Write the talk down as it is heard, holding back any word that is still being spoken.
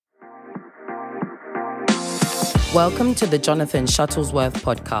Welcome to the Jonathan Shuttlesworth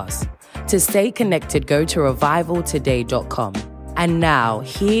podcast. To stay connected, go to revivaltoday.com. And now,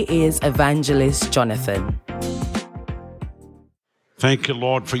 here is Evangelist Jonathan. Thank you,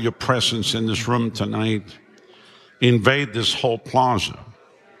 Lord, for your presence in this room tonight. Invade this whole plaza,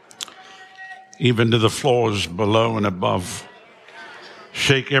 even to the floors below and above.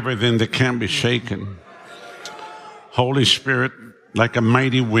 Shake everything that can be shaken. Holy Spirit, like a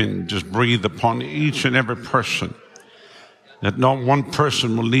mighty wind, just breathe upon each and every person, that not one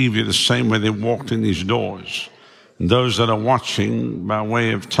person will leave you the same way they walked in these doors. And those that are watching by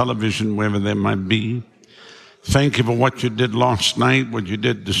way of television, wherever they might be, thank you for what you did last night, what you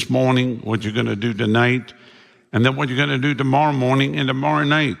did this morning, what you're going to do tonight, and then what you're going to do tomorrow morning and tomorrow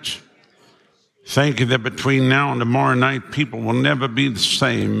night. Thank you that between now and tomorrow night, people will never be the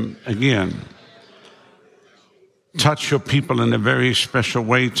same again. Touch your people in a very special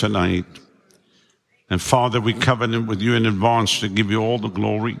way tonight. And Father, we covenant with you in advance to give you all the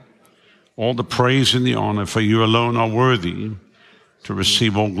glory, all the praise and the honor, for you alone are worthy to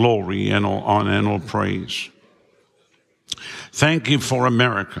receive all glory and all honor and all praise. Thank you for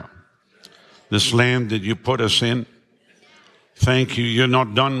America, this land that you put us in. Thank you. You're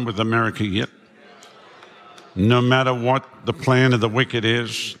not done with America yet. No matter what the plan of the wicked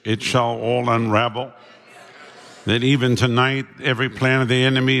is, it shall all unravel. That even tonight, every plan of the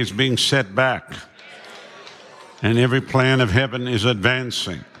enemy is being set back, and every plan of heaven is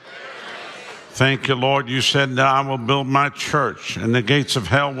advancing. Thank you, Lord. You said that I will build my church, and the gates of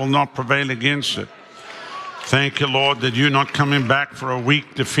hell will not prevail against it. Thank you, Lord, that you're not coming back for a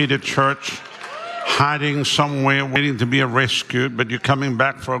weak, defeated church, hiding somewhere, waiting to be rescued, but you're coming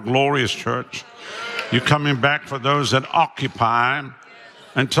back for a glorious church. You're coming back for those that occupy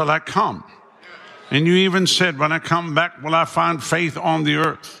until I come. And you even said, when I come back, will I find faith on the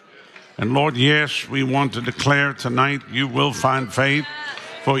earth? And Lord, yes, we want to declare tonight you will find faith.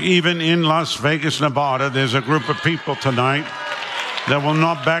 For even in Las Vegas, Nevada, there's a group of people tonight that will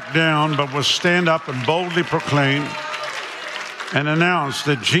not back down, but will stand up and boldly proclaim and announce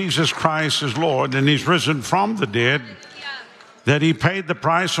that Jesus Christ is Lord, and he's risen from the dead, that he paid the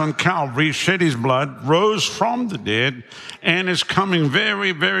price on Calvary, shed his blood, rose from the dead, and is coming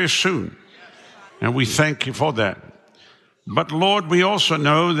very, very soon. And we thank you for that. But Lord, we also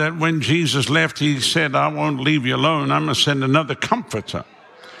know that when Jesus left, he said, I won't leave you alone. I'm going to send another comforter,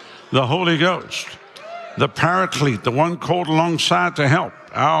 the Holy Ghost, the Paraclete, the one called alongside to help,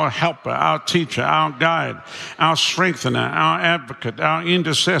 our helper, our teacher, our guide, our strengthener, our advocate, our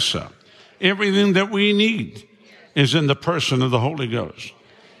intercessor. Everything that we need is in the person of the Holy Ghost.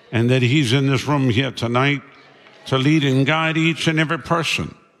 And that he's in this room here tonight to lead and guide each and every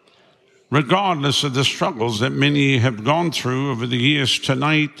person. Regardless of the struggles that many have gone through over the years,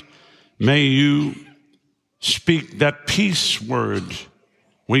 tonight, may you speak that peace word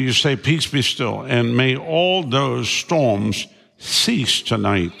where you say, peace be still, and may all those storms cease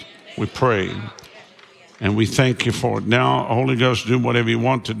tonight, we pray. And we thank you for it. Now, Holy Ghost, do whatever you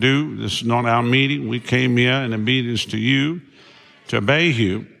want to do. This is not our meeting. We came here in obedience to you, to obey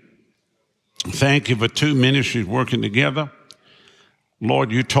you. Thank you for two ministries working together.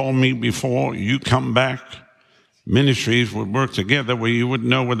 Lord, you told me before you come back, ministries would work together where you would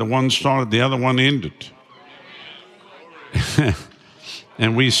know where the one started, the other one ended.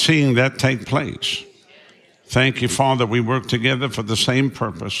 And we're seeing that take place. Thank you, Father, we work together for the same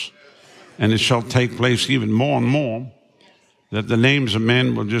purpose. And it shall take place even more and more, that the names of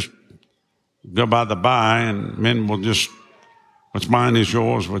men will just go by the by, and men will just, what's mine is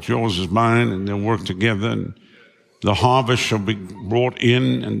yours, what's yours is mine, and they'll work together, and the harvest shall be brought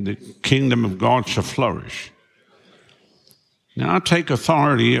in, and the kingdom of God shall flourish. Now I take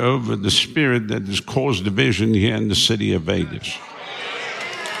authority over the spirit that has caused division here in the city of Vegas.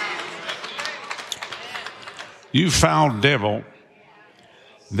 You foul devil,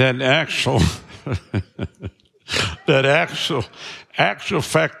 that actual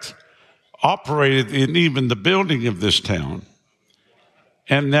fact operated in even the building of this town,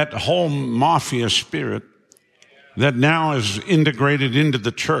 and that whole mafia spirit that now is integrated into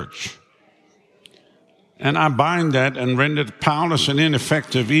the church. And I bind that and render it powerless and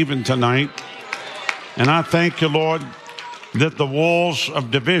ineffective even tonight. And I thank you, Lord, that the walls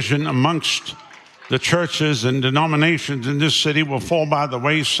of division amongst the churches and denominations in this city will fall by the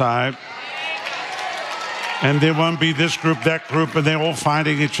wayside. And there won't be this group, that group, and they're all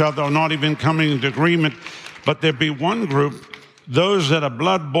fighting each other or not even coming into agreement. But there'll be one group, those that are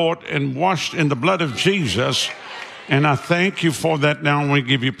blood-bought and washed in the blood of Jesus. And I thank you for that now, and we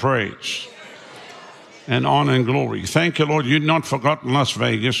give you praise and honor and glory. Thank you, Lord. You've not forgotten Las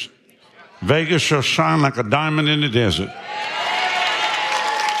Vegas. Vegas shall shine like a diamond in the desert.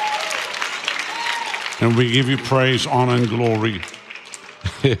 And we give you praise, honor, and glory.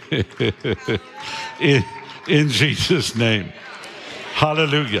 in Jesus' name.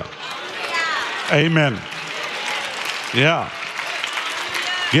 Hallelujah. Amen. Yeah.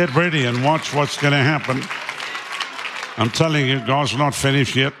 Get ready and watch what's going to happen. I'm telling you, God's not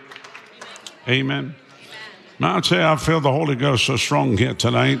finished yet. Amen. Now I'd say I feel the Holy Ghost so strong here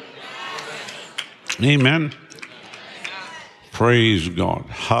tonight. Amen. Praise God.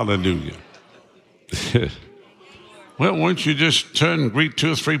 Hallelujah. Well, won't you just turn and greet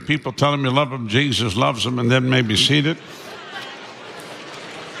 2 or 3 people, tell them you love them, Jesus loves them, and then maybe seat it?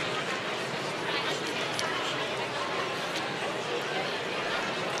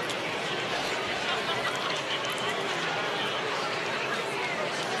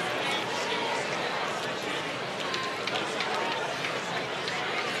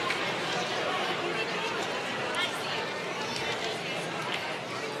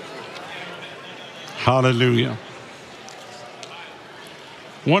 Hallelujah.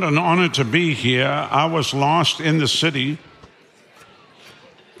 What an honor to be here. I was lost in the city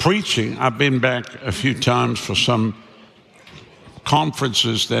preaching. I've been back a few times for some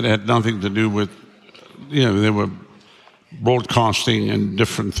conferences that had nothing to do with, they were broadcasting and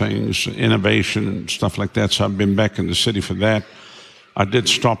different things, innovation and stuff like that. So I've been back in the city for that. I did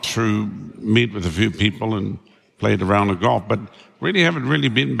stop through, meet with a few people and played around the golf, but really haven't really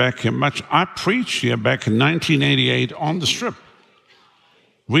been back here much. I preached here back in 1988 on the Strip.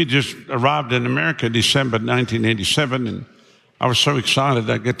 We just arrived in America December 1987, and I was so excited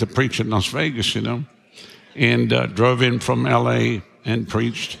I get to preach in Las Vegas, and drove in from LA and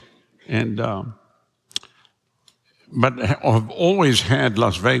preached. And but I've always had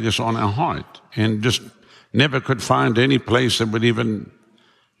Las Vegas on our heart, and just never could find any place that would even,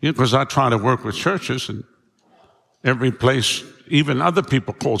 because I try to work with churches, and every place, even other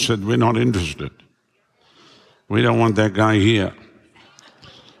people called, said, we're not interested. We don't want that guy here.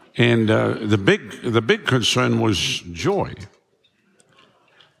 And the big concern was joy.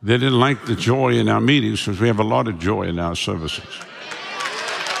 They didn't like the joy in our meetings because we have a lot of joy in our services.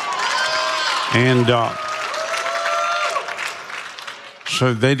 And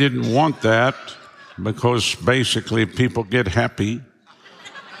so they didn't want that, because basically if people get happy,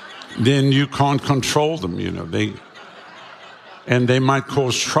 then you can't control them, and they might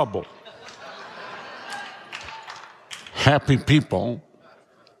cause trouble. Happy people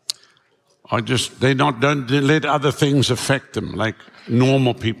are don't let other things affect them like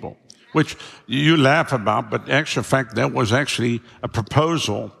normal people, which you laugh about, but actual fact, that was actually a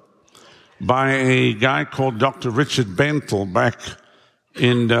proposal by a guy called Dr. Richard Bentel back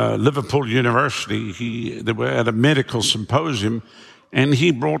in Liverpool University. They were at a medical symposium, and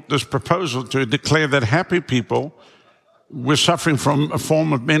he brought this proposal to declare that happy people were suffering from a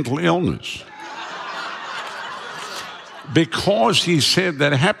form of mental illness. Because he said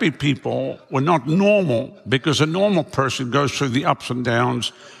that happy people were not normal, because a normal person goes through the ups and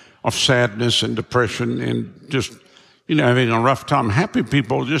downs of sadness and depression and just, having a rough time. Happy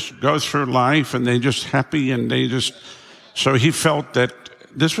people just go through life and they're just happy, and so he felt that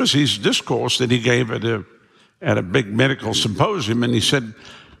this was his discourse that he gave at a big medical symposium, and he said,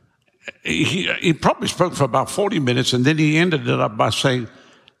 he probably spoke for about 40 minutes, and then he ended it up by saying,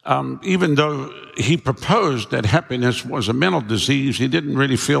 even though he proposed that happiness was a mental disease, he didn't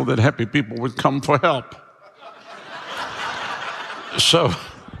really feel that happy people would come for help. So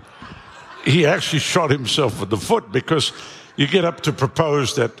he actually shot himself in the foot, because you get up to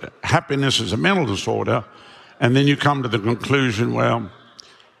propose that happiness is a mental disorder, and then you come to the conclusion, well,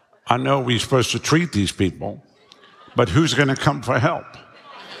 I know we're supposed to treat these people, but who's going to come for help?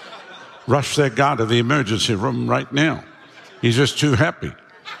 Rush that guy to the emergency room right now. He's just too happy.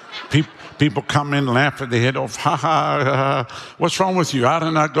 People come in, laugh their head off. Ha, ha, ha. What's wrong with you? I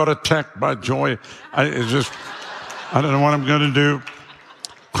don't know. I got attacked by joy. I don't know what I'm going to do.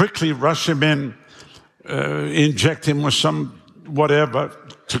 Quickly rush him in, inject him with some whatever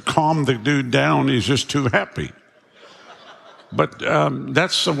to calm the dude down. He's just too happy. But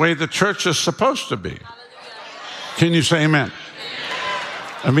that's the way the church is supposed to be. Can you say amen?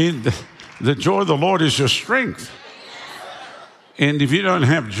 I mean, the joy of the Lord is your strength. And if you don't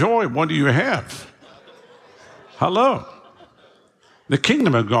have joy, what do you have? Hello. The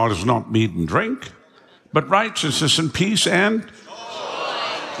kingdom of God is not meat and drink, but righteousness and peace and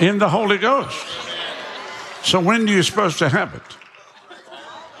in the Holy Ghost. So when are you supposed to have it?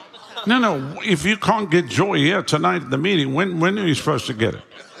 No. If you can't get joy here tonight at the meeting, when are you supposed to get it?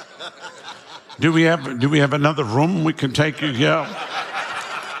 Do we have another room we can take you here?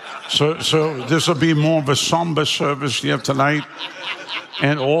 So this will be more of a somber service here tonight.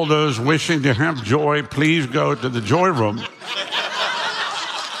 And all those wishing to have joy, please go to the joy room.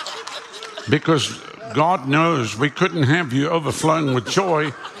 Because God knows we couldn't have you overflowing with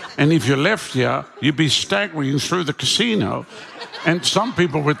joy. And if you left here, you'd be staggering through the casino. And some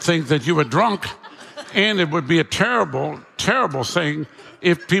people would think that you were drunk. And it would be a terrible, terrible thing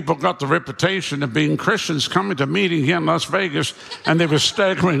if people got the reputation of being Christians coming to a meeting here in Las Vegas and they were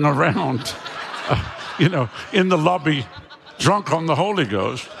staggering around, in the lobby, drunk on the Holy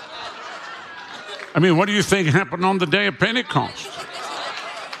Ghost. I mean, what do you think happened on the day of Pentecost?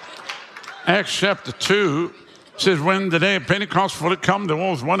 Acts chapter 2 says, when the day of Pentecost fully come, there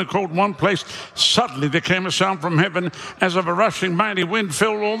was one accord, one place. Suddenly there came a sound from heaven as of a rushing mighty wind,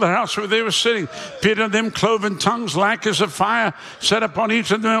 filled all the house where they were sitting. Peter and them, cloven tongues like as of fire, set upon each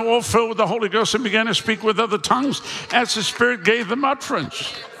of them, all filled with the Holy Ghost, and began to speak with other tongues as the Spirit gave them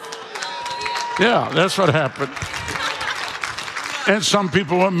utterance. Yeah, that's what happened. And some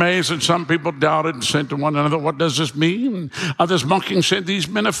people were amazed, and some people doubted and said to one another, what does this mean? Others mocking said, these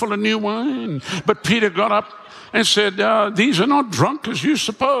men are full of new wine. But Peter got up and said, these are not drunk as you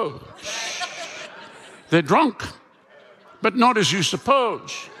suppose. They're drunk, but not as you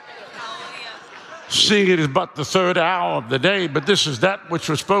suppose. Seeing it is but the third hour of the day, but this is that which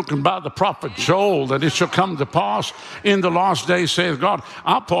was spoken by the prophet Joel, that it shall come to pass in the last days, saith God,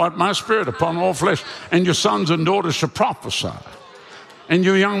 I'll pour out my spirit upon all flesh, and your sons and daughters shall prophesy. And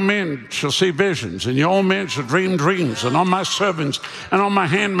your young men shall see visions, and your old men shall dream dreams. And on my servants and on my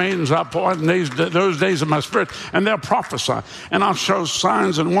handmaidens I'll pour out in those days of my spirit, and they'll prophesy. And I'll show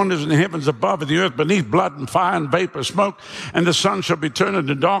signs and wonders in the heavens above and the earth beneath, blood and fire and vapor, smoke. And the sun shall be turned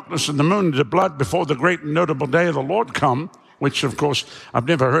into darkness and the moon into blood before the great and notable day of the Lord come. Which, of course, I've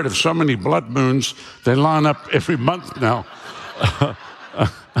never heard of so many blood moons. They line up every month now.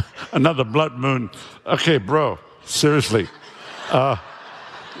 Another blood moon. Okay, bro, seriously.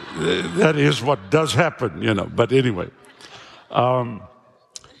 That is what does happen, But anyway, that's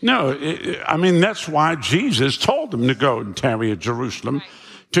why Jesus told them to go and tarry at Jerusalem,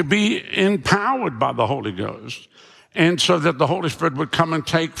 to be empowered by the Holy Ghost, and so that the Holy Spirit would come and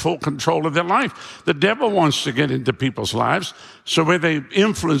take full control of their life. The devil wants to get into people's lives, so where they're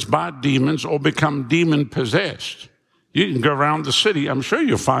influenced by demons or become demon-possessed. You can go around the city. I'm sure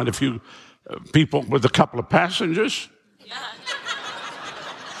you'll find a few people with a couple of passengers.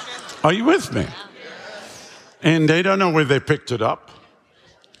 Are you with me? And they don't know where they picked it up.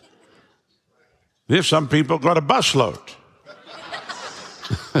 There's some people got a busload.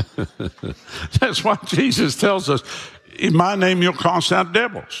 That's why Jesus tells us, in my name you'll cast out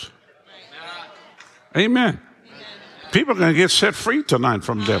devils. Amen. People are going to get set free tonight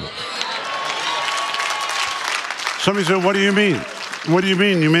from devils. Somebody said, what do you mean? What do you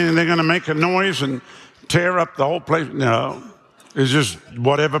mean? You mean they're going to make a noise and tear up the whole place? No. It's just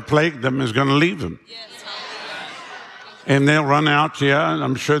whatever plagued them is going to leave them. And they'll run out here, and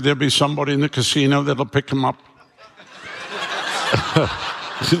I'm sure there'll be somebody in the casino that'll pick them up.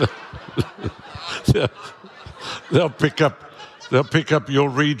 They'll pick up your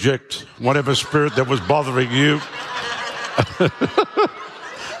reject, whatever spirit that was bothering you.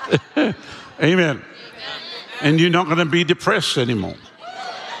 Amen. And you're not going to be depressed anymore.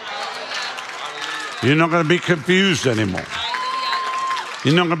 You're not going to be confused anymore.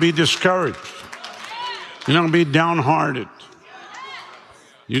 You're not going to be discouraged. You're not going to be downhearted.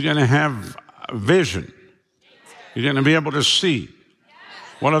 You're going to have a vision. You're going to be able to see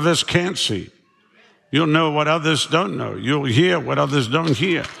what others can't see. You'll know what others don't know. You'll hear what others don't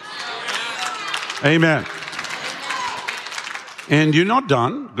hear. Amen. And you're not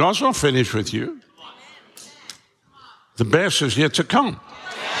done. God's not finished with you. The best is yet to come.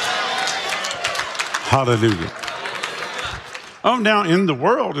 Hallelujah. Oh, now in the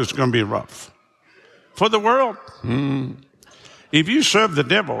world it's going to be rough. For the world, if you serve the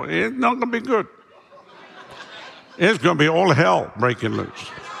devil, it's not going to be good. It's going to be all hell breaking loose.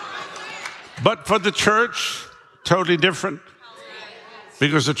 But for the church, totally different.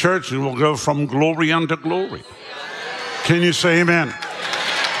 Because the church will go from glory unto glory. Can you say amen?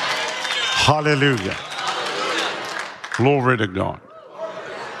 Hallelujah. Glory to God.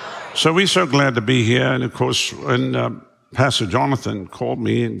 So we're so glad to be here. And of course, when Pastor Jonathan called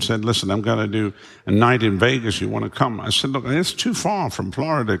me and said, listen, I'm going to do a night in Vegas. You want to come? I said, look, it's too far from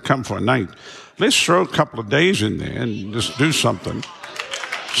Florida to come for a night. Let's throw a couple of days in there and just do something.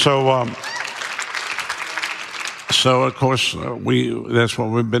 So of course, that's what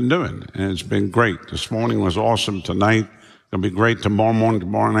we've been doing. And it's been great. This morning was awesome. Tonight, going to be great. Tomorrow morning,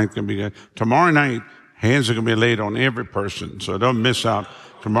 tomorrow night, going to be good. Tomorrow night, hands are going to be laid on every person. So don't miss out.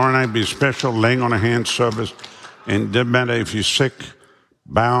 Tomorrow night be special, laying on a hand service. And it doesn't matter if you're sick,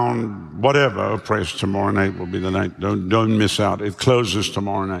 bound, whatever, praise tomorrow night will be the night. Don't miss out. It closes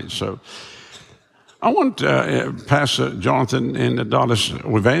tomorrow night. So I want Pastor Jonathan and the Dallas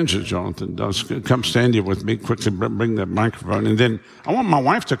Evangelist Jonathan Dallas, come stand here with me quickly. Bring that microphone, and then I want my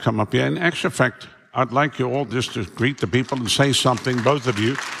wife to come up here. In actual fact, I'd like you all just to greet the people and say something, both of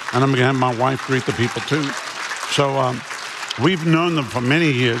you, and I'm going to have my wife greet the people too. So we've known them for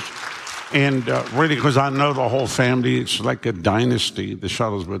many years, and really because I know the whole family, it's like a dynasty, the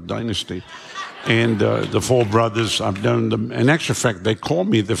Shuttlesworth dynasty. And the four brothers, I've known them. In actual fact, they call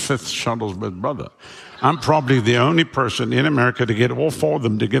me the fifth Shuttlesworth brother. I'm probably the only person in America to get all four of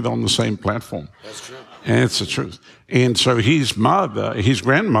them together on the same platform. That's true. And it's the truth. And so his grandmother,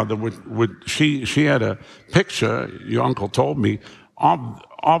 she had a picture, your uncle told me, of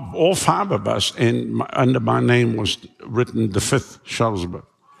all five of us, and under my name was written the fifth Shuttlesworth.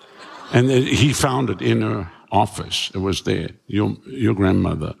 And he found it in her office. It was there. Your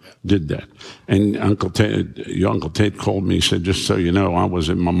grandmother did that. And your Uncle Ted called me and said, just so you know, I was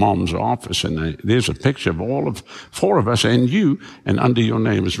in my mom's office, and there's a picture of all of four of us and you, and under your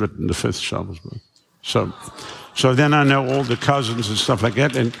name is written the fifth Shuttlesworth. So then I know all the cousins and stuff like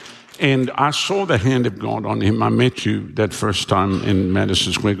that, and I saw the hand of God on him. I met you that first time in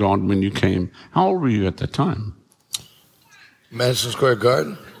Madison Square Garden when you came. How old were you at the time? Madison Square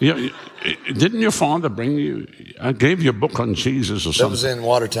Garden? Yeah, didn't your father bring you? I gave you a book on Jesus or something. That was in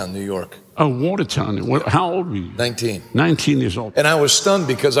Watertown, New York. Oh, Watertown. How old were you? 19. 19 years old. And I was stunned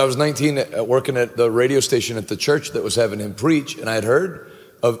because I was 19 working at the radio station at the church that was having him preach, and I had heard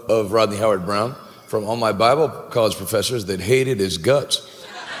of Rodney Howard Brown from all my Bible college professors that hated his guts.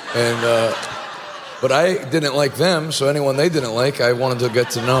 And but I didn't like them, so anyone they didn't like, I wanted to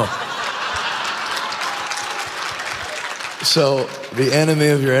get to know. So the enemy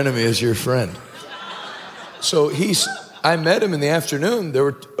of your enemy is your friend. So I met him in the afternoon. There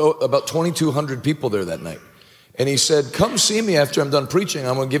were about 2,200 people there that night. And he said, come see me after I'm done preaching.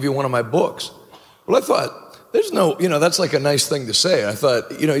 I'm going to give you one of my books. Well, I thought, there's no, that's like a nice thing to say. I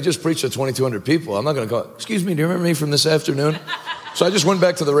thought, he just preached to 2,200 people. I'm not going to go, excuse me, do you remember me from this afternoon? So I just went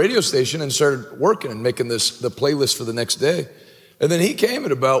back to the radio station and started working and making the playlist for the next day. And then he came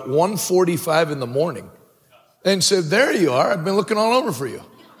at about 1:45 in the morning. And said, there you are. I've been looking all over for you.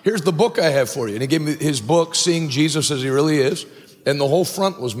 Here's the book I have for you. And he gave me his book, Seeing Jesus as He Really Is. And the whole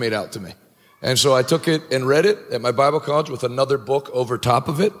front was made out to me. And so I took it and read it at my Bible college with another book over top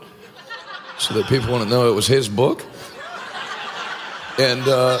of it so that people want to know it was his book. And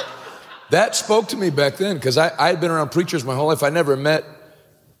that spoke to me back then because I had been around preachers my whole life. I never met,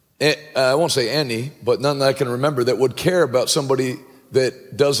 I won't say any, but none that I can remember that would care about somebody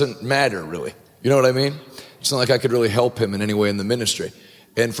that doesn't matter really. You know what I mean? It's not like I could really help him in any way in the ministry.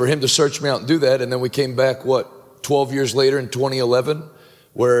 And for him to search me out and do that, and then we came back, 12 years later in 2011,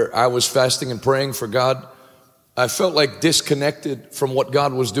 where I was fasting and praying for God. I felt like disconnected from what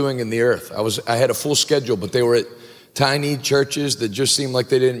God was doing in the earth. I had a full schedule, but they were at tiny churches that just seemed like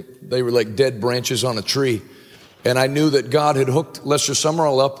they were like dead branches on a tree. And I knew that God had hooked Lester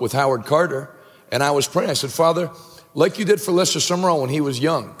Summerall up with Howard Carter. And I was praying. I said, Father, like you did for Lester Summerall when he was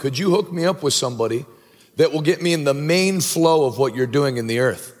young, could you hook me up with somebody that will get me in the main flow of what you're doing in the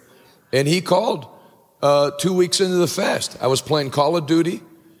earth? And he called 2 weeks into the fast. I was playing Call of Duty,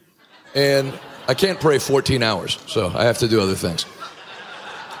 and I can't pray 14 hours, so I have to do other things.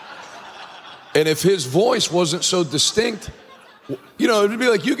 And if his voice wasn't so distinct, it'd be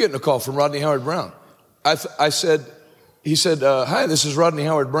like you getting a call from Rodney Howard Brown. He said, hi, this is Rodney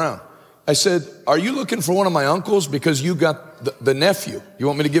Howard Brown. I said, are you looking for one of my uncles because you got the nephew? You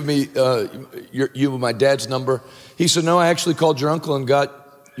want me to give me you my dad's number? He said, no, I actually called your uncle and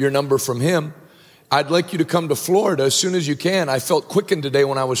got your number from him. I'd like you to come to Florida as soon as you can. I felt quickened today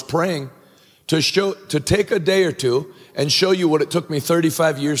when I was praying to take a day or two and show you what it took me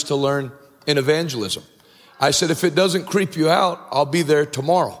 35 years to learn in evangelism. I said, if it doesn't creep you out, I'll be there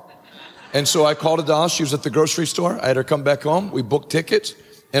tomorrow. And so I called Adele. She was at the grocery store. I had her come back home. We booked tickets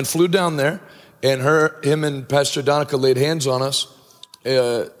and flew down there, and him and Pastor Donica laid hands on us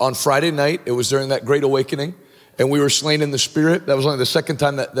on Friday night. It was during that great awakening, and we were slain in the Spirit. That was only the second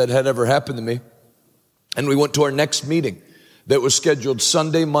time that had ever happened to me. And we went to our next meeting that was scheduled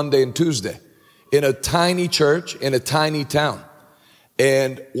Sunday, Monday, and Tuesday in a tiny church in a tiny town.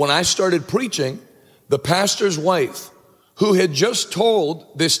 And when I started preaching, the pastor's wife, who had just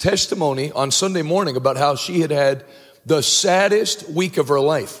told this testimony on Sunday morning about how she had the saddest week of her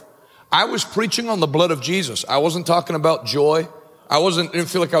life. I was preaching on the blood of Jesus. I wasn't talking about joy. I didn't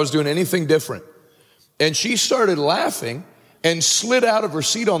feel like I was doing anything different. And she started laughing and slid out of her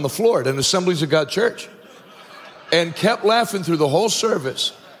seat on the floor at an Assemblies of God church and kept laughing through the whole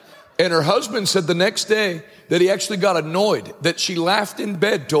service. And her husband said the next day that he actually got annoyed that she laughed in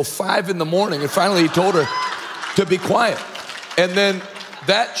bed till 5 a.m. and finally he told her to be quiet. And then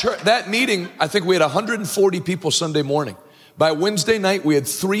that meeting, I think we had 140 people Sunday morning. By Wednesday night, we had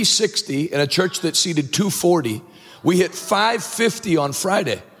 360 in a church that seated 240. We hit 550 on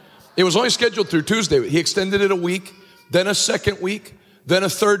Friday. It was only scheduled through Tuesday. He extended it a week, then a second week, then a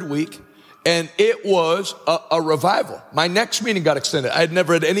third week. And it was a revival. My next meeting got extended. I had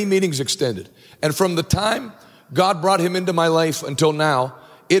never had any meetings extended. And from the time God brought him into my life until now,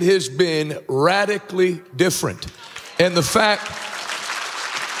 it has been radically different. And the fact,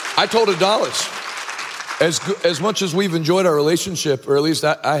 I told Adalis, as much as we've enjoyed our relationship, or at least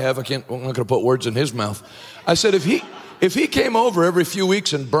I have, I'm not going to put words in his mouth. I said, if he came over every few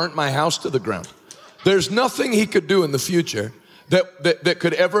weeks and burnt my house to the ground, there's nothing he could do in the future that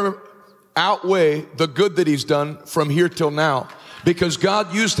could ever outweigh the good that he's done from here till now, because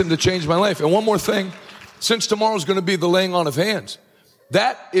God used him to change my life. And one more thing, since tomorrow's going to be the laying on of hands,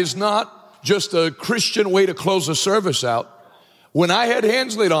 that is not just a Christian way to close a service out. When I had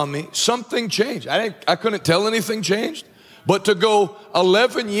hands laid on me, something changed. I couldn't tell anything changed, but to go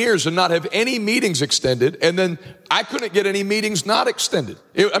 11 years and not have any meetings extended, and then I couldn't get any meetings not extended.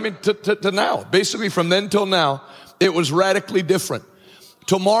 To now, basically from then till now, it was radically different.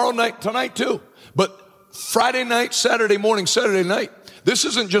 Tonight too, but Friday night, Saturday morning, Saturday night, this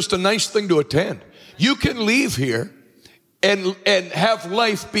isn't just a nice thing to attend. You can leave here and have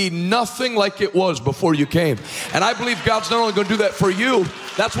life be nothing like it was before you came. And I believe God's not only going to do that for you,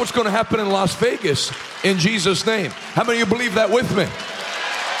 that's what's going to happen in Las Vegas in Jesus' name. How many of you believe that with me?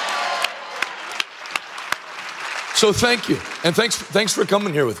 So thank you. And thanks for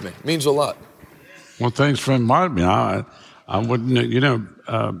coming here with me. It means a lot. Well, thanks for inviting me. I wouldn't,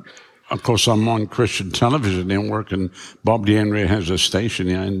 of course, I'm on Christian television network, and Bob DeAndre has a station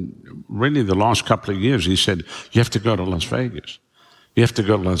here. And really, the last couple of years, he said, you have to go to Las Vegas. You have to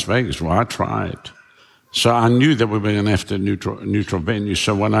go to Las Vegas. Well, I tried. So I knew that we were going to have to neutral venue.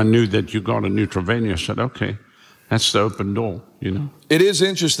 So when I knew that you got a neutral venue, I said, okay, that's the open door, It is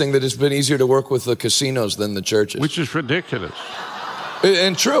interesting that it's been easier to work with the casinos than the churches. Which is ridiculous.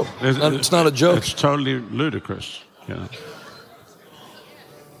 And true. It's not a joke. It's totally ludicrous.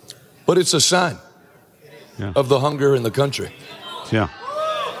 But it's a sign of the hunger in the country. Yeah.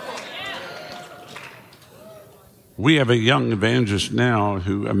 We have a young evangelist now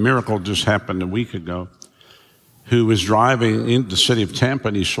a miracle just happened a week ago, who was driving in the city of Tampa,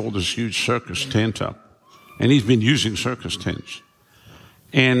 and he saw this huge circus tent up. And he's been using circus tents.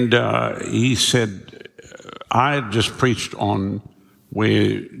 And he said, I just preached on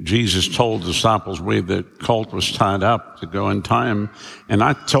where Jesus told the disciples where the colt was tied up to go and tie him. And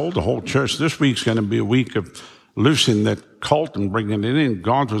I told the whole church, this week's going to be a week of loosing that colt and bringing it in.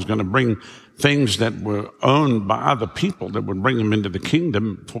 God was going to bring things that were owned by other people that would bring them into the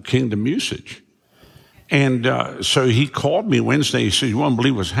kingdom for kingdom usage. And so he called me Wednesday. He said, you won't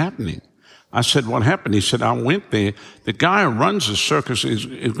believe what's happening. I said, what happened? He said, I went there. The guy who runs the circus, he's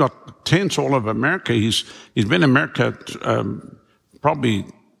got tents all over America. He's been in America probably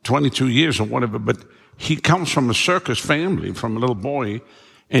 22 years or whatever, but he comes from a circus family, from a little boy,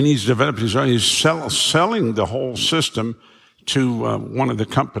 and he's developed his own. He's selling the whole system to one of the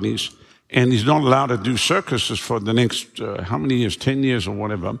companies, and he's not allowed to do circuses for the next, how many years, 10 years or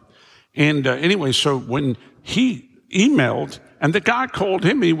whatever. And anyway, so when he emailed, and the guy called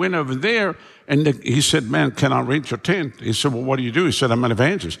him, he went over there, and he said, man, can I rent your tent? He said, well, what do you do? He said, I'm an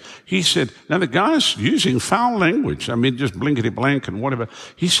evangelist. He said, now the guy's using foul language. I mean, just blinkety blank and whatever.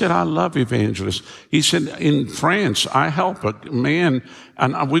 He said, I love evangelists. He said, in France, I help a man,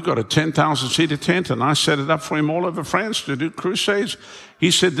 and we got a 10,000-seater tent, and I set it up for him all over France to do crusades. He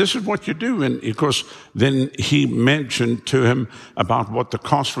said, this is what you do. And of course, then he mentioned to him about what the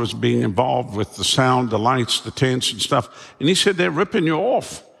cost was being involved with the sound, the lights, the tents and stuff. And he said, they're ripping you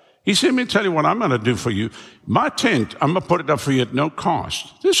off. He said, let me tell you what I'm going to do for you. My tent, I'm going to put it up for you at no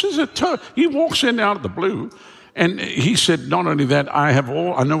cost. This is he walks in out of the blue. And he said, not only that, I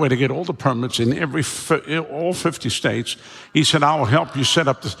know where to get all the permits in all 50 states. He said, I will help you set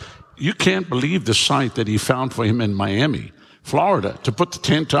up this. You can't believe the site that he found for him in Miami, Florida, to put the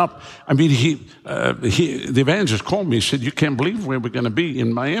tent up. I mean, the evangelist called me. He said, you can't believe where we're going to be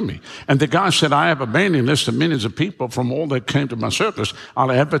in Miami. And the guy said, I have a mailing list of millions of people from all that came to my circus.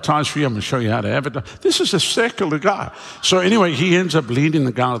 I'll advertise for you. I'm going to show you how to advertise. This is a secular guy. So anyway, he ends up leading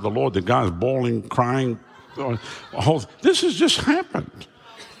the guy to the Lord. The guy's bawling, crying. This has just happened.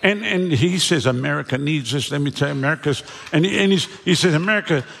 And he says, America needs this. Let me tell you, America's, and he says,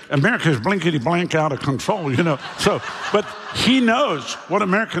 America's blinkety blank out of control, you know. So, but he knows what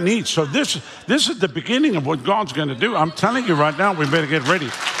America needs. So this is the beginning of what God's going to do. I'm telling you right now, we better get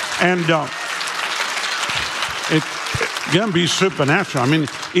ready. And it's going to be supernatural. I mean,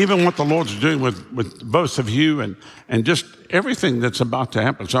 even what the Lord's doing with both of you and just everything that's about to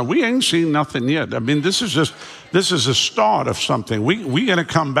happen. So we ain't seen nothing yet. I mean, this is the start of something. We're going to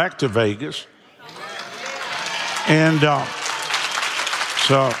come back to Vegas. And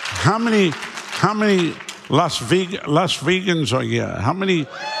so how many Las Vegans are here? How many?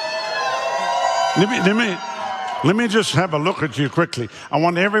 Let me just have a look at you quickly. I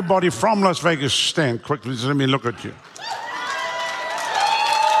want everybody from Las Vegas to stand quickly. Just let me look at you.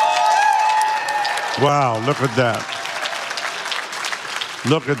 Wow, look at that.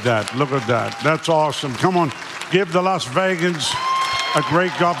 Look at that. Look at that. That's awesome. Come on, give the Las Vegans a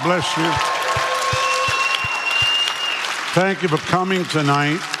great God bless you. Thank you for coming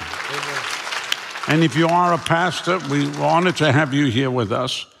tonight. And if you are a pastor, we're honored to have you here with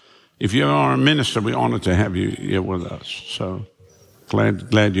us. If you are a minister, we're honored to have you here with us. So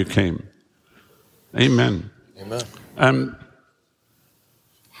glad you came. Amen. Amen.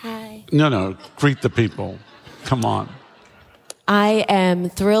 Hi. No, greet the people. Come on. I am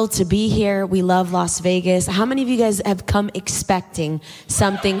thrilled to be here. We love Las Vegas. How many of you guys have come expecting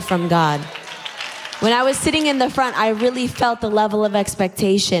something from God? When I was sitting in the front, I really felt the level of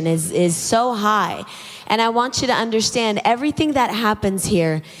expectation is so high. And I want you to understand everything that happens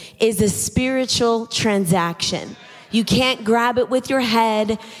here is a spiritual transaction. You can't grab it with your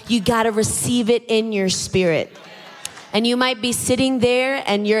head. You got to receive it in your spirit. And you might be sitting there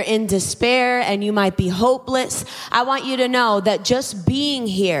and you're in despair and you might be hopeless. I want you to know that just being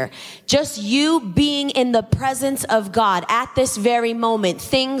here, just you being in the presence of God at this very moment,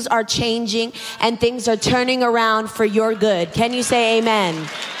 things are changing and things are turning around for your good. Can you say amen?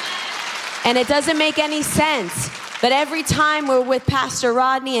 And it doesn't make any sense. But every time we're with Pastor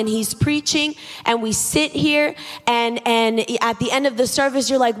Rodney and he's preaching and we sit here and at the end of the service,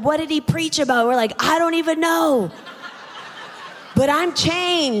 you're like, what did he preach about? We're like, I don't even know. But I'm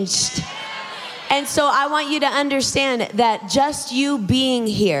changed. And so I want you to understand that just you being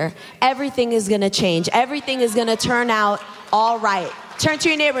here, everything is going to change. Everything is going to turn out all right. Turn to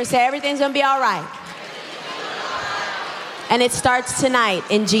your neighbor and say, everything's going to be all right. And it starts tonight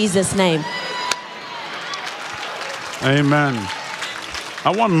in Jesus' name. Amen.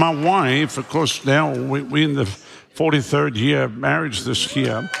 I want my wife, of course, now we're in the 43rd year of marriage this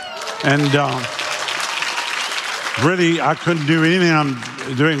year. And really, I couldn't do anything I'm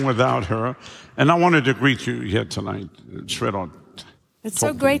doing without her. And I wanted to greet you here tonight. It's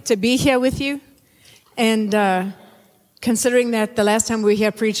so great to be here with you. And considering that the last time we were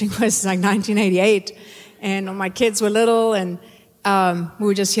here preaching was like 1988, and my kids were little, and we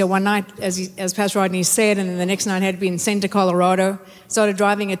were just here one night, as Pastor Rodney said, and then the next night had to be in Center, Colorado. Started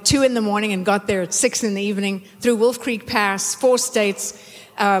driving at 2 a.m. and got there at 6 p.m. through Wolf Creek Pass, 4 states,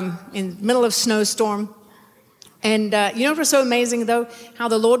 in the middle of snowstorm. And you know what's so amazing, though? How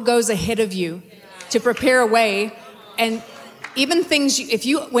the Lord goes ahead of you to prepare a way. And even things,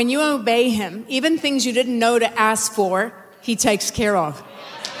 when you obey Him, even things you didn't know to ask for, He takes care of.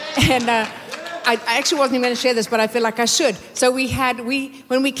 And I actually wasn't even going to share this, but I feel like I should. So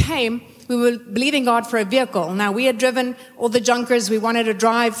when we came, we were believing God for a vehicle. Now, we had driven all the junkers we wanted to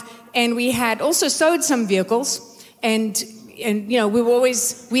drive, and we had also sold some vehicles. And you know,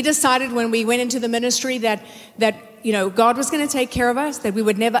 we decided when we went into the ministry that you know, God was going to take care of us, that we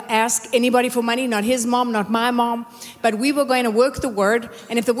would never ask anybody for money, not his mom, not my mom, but we were going to work the word.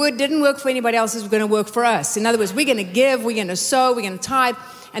 And if the word didn't work for anybody else, it was going to work for us. In other words, we're going to give, we're going to sow, we're going to tithe,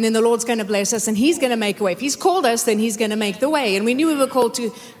 and then the Lord's going to bless us, and He's going to make a way. If He's called us, then He's going to make the way. And we knew we were called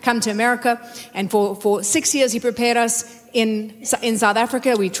to come to America, and for 6 years He prepared us in South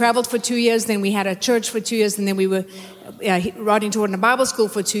Africa. We traveled for 2 years, then we had a church for 2 years, and then we were Rodney taught in a Bible school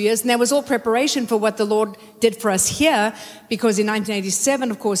for 2 years, and that was all preparation for what the Lord did for us here, because in 1987,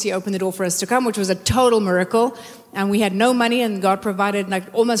 of course, He opened the door for us to come, which was a total miracle, and we had no money, and God provided like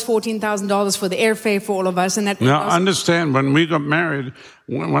almost $14,000 for the airfare for all of us. And that. Now, understand, when we got married,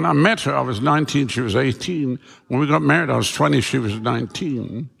 when I met her, I was 19, she was 18. When we got married, I was 20, she was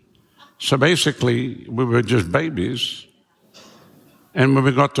 19. So basically, we were just babies. And when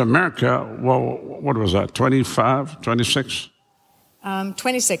we got to America, well, what was that, 25, 26?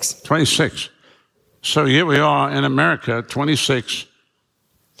 26. 26. So here we are in America, 26,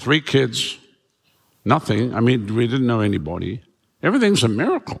 3 kids, nothing. I mean, we didn't know anybody. Everything's a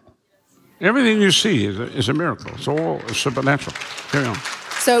miracle. Everything you see is a miracle. It's all supernatural. Carry on.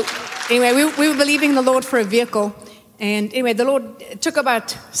 So anyway, we were believing the Lord for a vehicle. And anyway, the Lord, it took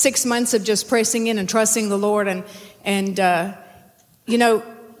about 6 months of just pressing in and trusting the Lord. And you know,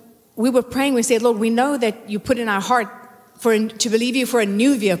 we were praying. We said, Lord, we know that you put in our heart to believe you for a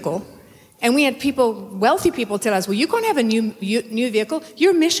new vehicle. And we had people, wealthy people, tell us, well, you can't have a new vehicle.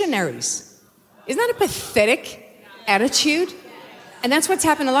 You're missionaries. Isn't that a pathetic attitude? And that's what's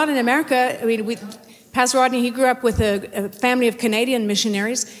happened a lot in America. I mean, Pastor Rodney, he grew up with a family of Canadian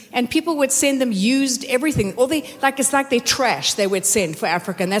missionaries, and people would send them used everything. It's like they trash they would send for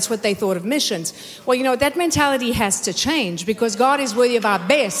Africa, and that's what they thought of missions. Well, you know, that mentality has to change because God is worthy of our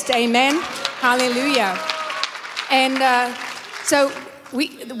best. Amen? Hallelujah. And so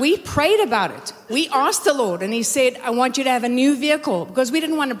we prayed about it. We asked the Lord, and he said, I want you to have a new vehicle because we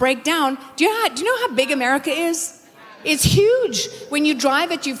didn't want to break down. Do you know how big America is? It's huge. When you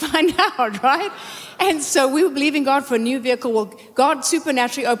drive it, you find out, right? And so we were believing God for a new vehicle. Well, God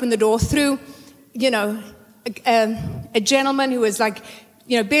supernaturally opened the door through, you know, a gentleman who was like,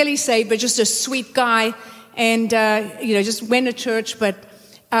 you know, barely saved, but just a sweet guy, and you know, just went to church. But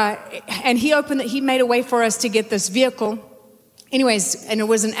and he made a way for us to get this vehicle. Anyways, and it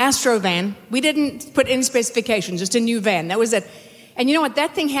was an Astro van. We didn't put any specifications, just a new van. That was it. And you know what?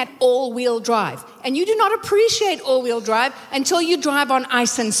 That thing had all-wheel drive. And you do not appreciate all-wheel drive until you drive on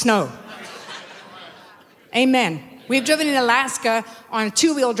ice and snow. Amen. We've driven in Alaska on a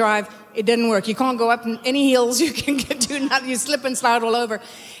two-wheel drive. It didn't work. You can't go up any hills. You can do nothing. You slip and slide all over.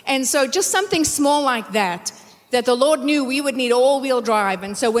 And so just something small like that the Lord knew we would need all-wheel drive.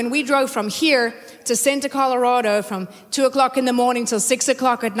 And so when we drove from here to Center, Colorado, from 2 o'clock in the morning till 6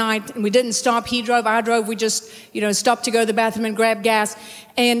 o'clock at night, and we didn't stop. He drove, I drove. We just, you know, stopped to go to the bathroom and grab gas.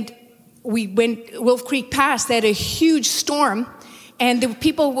 And we went Wolf Creek Pass. They had a huge storm. And the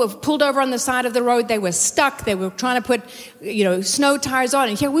people were pulled over on the side of the road. They were stuck. They were trying to put, you know, snow tires on.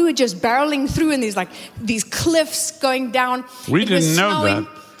 And here we were just barreling through in these cliffs going down. We didn't know that.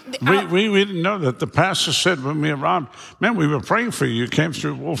 We didn't know that. The pastor said when we arrived, man, we were praying for you. You came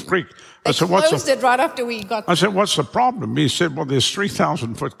through Wolf Creek. I said, closed it right after we got there. I said, what's the problem? He said, well, there's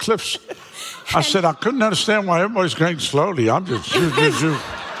 3,000-foot cliffs. I said, I couldn't understand why everybody's going slowly. I'm just...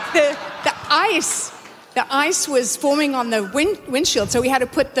 The ice was forming on the windshield, so we had to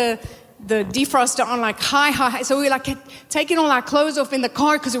put the defroster on like high. So we were like taking all our clothes off in the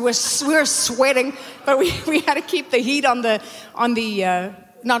car because we were sweating, but we had to keep the heat on the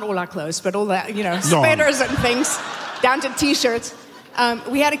not all our clothes, but all the, you know, sweaters and things, down to T-shirts.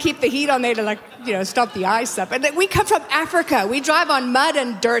 We had to keep the heat on there to, like, you know, stop the ice up. And we come from Africa. We drive on mud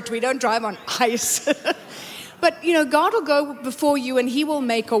and dirt. We don't drive on ice. But, you know, God will go before you and he will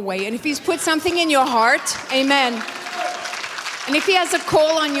make a way. And if he's put something in your heart, amen. And if he has a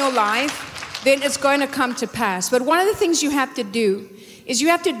call on your life, then it's going to come to pass. But one of the things you have to do is you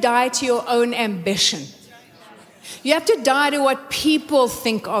have to die to your own ambition. You have to die to what people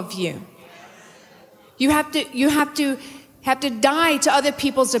think of you. You have to die to other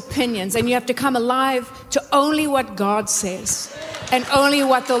people's opinions, and you have to come alive to only what God says and only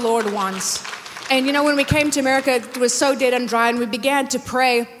what the Lord wants. And you know, when we came to America, it was so dead and dry, and we began to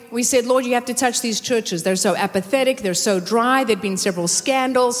pray. We said, Lord, you have to touch these churches. They're so apathetic. They're so dry. There'd been several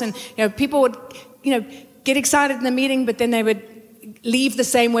scandals, and you know, people would, you know, get excited in the meeting, but then they would leave the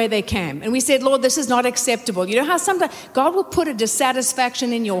same way they came. And we said, Lord, this is not acceptable. You know how sometimes God will put a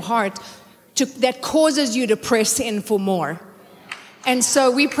dissatisfaction in your heart that causes you to press in for more. And so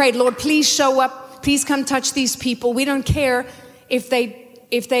we prayed, Lord, please show up. Please come touch these people. We don't care if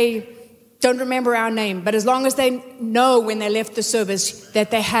they don't remember our name, but as long as they know when they left the service that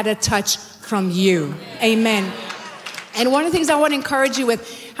they had a touch from you. Amen. And one of the things I want to encourage you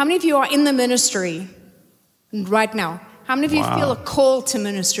with, how many of you are in the ministry right now? How many of you feel a call to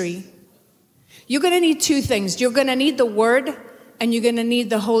ministry? You're going to need two things. You're going to need the Word, and you're going to need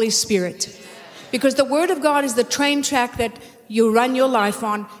the Holy Spirit. Because the Word of God is the train track that you run your life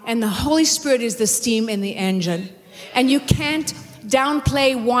on, and the Holy Spirit is the steam in the engine. And you can't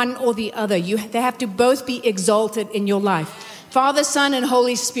downplay one or the other. They have to both be exalted in your life. Father, Son, and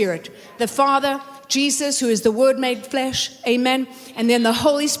Holy Spirit. The Father, Jesus, who is the Word made flesh, amen. And then the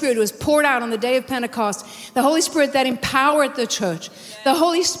Holy Spirit, who was poured out on the day of Pentecost. The Holy Spirit that empowered the church. The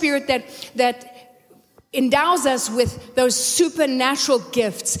Holy Spirit that endows us with those supernatural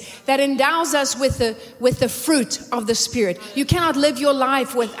gifts, that endows us with the fruit of the Spirit. You cannot live your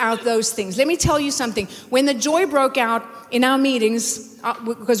life without those things. Let me tell you something. When the joy broke out in our meetings,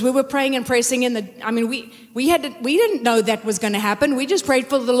 because we were praying and praising we didn't know that was going to happen. We just prayed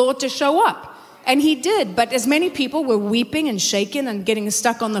for the Lord to show up. And he did. But as many people were weeping and shaking and getting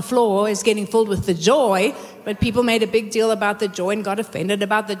stuck on the floor as getting filled with the joy, But people made a big deal about the joy and got offended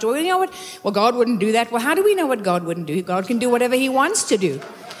about the joy. You know what? Well, God wouldn't do that. Well, how do we know what God wouldn't do? God can do whatever he wants to do.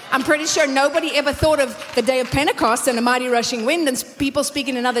 I'm pretty sure nobody ever thought of the day of Pentecost and a mighty rushing wind and people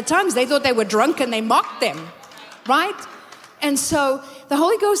speaking in other tongues. They thought they were drunk and they mocked them, right? And so the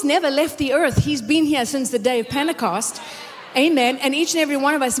Holy Ghost never left the earth. He's been here since the day of Pentecost. Amen. And each and every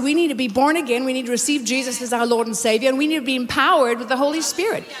one of us, we need to be born again. We need to receive Jesus as our Lord and Savior. And we need to be empowered with the Holy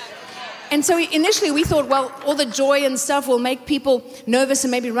Spirit. And so initially we thought, well, all the joy and stuff will make people nervous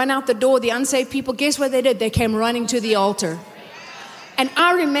and maybe run out the door. The unsaved people, guess what they did? They came running to the altar. And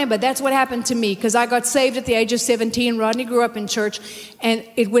I remember that's what happened to me because I got saved at the age of 17. Rodney grew up in church, and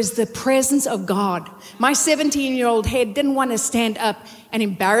it was the presence of God. My 17-year-old head didn't want to stand up and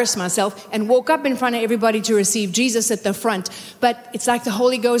embarrass myself and walk up in front of everybody to receive Jesus at the front. But it's like the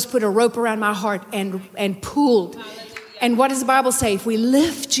Holy Ghost put a rope around my heart and pulled. And what does the Bible say? If we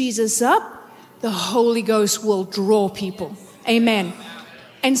lift Jesus up, the Holy Ghost will draw people. Amen.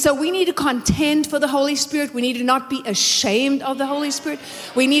 And so we need to contend for the Holy Spirit. We need to not be ashamed of the Holy Spirit.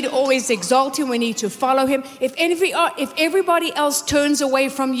 We need to always exalt him. We need to follow him. If everybody else turns away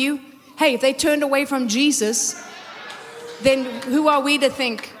from you, hey, if they turned away from Jesus, then who are we to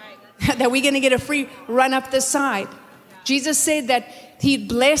think that we're going to get a free run up the side? Jesus said that he'd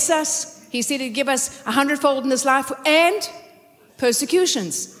bless us. He said he'd give us 100-fold in this life and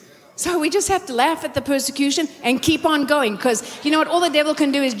persecutions. So we just have to laugh at the persecution and keep on going. Because you know what? All the devil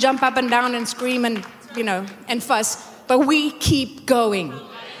can do is jump up and down and scream and, and fuss. But we keep going.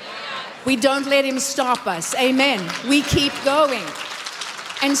 We don't let him stop us. Amen. We keep going.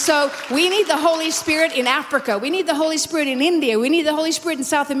 And so we need the Holy Spirit in Africa. We need the Holy Spirit in India. We need the Holy Spirit in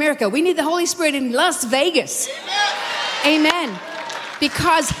South America. We need the Holy Spirit in Las Vegas. Amen.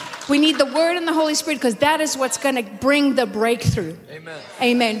 Because we need the Word and the Holy Spirit because that is what's going to bring the breakthrough. Amen.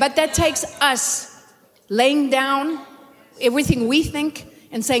 Amen. But that takes us laying down everything we think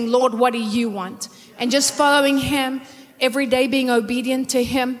and saying, Lord, what do you want? And just following him every day, being obedient to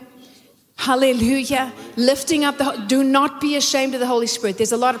him. Hallelujah. Lifting up do not be ashamed of the Holy Spirit.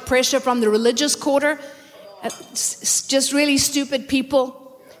 There's a lot of pressure from the religious quarter. Just really stupid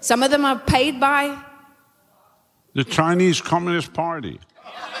people. Some of them are paid by the Chinese Communist Party.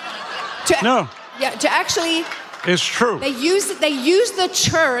 To actually, it's true. They use the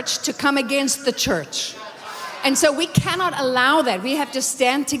church to come against the church. And so we cannot allow that. We have to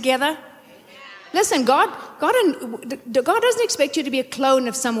stand together. Listen, God doesn't expect you to be a clone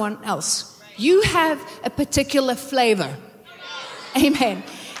of someone else. You have a particular flavor. Amen.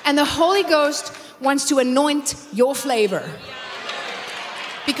 And the Holy Ghost wants to anoint your flavor.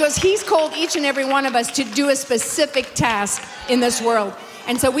 Because he's called each and every one of us to do a specific task in this world.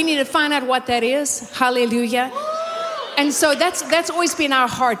 And so we need to find out what that is. Hallelujah. And so that's always been our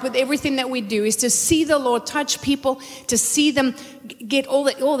heart with everything that we do, is to see the Lord touch people, to see them get all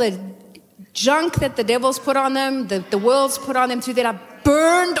the junk that the devil's put on them, the world's put on them, through that are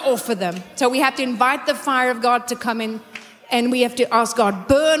burned off of them. So we have to invite the fire of God to come in, and we have to ask God,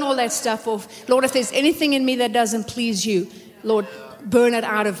 burn all that stuff off. Lord, if there's anything in me that doesn't please you, Lord, burn it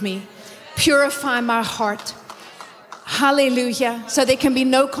out of me. Purify my heart. Hallelujah. So there can be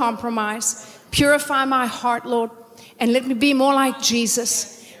no compromise. Purify my heart, Lord, and let me be more like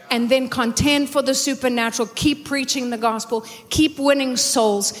Jesus. And then contend for the supernatural. Keep preaching the gospel. Keep winning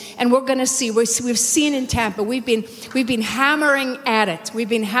souls. And we're going to see. We've seen in Tampa. We've been hammering at it. We've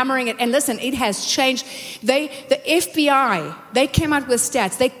been hammering it. And listen, it has changed. The FBI, they came out with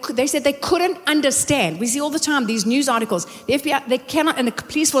stats. They said they couldn't understand. We see all the time these news articles. The FBI, they cannot, and the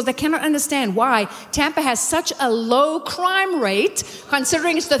police force, they cannot understand why Tampa has such a low crime rate,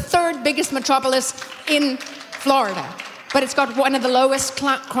 considering it's the third biggest metropolis in Florida. But it's got one of the lowest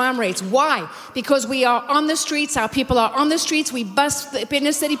crime rates. Why? Because we are on the streets. Our people are on the streets. We bust the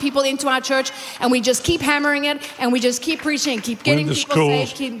inner city people into our church, and we just keep hammering it, and we just keep preaching, keep getting people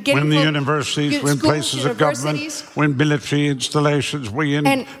saved, keep getting win the universities, win places of government, win military installations, we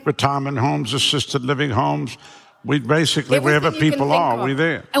in retirement homes, assisted living homes. We basically, wherever people are, we're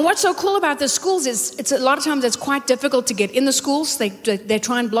there. And what's so cool about the schools is it's a lot of times it's quite difficult to get in the schools. They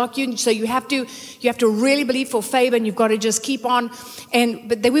try and block you, so you have to really believe for favor, and you've got to just keep on.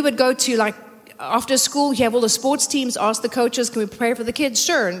 But then we would go to, like, after school, you have all the sports teams ask the coaches, can we pray for the kids?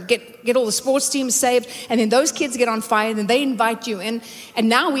 Sure, and get all the sports teams saved, and then those kids get on fire, and then they invite you in. And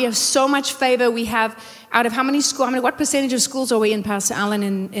now we have so much favor. We have, out of how many schools? What percentage of schools are we in, Pastor Allen,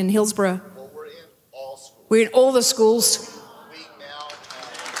 in Hillsborough? We're in all the schools.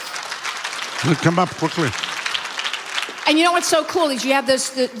 Come up quickly. And you know what's so cool is you have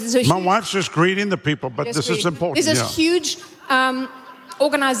this. My wife's just greeting the people, but this is important. There's this huge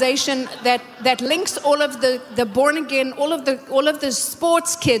organization that links all of the born again, all of the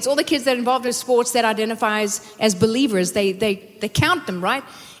sports kids, all the kids that are involved in sports that identify as believers. They count them, right?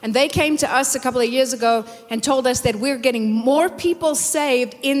 And they came to us a couple of years ago and told us that we're getting more people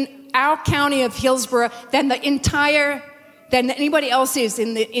saved in our county of Hillsborough than anybody else is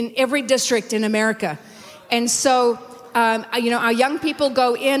in every district in America. And so, our young people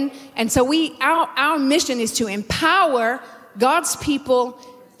go in, and so our mission is to empower God's people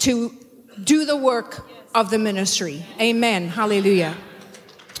to do the work of the ministry. Amen. Hallelujah.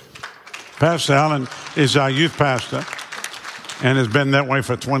 Pastor Allen is our youth pastor and has been that way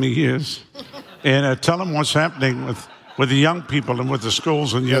for 20 years. And tell them what's happening with the young people and with the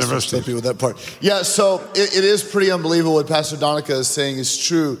schools and universities. With that part. Yeah, so it is pretty unbelievable what Pastor Donica is saying is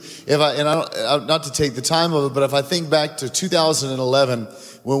true. Not to take the time of it, but if I think back to 2011,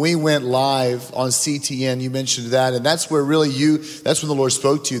 when we went live on CTN, you mentioned that, and that's where that's when the Lord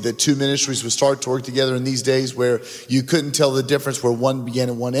spoke to you, that two ministries would start to work together in these days where you couldn't tell the difference where one began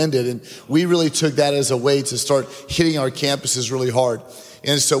and one ended. And we really took that as a way to start hitting our campuses really hard.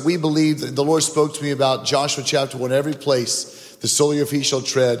 And so we believe that the Lord spoke to me about Joshua chapter 1, every place the sole of your feet shall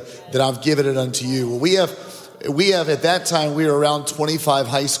tread, that I've given it unto you. Well, we have at that time, we were around 25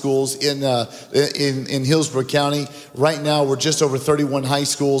 high schools in Hillsborough County. Right now, we're just over 31 high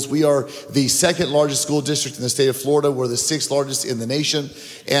schools. We are the second largest school district in the state of Florida. We're the sixth largest in the nation.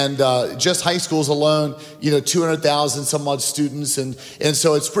 And just high schools alone, 200,000 some odd students. And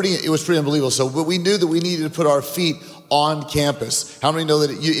so it was pretty unbelievable. So, but we knew that we needed to put our feet on campus. How many know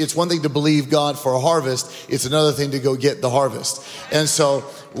that it's one thing to believe God for a harvest, it's another thing to go get the harvest. And so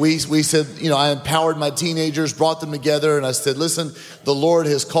we said, I empowered my teenagers, brought them together, and I said, listen, the Lord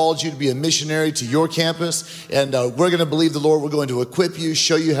has called you to be a missionary to your campus, and we're going to believe the Lord. We're going to equip you,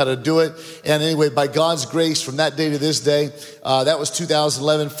 show you how to do it. And anyway, by God's grace, from that day to this day, that was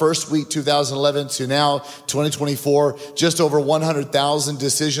 2011, first week 2011 to now 2024, just over 100,000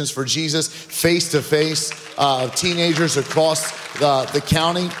 decisions for Jesus, face-to-face, teenagers across the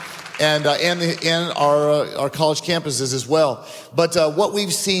county. And our college campuses as well. But what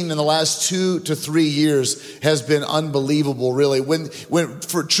we've seen in the last 2 to 3 years has been unbelievable, really.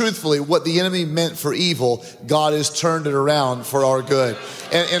 Truthfully, what the enemy meant for evil, God has turned it around for our good.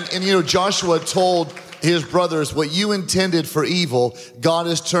 And Joshua told his brothers, what you intended for evil, God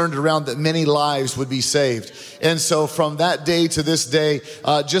has turned around that many lives would be saved. And so from that day to this day,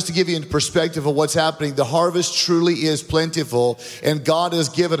 just to give you a perspective of what's happening, the harvest truly is plentiful, and God has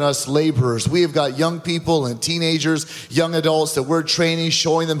given us laborers. We have got young people and teenagers, young adults that we're training,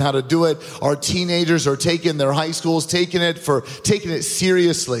 showing them how to do it. Our teenagers are taking their high schools, taking it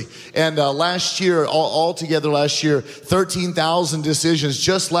seriously. And altogether last year, 13,000 decisions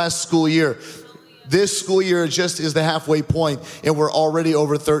just last school year. This school year just is the halfway point, and we're already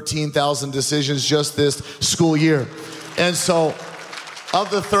over 13,000 decisions just this school year. And so, of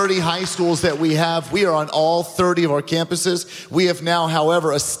the 30 high schools that we have, we are on all 30 of our campuses. We have now,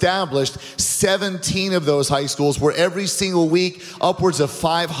 however, established 17 of those high schools where every single week, upwards of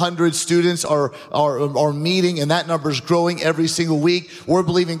 500 students are meeting, and that number is growing every single week. We're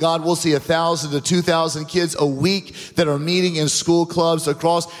believing God will see 1,000 to 2,000 kids a week that are meeting in school clubs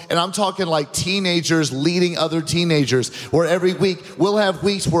across, and I'm talking like teenagers leading other teenagers, where every week, we'll have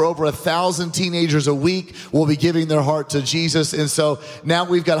weeks where over 1,000 teenagers a week will be giving their heart to Jesus. And so now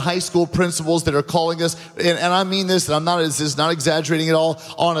we've got high school principals that are calling us, and I mean this, and this is not exaggerating at all.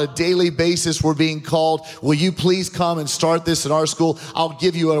 On a daily basis, we're being called, will you please come and start this in our school? I'll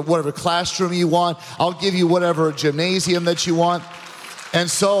give you whatever classroom you want. I'll give you whatever gymnasium that you want. And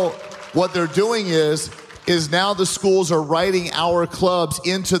so what they're doing is now the schools are writing our clubs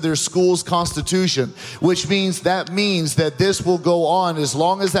into their school's constitution, which means that this will go on as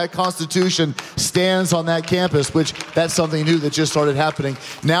long as that constitution stands on that campus, which that's something new that just started happening.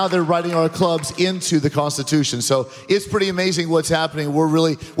 Now they're writing our clubs into the constitution. So it's pretty amazing what's happening.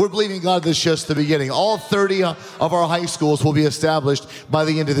 We're believing God that's just the beginning. All 30 of our high schools will be established by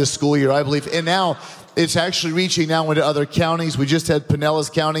the end of this school year, I believe. And now it's actually reaching now into other counties. We just had Pinellas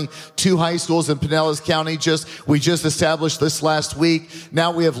County, 2 high schools in Pinellas County. We just established this last week.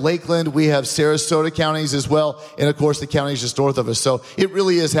 Now we have Lakeland, we have Sarasota counties as well, and of course the counties just north of us. So it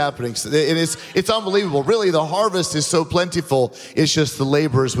really is happening. And it's unbelievable. Really, the harvest is so plentiful. It's just the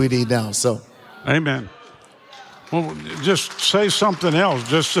laborers we need now. So, amen. Well, just say something else,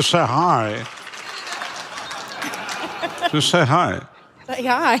 just to say hi. Just say hi. Say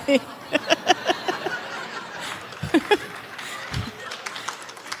hi.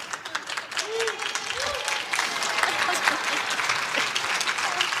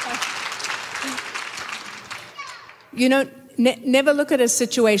 never look at a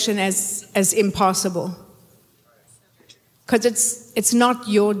situation as impossible. Because it's not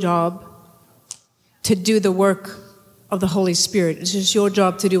your job to do the work of the Holy Spirit. It's just your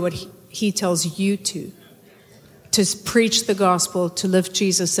job to do what He tells you to preach the gospel, to lift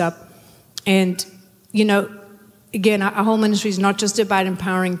Jesus up. And, again, our whole ministry is not just about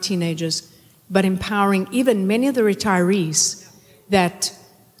empowering teenagers, but empowering even many of the retirees that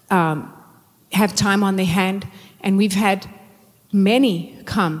have time on their hand. And we've had many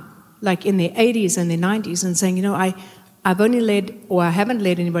come, like in their 80s and their 90s, and saying, I've only led, or I haven't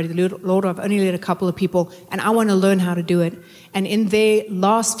led anybody to the Lord, I've only led a couple of people, and I want to learn how to do it. And in their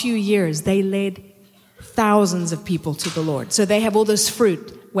last few years, they led thousands of people to the Lord. So they have all this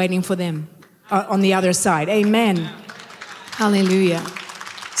fruit waiting for them on the other side. Amen. Hallelujah.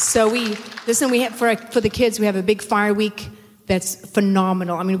 So we have for the kids, we have a big fire week that's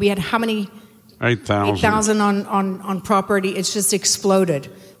phenomenal. I mean, we had how many? 8,000. 8,000 on property. It's just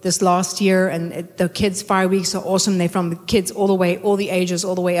exploded this last year, and the kids' fire weeks are awesome. They're from the kids all the ages,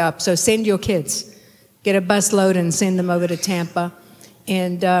 all the way up. So send your kids. Get a bus load and send them over to Tampa.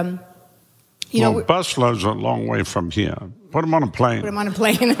 And, bus loads are a long way from here. Put them on a plane. Put them on a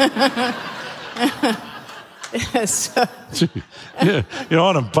plane. So, yeah, you're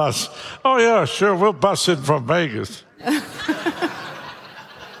on a bus. Oh, yeah, sure. We'll bus in from Vegas.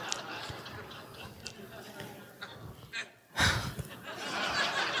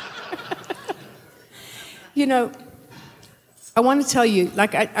 I want to tell you,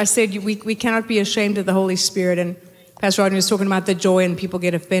 like I said, we cannot be ashamed of the Holy Spirit. And Pastor Rodney was talking about the joy, and people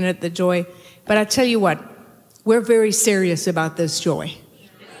get offended at the joy. But I tell you what, we're very serious about this joy.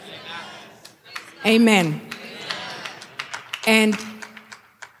 Amen. And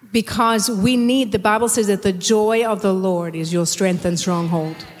because the Bible says that the joy of the Lord is your strength and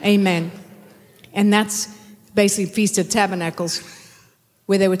stronghold. Amen. And that's basically Feast of Tabernacles,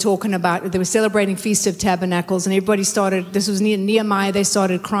 where they were celebrating Feast of Tabernacles, and everybody this was Nehemiah, they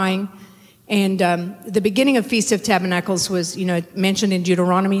started crying. And the beginning of Feast of Tabernacles was, mentioned in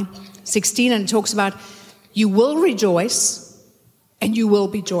Deuteronomy 16, and it talks about, you will rejoice and you will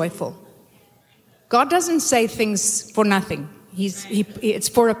be joyful. God doesn't say things for nothing. It's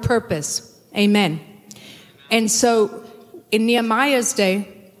for a purpose. Amen. And so in Nehemiah's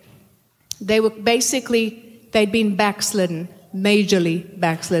day, they'd been backslidden, majorly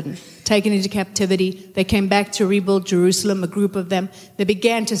backslidden, taken into captivity. They came back to rebuild Jerusalem, a group of them. They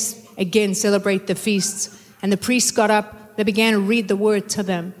began to, again, celebrate the feasts. And the priests got up. They began to read the word to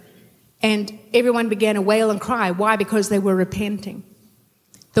them. And everyone began to wail and cry. Why? Because they were repenting.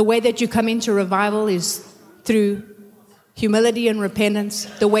 The way that you come into revival is through humility and repentance.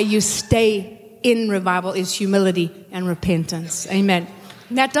 The way you stay in revival is humility and repentance. Amen.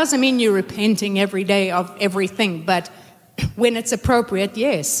 And that doesn't mean you're repenting every day of everything, but when it's appropriate,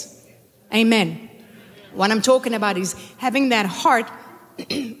 yes. Amen. What I'm talking about is having that heart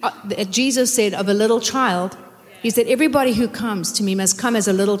that Jesus said of a little child. He said, everybody who comes to me must come as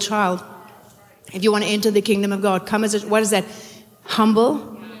a little child. If you want to enter the kingdom of God, come as what is that?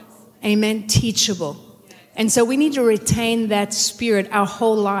 Humble. Amen. Teachable. And so we need to retain that spirit our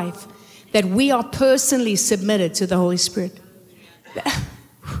whole life, that we are personally submitted to the Holy Spirit.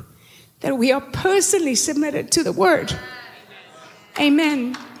 That we are personally submitted to the Word.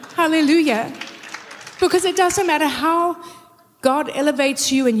 Amen. Hallelujah. Because it doesn't matter how God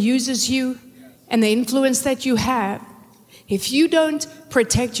elevates you and uses you and the influence that you have. If you don't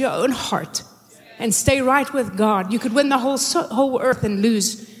protect your own heart and stay right with God, you could win the whole earth and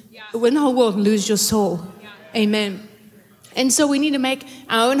win the whole world and lose your soul. Amen. And so we need to make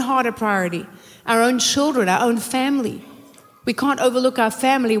our own heart a priority, our own children, our own family. We can't overlook our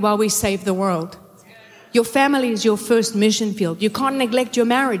family while we save the world. Your family is your first mission field. You can't neglect your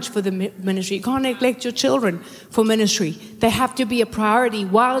marriage for the ministry. You can't neglect your children for ministry. They have to be a priority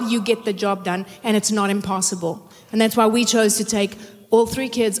while you get the job done, and it's not impossible. And that's why we chose to take all 3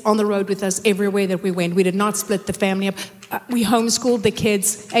 kids on the road with us everywhere that we went. We did not split the family up. We homeschooled the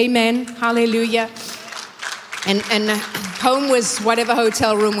kids. Amen. Hallelujah. And home was whatever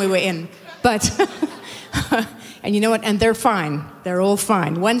hotel room we were in. But, and you know what? And they're fine. They're all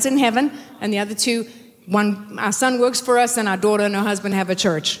fine. One's in heaven, and the other 2, our son works for us, and our daughter and her husband have a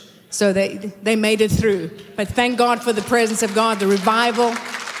church. So they made it through. But thank God for the presence of God, the revival,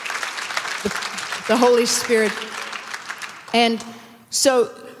 the Holy Spirit. And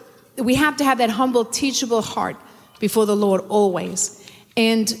so we have to have that humble, teachable heart before the Lord always.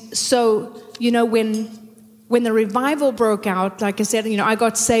 And so, when the revival broke out, like I said, I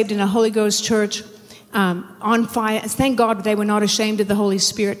got saved in a Holy Ghost church, on fire. Thank God they were not ashamed of the Holy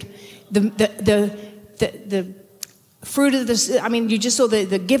Spirit. The fruit of this, you just saw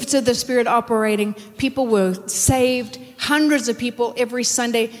the gifts of the Spirit operating. People were saved, hundreds of people every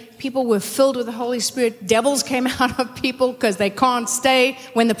Sunday. People were filled with the Holy Spirit. Devils came out of people because they can't stay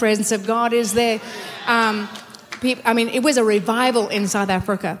when the presence of God is there. It was a revival in South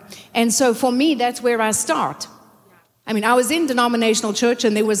Africa. And so for me, that's where I start. I was in denominational church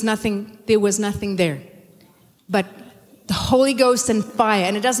and there was nothing there. But the Holy Ghost and fire,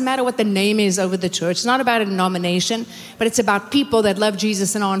 and it doesn't matter what the name is over the church. It's not about a denomination, but it's about people that love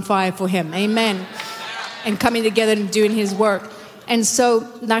Jesus and are on fire for Him. Amen. And coming together and doing His work. And so,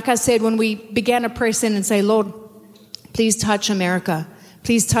 like I said, when we began to press in and say, Lord, please touch America.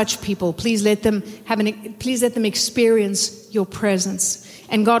 Please touch people. Please let them experience your presence.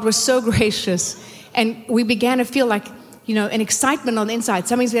 And God was so gracious. And we began to feel like, an excitement on the inside.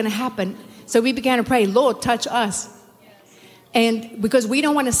 Something's going to happen. So we began to pray, Lord, touch us. And because we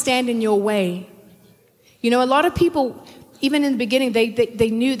don't want to stand in your way. A lot of people, even in the beginning,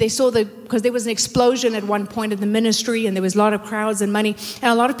 they saw because there was an explosion at one point in the ministry and there was a lot of crowds and money.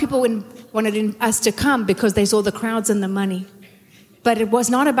 And a lot of people wanted us to come because they saw the crowds and the money. But it was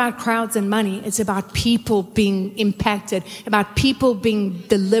not about crowds and money. It's about people being impacted, about people being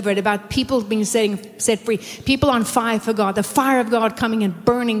delivered, about people being set free, people on fire for God, the fire of God coming and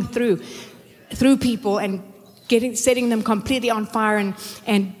burning through people and setting them completely on fire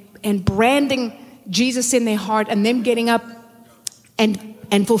and branding Jesus in their heart and them getting up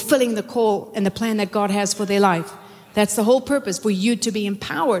and fulfilling the call and the plan that God has for their life. That's the whole purpose, for you to be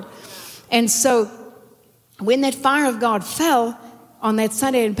empowered. And so when that fire of God fell on that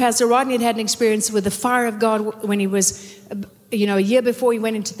Sunday, and Pastor Rodney had an experience with the fire of God when he was, a year before he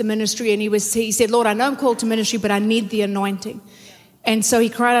went into the ministry, and he said, Lord, I know I'm called to ministry, but I need the anointing. And so he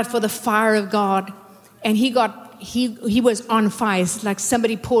cried out for the fire of God, and he was on fire. It's like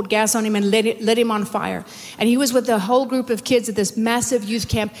somebody poured gas on him and lit him on fire. And he was with a whole group of kids at this massive youth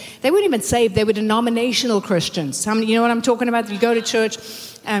camp. They weren't even saved. They were denominational Christians. You know what I'm talking about? You go to church,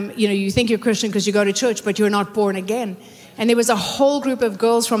 you think you're Christian because you go to church, but you're not born again. And there was a whole group of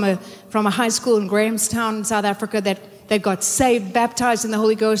girls from a high school in Grahamstown in South Africa that got saved, baptized in the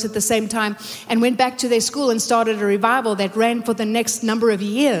Holy Ghost at the same time, and went back to their school and started a revival that ran for the next number of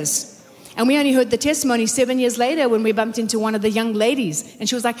years. And we only heard the testimony 7 years later when we bumped into one of the young ladies. And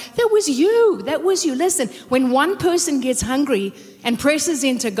she was like, that was you. Listen, when one person gets hungry and presses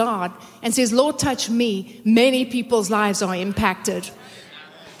into God and says, Lord, touch me, many people's lives are impacted.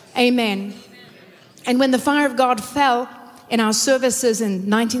 Amen. And when the fire of God fell in our services in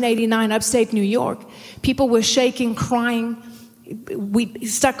 1989, upstate New York, people were shaking, crying. We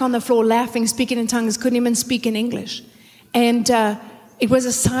stuck on the floor laughing, speaking in tongues, couldn't even speak in English. And it was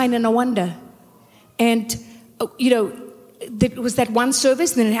a sign and a wonder. And, it was that one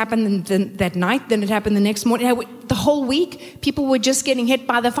service, then it happened that night, then it happened the next morning. The whole week, people were just getting hit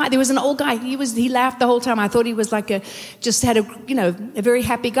by the fire. There was an old guy. He laughed the whole time. I thought he was like a very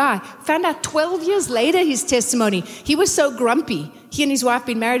happy guy. Found out 12 years later, his testimony. He was so grumpy. He and his wife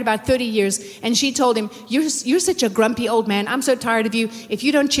been married about 30 years, and she told him, you're such a grumpy old man. I'm so tired of you. If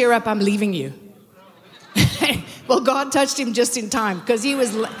you don't cheer up, I'm leaving you. Well, God touched him just in time because he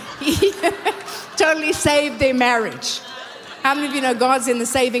totally saved their marriage. How many of you know God's in the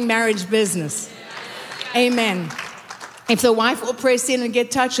saving marriage business? Amen. If the wife will press in and get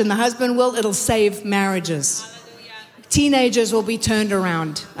touched and the husband will, it'll save marriages. Teenagers will be turned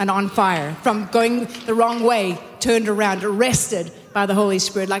around and on fire from going the wrong way, turned around, arrested by the Holy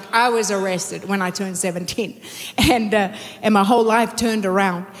Spirit. Like I was arrested when I turned 17 and my whole life turned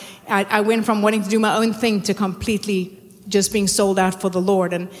around. I went from wanting to do my own thing to completely just being sold out for the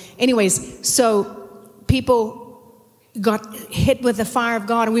Lord. And anyways, so people got hit with the fire of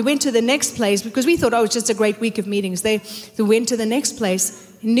God. And we went to the next place because we thought, it's just a great week of meetings. They went to the next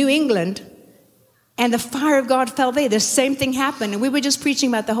place, New England, and the fire of God fell there. The same thing happened. And we were just preaching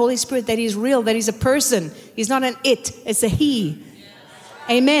about the Holy Spirit, that He's real, that He's a person. He's not an it, it's a He.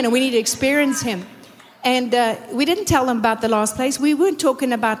 Amen. And we need to experience Him. And we didn't tell them about the last place. We weren't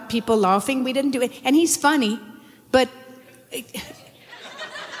talking about people laughing. We didn't do it. And He's funny, but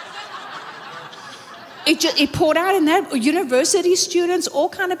it poured out in that. University students, all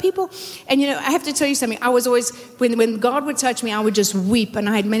kind of people. And, I have to tell you something. I was always, when God would touch me, I would just weep. And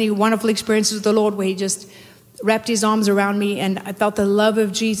I had many wonderful experiences with the Lord where He just wrapped His arms around me. And I felt the love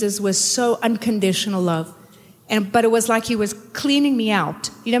of Jesus was so unconditional love. But it was like He was cleaning me out.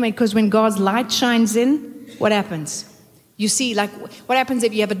 You know what I mean? Because when God's light shines in, what happens? You see, like, what happens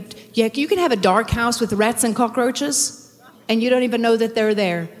if you can have a dark house with rats and cockroaches, and you don't even know that they're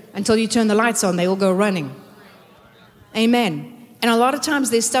there until you turn the lights on. They all go running. Amen. And a lot of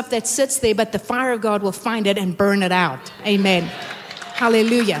times there's stuff that sits there, but the fire of God will find it and burn it out. Amen.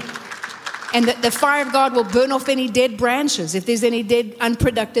 Hallelujah. And the fire of God will burn off any dead branches. If there's any dead,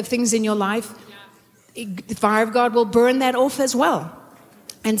 unproductive things in your life, the fire of God will burn that off as well.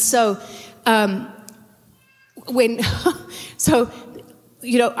 And so, I would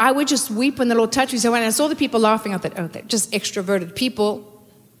just weep when the Lord touched me. So when I saw the people laughing, I thought, oh, they're just extroverted people.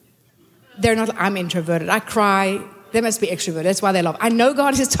 They're not, I'm introverted. I cry. They must be extroverted. That's why they laugh. I know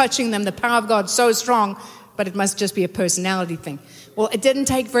God is touching them. The power of God is so strong, but it must just be a personality thing. Well, it didn't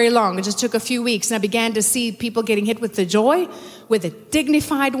take very long. It just took a few weeks. And I began to see people getting hit with the joy, with the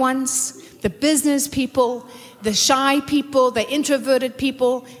dignified ones, the business people, the shy people, the introverted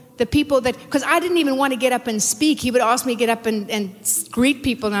people, the people that, because I didn't even want to get up and speak. He would ask me to get up and greet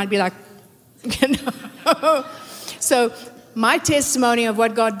people, and I'd be like, So my testimony of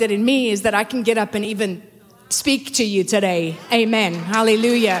what God did in me is that I can get up and even speak to you today. Amen.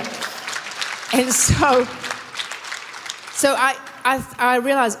 Hallelujah. And so I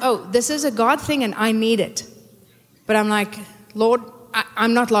realized, oh, this is a God thing and I need it. But I'm like, Lord,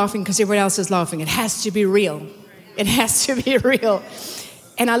 I'm not laughing because everyone else is laughing. It has to be real. It has to be real.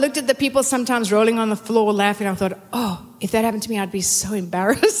 And I looked at the people sometimes rolling on the floor laughing. I thought, oh, if that happened to me, I'd be so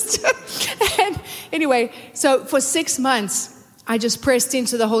embarrassed. And anyway, so for 6 months, I just pressed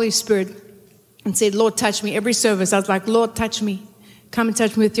into the Holy Spirit and said, Lord, touch me. Every service, I was like, Lord, touch me. Come and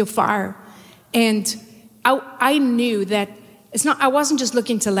touch me with your fire. And I knew that I wasn't just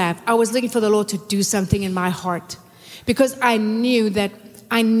looking to laugh. I was looking for the Lord to do something in my heart because I knew that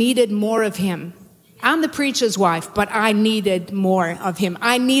I needed more of him. I'm the preacher's wife, but I needed more of him.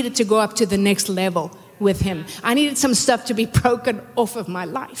 I needed to go up to the next level with him. I needed some stuff to be broken off of my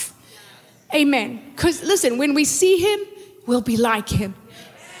life. Amen. Because listen, when we see him, we'll be like him.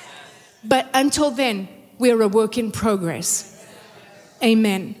 But until then, we're a work in progress.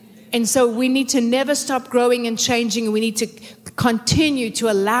 Amen. And so we need to never stop growing and changing, and we need to continue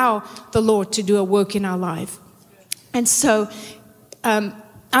to allow the Lord to do a work in our life. And so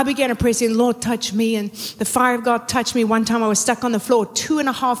I began to pray, saying, Lord, touch me. And the fire of God touched me. One time I was stuck on the floor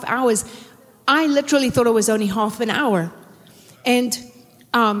 2.5 hours. I literally thought it was only half an hour. And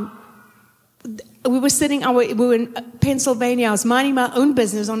we were in Pennsylvania. I was minding my own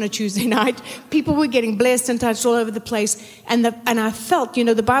business on a Tuesday night. People were getting blessed and touched all over the place. And I felt,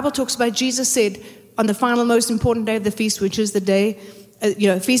 the Bible talks about, Jesus said, on the final, most important day of the feast, which is the day,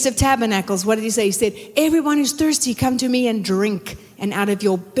 Feast of Tabernacles, what did he say? He said, everyone who's thirsty, come to me and drink. And out of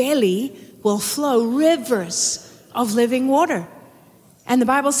your belly will flow rivers of living water. And the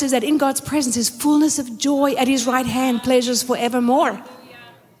Bible says that in God's presence is fullness of joy, at his right hand pleasures forevermore.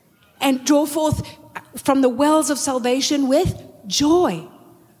 And draw forth from the wells of salvation with joy.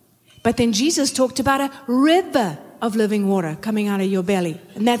 But then Jesus talked about a river of living water coming out of your belly.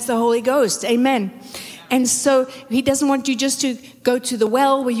 And that's the Holy Ghost. Amen. And so he doesn't want you just to go to the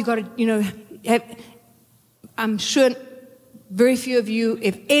well where you got to, I'm sure very few of you,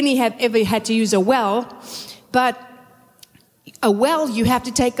 if any, have ever had to use a well. But a well, you have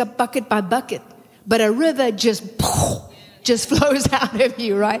to take up bucket by bucket. But a river just flows out of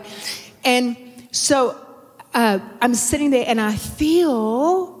you, right? And so I'm sitting there and I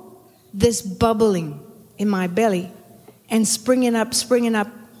feel this bubbling in my belly and springing up.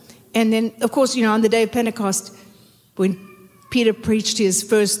 And then, of course, on the day of Pentecost, when Peter preached his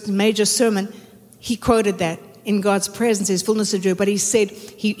first major sermon, he quoted that in God's presence is fullness of joy. But he said,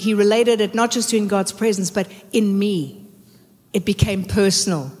 he related it not just to in God's presence, but in me. It became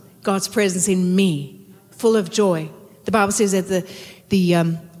personal. God's presence in me, full of joy. The Bible says that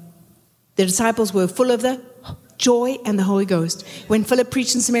the disciples were full of the joy and the Holy Ghost. When Philip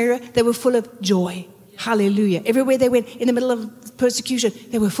preached in Samaria, they were full of joy. Hallelujah. Everywhere they went, in the middle of persecution,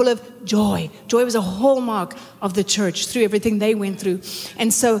 they were full of joy. Joy was a hallmark of the church through everything they went through.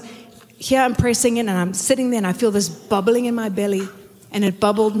 And so here I'm pressing in and I'm sitting there and I feel this bubbling in my belly. And it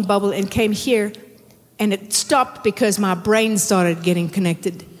bubbled and came here. And it stopped because my brain started getting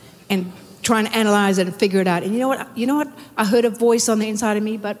connected and trying to analyze it and figure it out. And you know what? I heard a voice on the inside of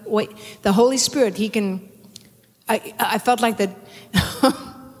me, but wait, the Holy Spirit, I felt like that.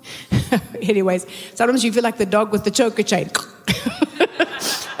 Anyways, sometimes you feel like the dog with the choker chain.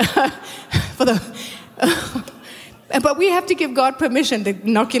 But we have to give God permission to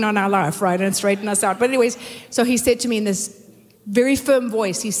knock in on our life, right, and straighten us out. But anyways, so he said to me in this very firm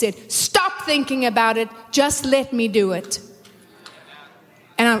voice, he said, stop thinking about it, just let me do it.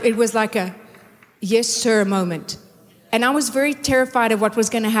 And it was like a yes, sir moment. And I was very terrified of what was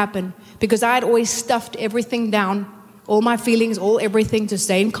going to happen because I had always stuffed everything down, all my feelings, everything to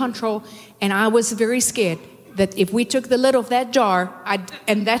stay in control. And I was very scared. that if we took the lid off that jar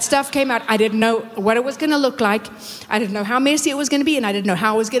and that stuff came out, I didn't know what it was going to look like. I didn't know how messy it was going to be, and I didn't know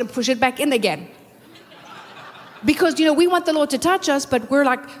how I was going to push it back in again. Because, we want the Lord to touch us, but we're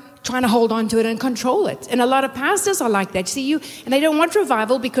like trying to hold on to it and control it. And a lot of pastors are like that. See, and they don't want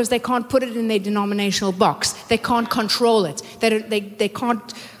revival because they can't put it in their denominational box. They can't control it. They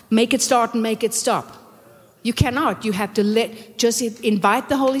can't make it start and make it stop. You cannot. You have to just invite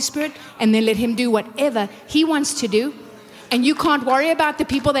the Holy Spirit and then let Him do whatever He wants to do. And you can't worry about the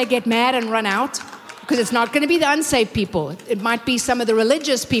people that get mad and run out, because it's not going to be the unsaved people. It might be some of the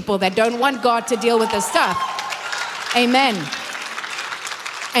religious people that don't want God to deal with this stuff. Amen.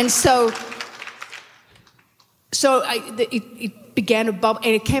 And so it began to bubble,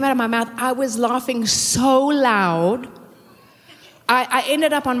 and it came out of my mouth. I was laughing so loud. I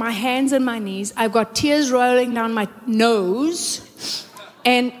ended up on my hands and my knees. I've got tears rolling down my nose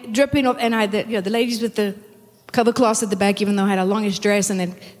and dripping off. And the ladies with the cover cloths at the back, even though I had a longish dress, and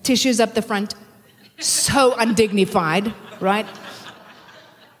then tissues up the front. So undignified, right?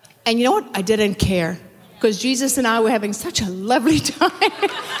 And you know what? I didn't care, because Jesus and I were having such a lovely time.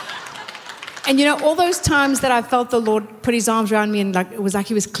 And all those times that I felt the Lord put His arms around me, and it was like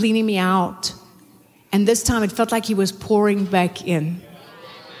He was cleaning me out. And this time it felt like He was pouring back in.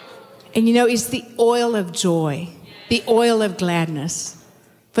 And it's the oil of joy, the oil of gladness,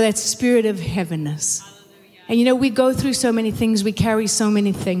 for that spirit of heaviness. And we go through so many things, we carry so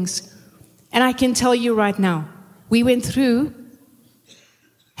many things. And I can tell you right now, we went through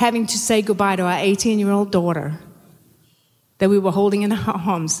having to say goodbye to our 18-year-old daughter that we were holding in our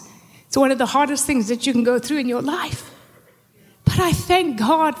arms. It's one of the hardest things that you can go through in your life. But I thank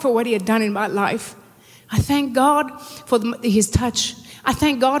God for what He had done in my life. I thank God for His touch. I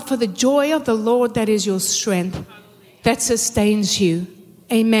thank God for the joy of the Lord that is your strength, that sustains you.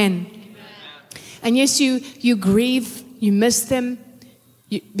 Amen. And yes, you grieve, you miss them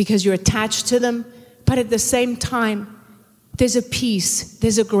because you're attached to them. But at the same time, there's a peace,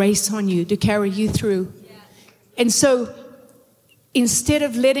 there's a grace on you to carry you through. And so instead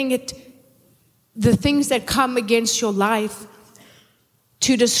of letting the things that come against your life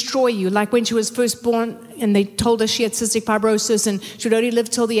to destroy you, like when she was first born and they told her she had cystic fibrosis and she would only live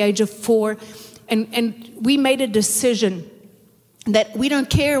till the age of 4. And we made a decision that we don't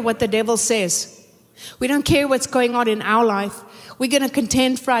care what the devil says. We don't care what's going on in our life. We're going to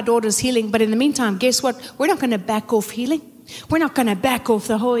contend for our daughter's healing. But in the meantime, guess what? We're not going to back off healing. We're not going to back off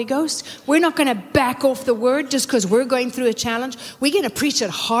the Holy Ghost. We're not going to back off the Word just because we're going through a challenge. We're going to preach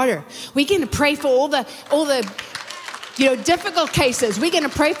it harder. We're going to pray for all the difficult cases. We're going to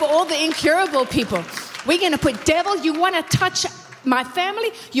pray for all the incurable people. We're going to put, devil, you want to touch my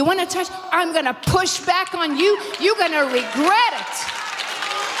family? You want to touch? I'm going to push back on you. You're going to regret it.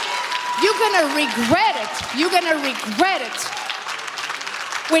 You're going to regret it. You're going to regret it.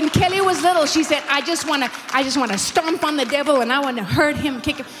 When Kelly was little, she said, I just want to stomp on the devil, and I want to hurt him,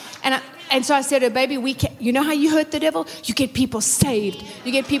 kick him. And so I said to her, baby, you know how you hurt the devil? You get people saved.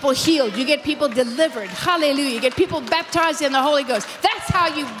 You get people healed. You get people delivered. Hallelujah. You get people baptized in the Holy Ghost. That's how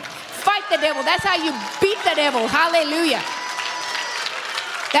you fight the devil. That's how you beat the devil. Hallelujah.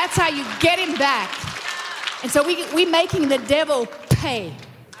 That's how you get him back. And so we're making the devil pay.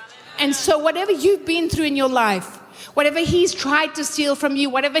 And so whatever you've been through in your life, whatever he's tried to steal from you,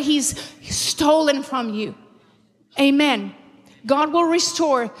 whatever he's stolen from you, amen, God will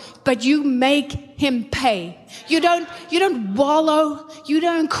restore, but you make him pay. You don't wallow, you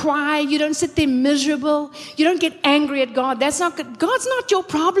don't cry, you don't sit there miserable, you don't get angry at God. That's not good. God's not your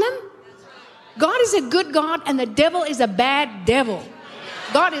problem. God is a good God, and the devil is a bad devil.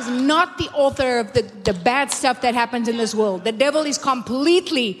 God is not the author of the bad stuff that happens in this world. The devil is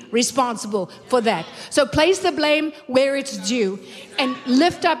completely responsible for that. So place the blame where it's due and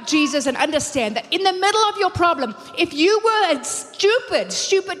lift up Jesus and understand that in the middle of your problem, if you were a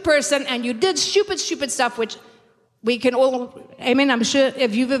stupid person and you did stupid stuff, which we can all, amen, I'm sure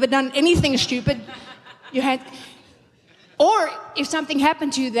if you've ever done anything stupid, you had, or if something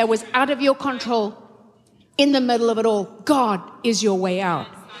happened to you that was out of your control, in the middle of it all, God is your way out.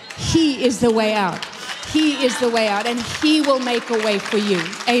 He is the way out. He is the way out, and He will make a way for you.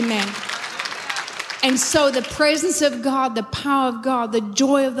 Amen. And so the presence of God, the power of God, the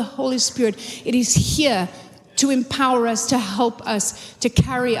joy of the Holy Spirit, it is here to empower us, to help us, to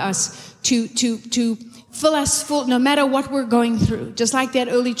carry us, to fill us full, no matter what we're going through. Just like that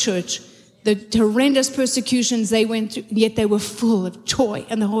early church. The horrendous persecutions they went through, yet they were full of joy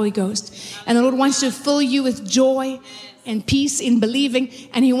and the Holy Ghost. And the Lord wants to fill you with joy and peace in believing,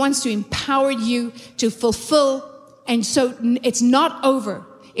 and He wants to empower you to fulfill. And so it's not over.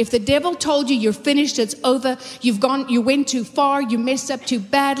 If the devil told you you're finished, it's over, you went too far, you messed up too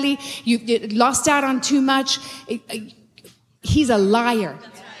badly, you lost out on too much, he's a liar.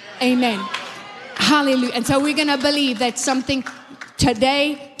 Amen. Hallelujah. And so we're going to believe that something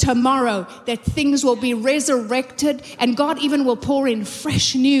today, tomorrow, that things will be resurrected and God even will pour in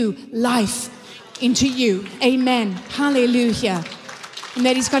fresh new life into you. Amen. Hallelujah. And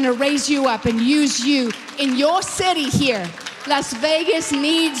that he's going to raise you up and use you in your city here. Las Vegas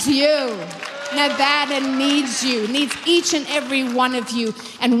needs you. Nevada needs you, needs each and every one of you.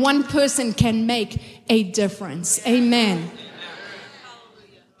 And one person can make a difference. Amen.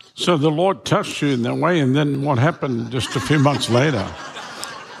 So the Lord touched you in that way, and then what happened just a few months later?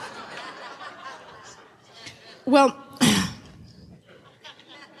 Well,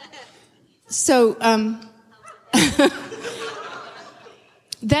 so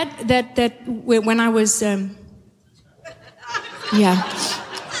that when I was it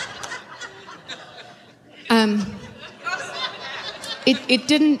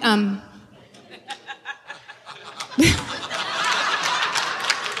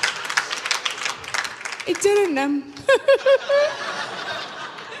didn't it didn't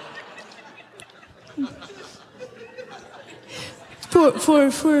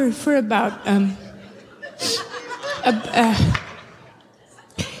for about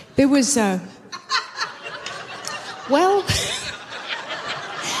there was well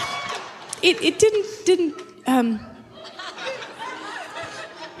it didn't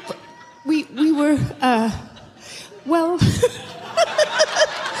we were well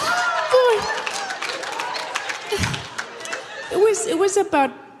it was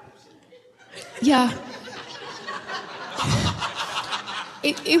about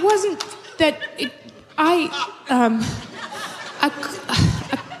it wasn't that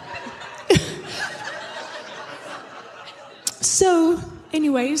so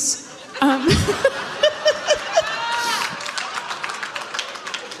anyways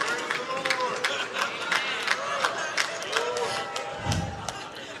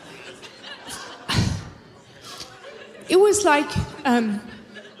it was like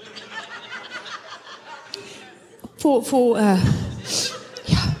for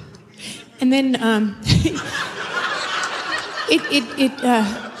and then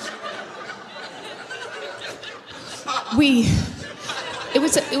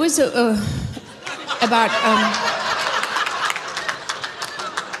it was about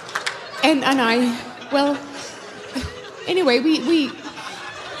and I well anyway we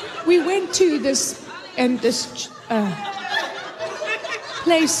went to this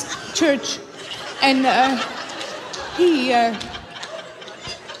place church and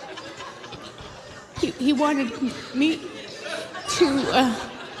he wanted me to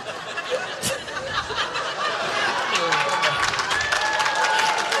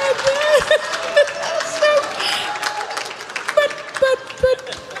but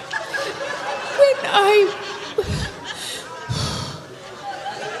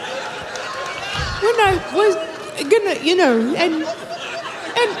when I was gonna and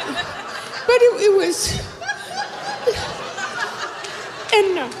but it was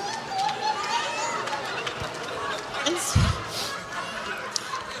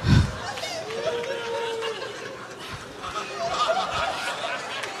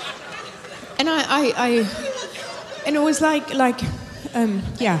and I and it was like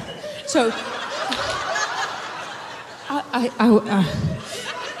so I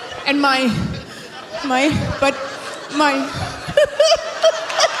and my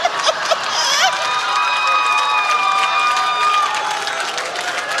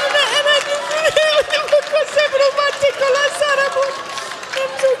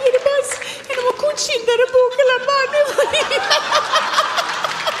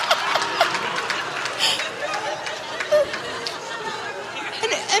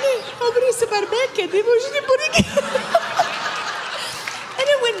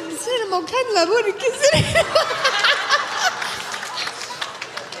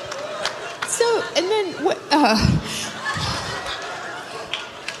so and then what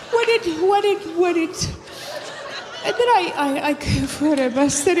did and then I for a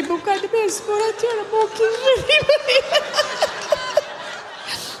bastard book at the best for a terrible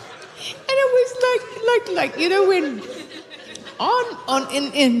and it was like when on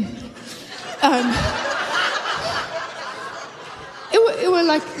in it was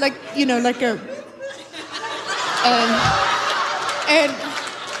like like a and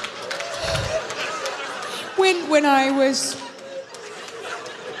when I was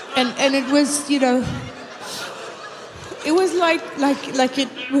and it was it was like it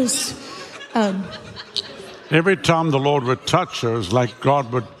was Every time the Lord would touch her, it's like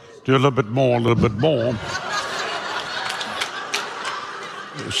God would do a little bit more, a little bit more.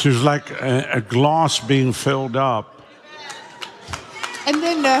 She was like a glass being filled up. And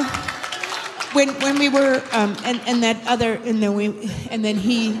then when we were and that other and then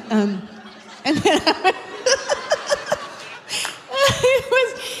he and then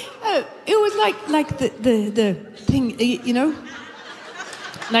it was like the thing, you know,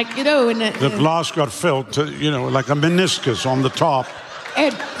 like, you know, and the glass got filled to, you know, like a meniscus on the top.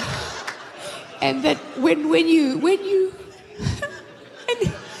 And that when you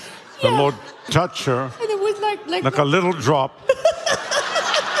and, the Lord touched her, and it was like a little drop,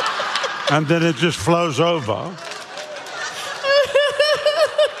 and then it just flows over.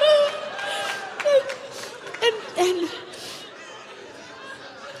 and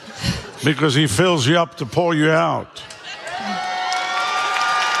Because he fills you up to pour you out.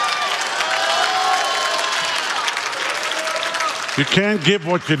 You can't give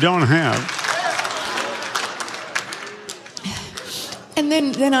what you don't have. And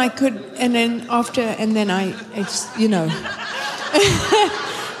then I could, and then after, and then it's, you know.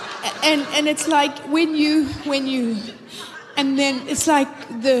 and it's like when you, and then it's like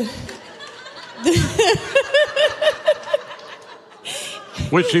the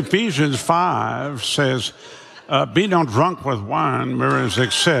Which Ephesians 5 says, be not drunk with wine, wherein is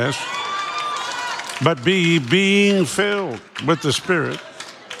excess, but be being filled with the Spirit,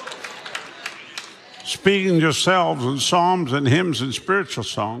 speaking yourselves in psalms and hymns and spiritual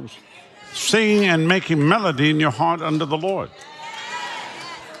songs, singing and making melody in your heart unto the Lord.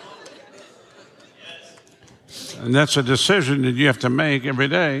 And that's a decision that you have to make every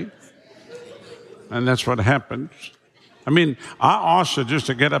day. And that's what happens. I mean, I asked her just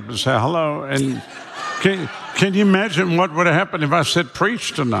to get up and say hello. And can you imagine what would have happened if I said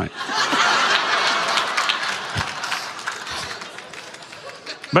preach tonight?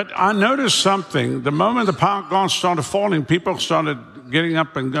 But I noticed something. The moment the power of God started falling, people started getting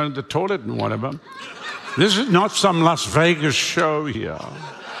up and going to the toilet and whatever. This is not some Las Vegas show here.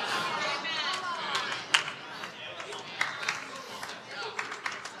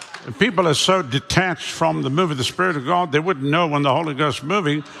 People are so detached from the move of the Spirit of God, they wouldn't know when the Holy Ghost is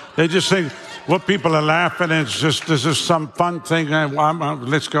moving. They just think, well, people are laughing, and this is some fun thing.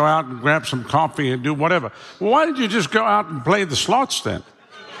 Let's go out and grab some coffee and do whatever. Well, why did you just go out and play the slots then?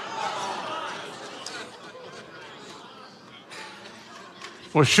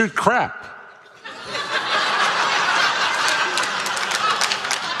 Or shoot crap.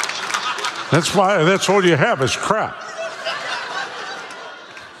 That's all you have is crap.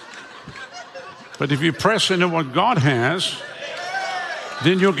 But if you press into what God has,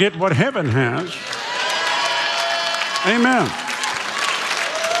 then you'll get what heaven has. Amen.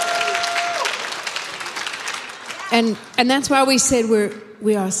 And that's why we said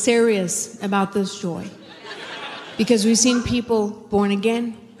we are serious about this joy. Because we've seen people born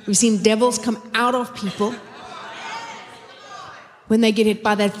again. We've seen devils come out of people when they get hit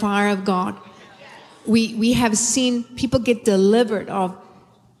by that fire of God. We have seen people get delivered of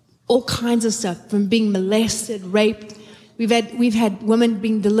all kinds of stuff, from being molested, raped. We've had women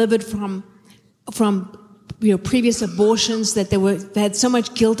being delivered from previous abortions that they had so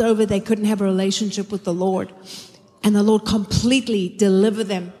much guilt over they couldn't have a relationship with the Lord, and the Lord completely delivered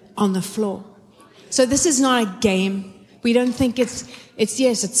them on the floor. So this is not a game. We don't think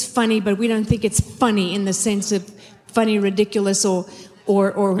it's funny, but we don't think it's funny in the sense of funny, ridiculous, or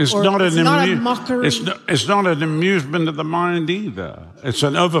it's not a mockery. It's not an amusement of the mind either. It's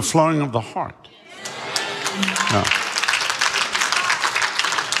an overflowing of the heart.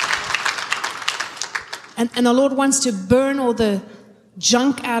 And the Lord wants to burn all the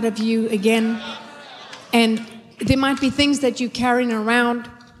junk out of you again. And there might be things that you're carrying around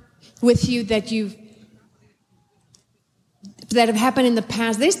with you that have happened in the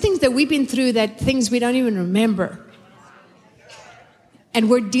past. There's things that we've been through, things we don't even remember. And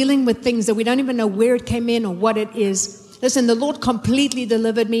we're dealing with things that we don't even know where it came in or what it is. Listen, the Lord completely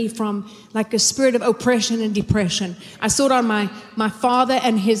delivered me from like a spirit of oppression and depression. I saw it on my father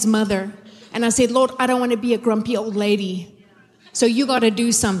and his mother. And I said, Lord, I don't want to be a grumpy old lady. So you got to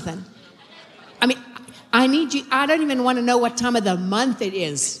do something. I mean, I need you. I don't even want to know what time of the month it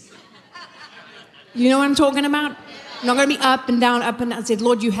is. You know what I'm talking about? I'm not going to be up and down, up and down. I said,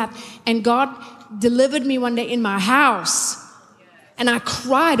 Lord, you have. And God delivered me one day in my house. And I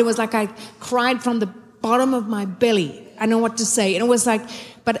cried. It was like I cried from the bottom of my belly. I know what to say. And it was like,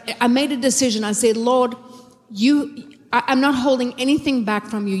 but I made a decision. I said, Lord, I'm not holding anything back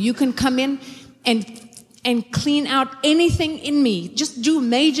from you. You can come in and and clean out anything in me. Just do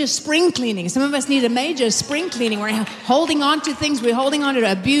major spring cleaning. Some of us need a major spring cleaning. We're holding on to things. We're holding on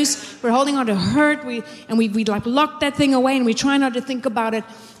to abuse. We're holding on to hurt. We like lock that thing away and we try not to think about it.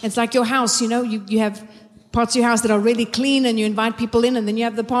 It's like your house, you have parts of your house that are really clean and you invite people in, and then you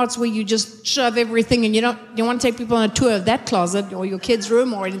have the parts where you just shove everything and you don't want to take people on a tour of that closet or your kid's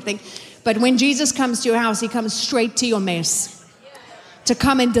room or anything. But when Jesus comes to your house, he comes straight to your mess to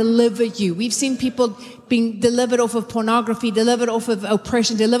come and deliver you. We've seen people being delivered off of pornography, delivered off of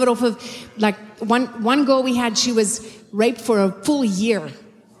oppression, delivered off of, like one girl we had, she was raped for a full year.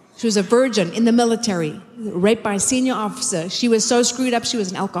 She was a virgin in the military, raped by a senior officer. She was so screwed up. She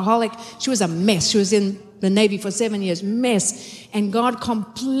was an alcoholic. She was a mess. She was in the Navy for 7 years, mess. And God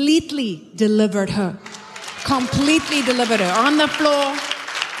completely delivered her. Completely delivered her on the floor,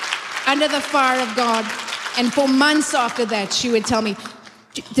 under the fire of God. And for months after that, she would tell me,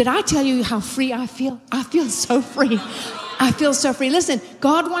 did I tell you how free I feel? I feel so free. I feel so free. Listen,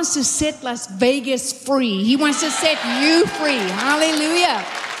 God wants to set Las Vegas free. He wants to set you free. Hallelujah.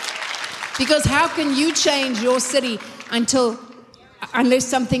 Because how can you change your city unless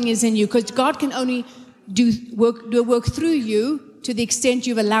something is in you? Because God can only do a work through you to the extent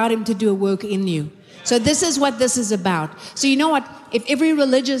you've allowed him to do a work in you. So this is what this is about. So you know what? If every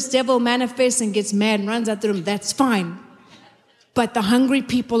religious devil manifests and gets mad and runs out the room, that's fine. But the hungry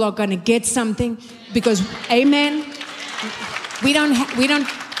people are going to get something because, amen, we don't,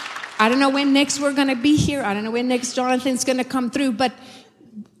 I don't know when next we're going to be here. I don't know when next Jonathan's going to come through, but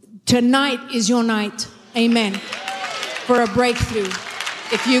tonight is your night, amen, for a breakthrough.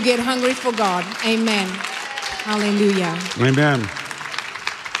 If you get hungry for God, amen. Hallelujah. Amen.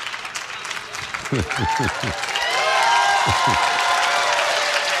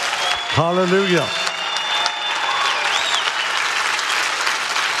 Hallelujah.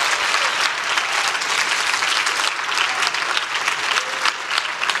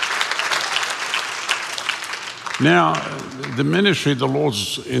 Now, the ministry the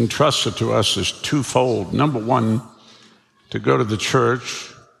Lord's entrusted to us is twofold. Number one, to go to the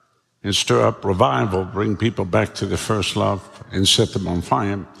church and stir up revival, bring people back to their first love and set them on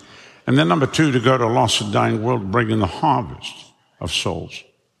fire. And then number two, to go to a lost and dying world, bring in the harvest of souls.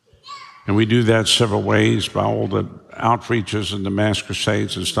 And we do that several ways, by all the outreaches and the mass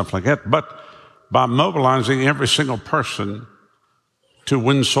crusades and stuff like that, but by mobilizing every single person to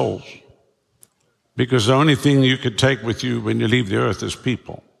win souls. Because the only thing you could take with you when you leave the earth is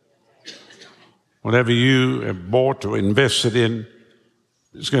people. Whatever you have bought or invested in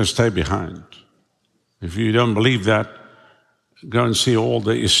is going to stay behind. If you don't believe that, go and see all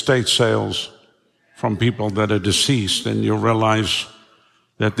the estate sales from people that are deceased, and you'll realize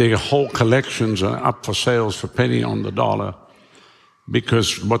that their whole collections are up for sales for penny on the dollar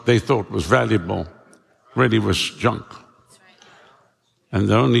because what they thought was valuable really was junk. And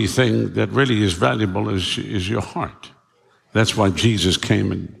the only thing that really is valuable is your heart. That's why Jesus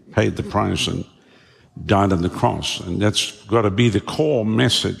came and paid the price and died on the cross. And that's got to be the core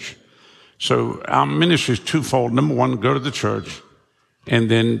message. So our ministry is twofold. Number one, go to the church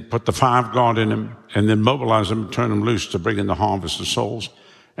and then put the fire of God in them and then mobilize them and turn them loose to bring in the harvest of souls.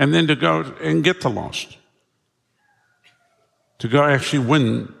 And then to go and get the lost. To go actually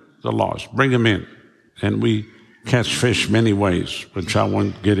win the lost. Bring them in. And we catch fish many ways, which I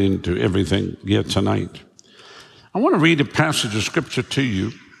won't get into everything here tonight. I want to read a passage of scripture to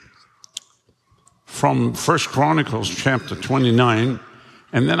you from 1 Chronicles chapter 29,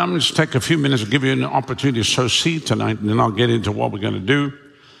 and then I'm going to take a few minutes to give you an opportunity to sow seed tonight, and then I'll get into what we're going to do.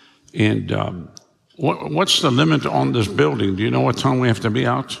 And what's the limit on this building? Do you know what time we have to be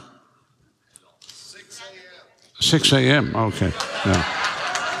out? 6 a.m. 6 a.m., okay. Yeah.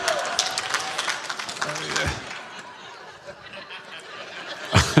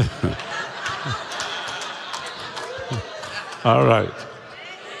 All right.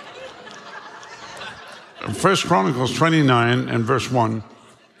 1 Chronicles 29 and verse 1.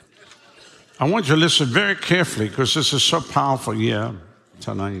 I want you to listen very carefully because this is so powerful here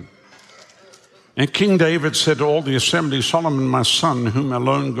tonight. And King David said to all the assembly, Solomon, my son, whom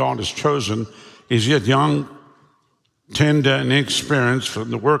alone God has chosen, is yet young, tender, and inexperienced, for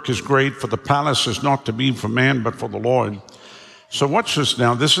the work is great, for the palace is not to be for man, but for the Lord. So watch this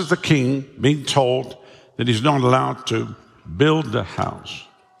now. This is the king being told that he's not allowed to build the house.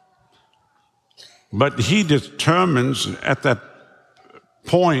 But he determines at that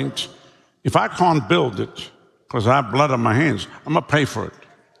point, if I can't build it because I have blood on my hands, I'm going to pay for it.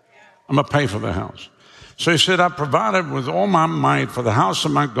 I'm going to pay for the house. So he said, I provided with all my might for the house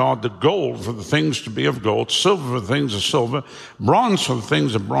of my God, the gold for the things to be of gold, silver for the things of silver, bronze for the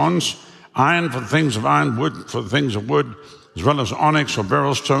things of bronze, iron for the things of iron, wood for the things of wood, as well as onyx or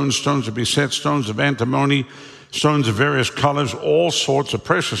beryl stones, stones of beset, stones of antimony, stones of various colors, all sorts of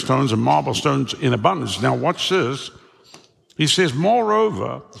precious stones and marble stones in abundance. Now watch this. He says,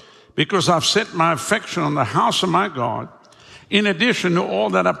 moreover, because I've set my affection on the house of my God, in addition to all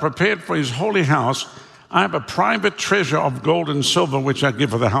that I prepared for his holy house, I have a private treasure of gold and silver, which I give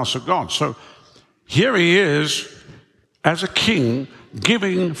for the house of God. So here he is, as a king,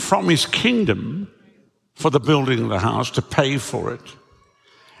 giving from his kingdom for the building of the house to pay for it.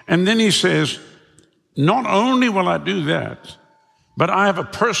 And then he says, not only will I do that, but I have a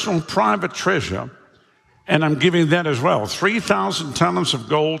personal private treasure, and I'm giving that as well. 3,000 talents of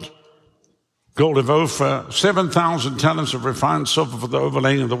gold of Ophir, 7,000 talents of refined silver for the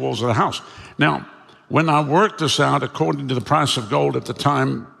overlaying of the walls of the house. Now, when I worked this out, according to the price of gold at the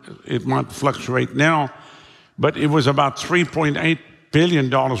time, it might fluctuate now, but it was about $3.8 billion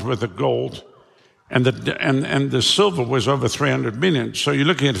worth of gold, and the silver was over 300 million. So you're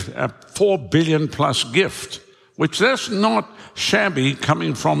looking at a 4 billion plus gift, which that's not shabby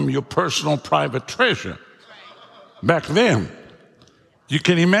coming from your personal private treasure. Back then, you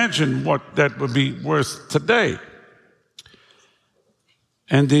can imagine what that would be worth today.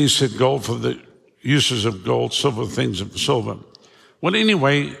 And he said gold for the uses of gold, silver things of silver. Well,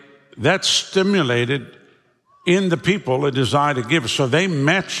 anyway, that stimulated in the people a desire to give. So they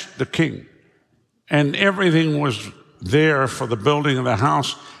matched the king. And everything was there for the building of the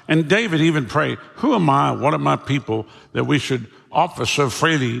house. And David even prayed, who am I, what are my people that we should offer so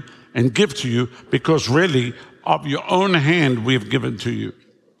freely and give to you? Because really, of your own hand we have given to you.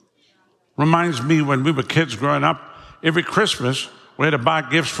 Reminds me when we were kids growing up, every Christmas we had to buy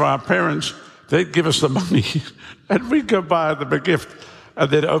gifts for our parents. They'd give us the money and we'd go buy them a gift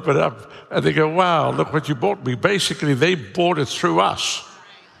and they'd open it up and they go, wow, look what you bought me. Basically, they bought it through us.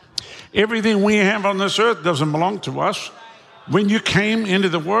 Everything we have on this earth doesn't belong to us. When you came into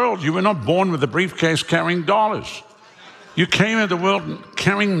the world, you were not born with a briefcase carrying dollars. You came into the world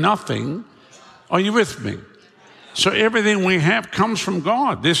carrying nothing. Are you with me? So everything we have comes from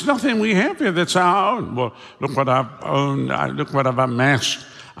God. There's nothing we have here that's our own. Well, look what I've owned. Look what I've amassed.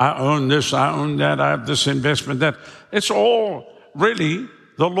 I own this. I own that. I have this investment, that. It's all really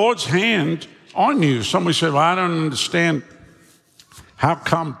the Lord's hand on you. Somebody said, well, I don't understand. How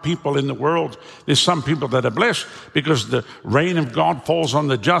come people in the world, there's some people that are blessed because the rain of God falls on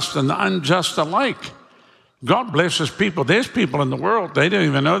the just and the unjust alike. God blesses people. There's people in the world, they don't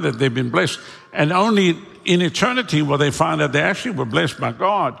even know that they've been blessed. And only in eternity will they find out they actually were blessed by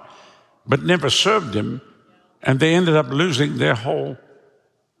God, but never served him. And they ended up losing their whole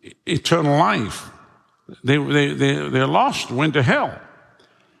eternal life. They're lost, went to hell.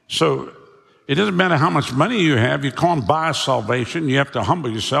 So it doesn't matter how much money you have. You can't buy salvation. You have to humble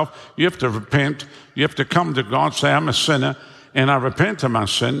yourself. You have to repent. You have to come to God, say, I'm a sinner, and I repent of my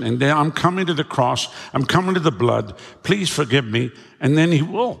sin, and then I'm coming to the cross. I'm coming to the blood. Please forgive me, and then he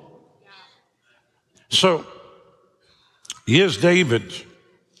will. So here's David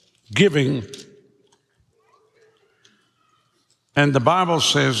giving, and the Bible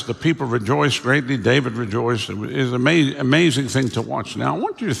says the people rejoiced greatly. David rejoiced. It was an amazing thing to watch. Now, I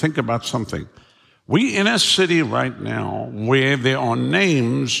want you to think about something. We in a city right now where there are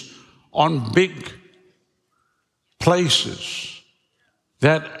names on big places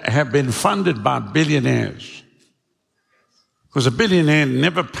that have been funded by billionaires. Because a billionaire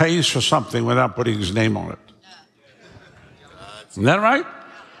never pays for something without putting his name on it. Isn't that right?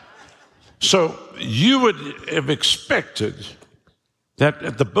 So you would have expected that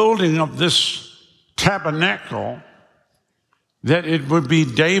at the building of this tabernacle, that it would be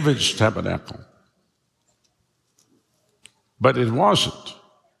David's tabernacle. But it wasn't.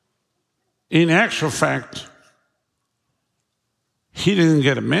 In actual fact, he didn't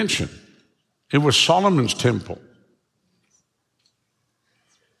get a mention. It was Solomon's temple.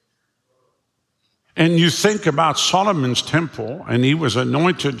 And you think about Solomon's temple, and he was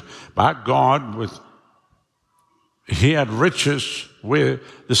anointed by God with, he had riches where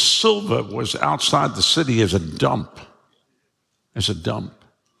the silver was outside the city as a dump. As a dump.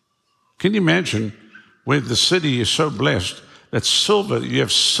 Can you imagine where the city is so blessed that silver, you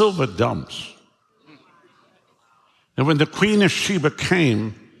have silver dumps. And when the Queen of Sheba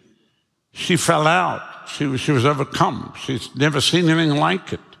came, she fell out. She was overcome. She's never seen anything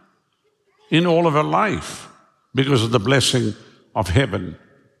like it in all of her life because of the blessing of heaven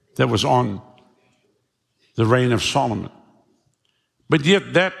that was on the reign of Solomon. But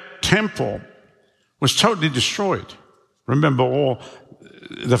yet that temple was totally destroyed. Remember, all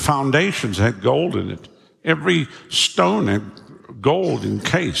the foundations had gold in it. Every stone had gold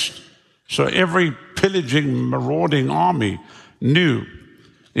encased. So every pillaging, marauding army knew,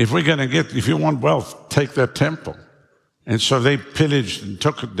 if you want wealth, take that temple. And so they pillaged and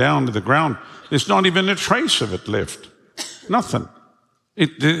took it down to the ground. There's not even a trace of it left. Nothing.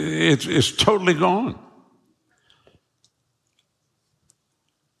 It's totally gone.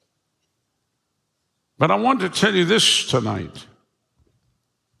 But I want to tell you this tonight.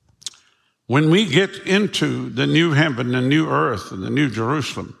 When we get into the new heaven and new earth and the new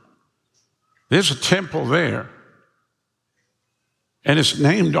Jerusalem, there's a temple there, and it's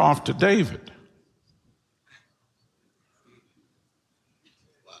named after David.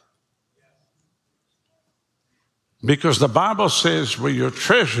 Because the Bible says where your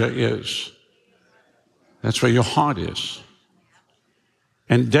treasure is, that's where your heart is.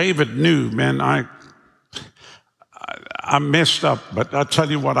 And David knew, man, I messed up, but I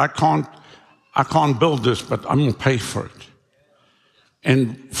tell you what, I can't build this, but I'm going to pay for it.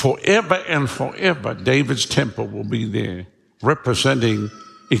 And forever, David's temple will be there, representing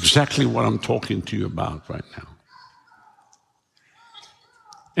exactly what I'm talking to you about right now.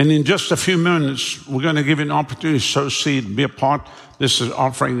 And in just a few minutes, we're going to give you an opportunity to sow seed and be a part. This is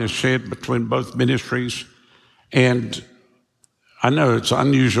offering that's shared between both ministries. And I know it's an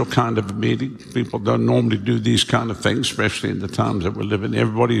unusual kind of a meeting. People don't normally do these kind of things, especially in the times that we're living.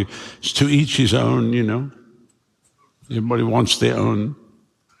 Everybody is to each his own, you know. Everybody wants their own.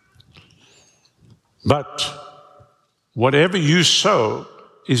 But whatever you sow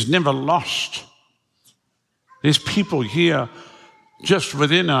is never lost. There's people here just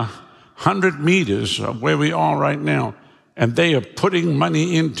within 100 meters of where we are right now, and they are putting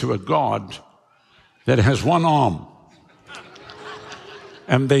money into a God that has one arm.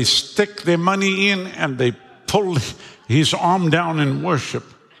 And they stick their money in and they pull his arm down in worship,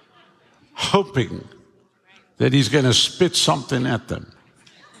 hoping that he's going to spit something at them.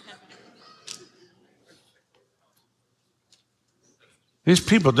 These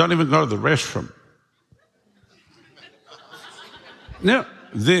people don't even go to the restroom. No,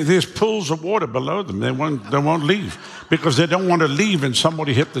 there's pools of water below them. They won't leave because they don't want to leave and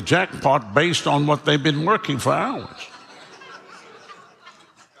somebody hit the jackpot based on what they've been working for hours.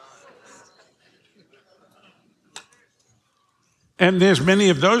 And there's many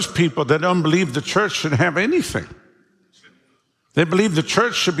of those people that don't believe the church should have anything. They believe the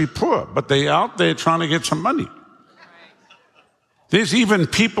church should be poor, but they're out there trying to get some money. There's even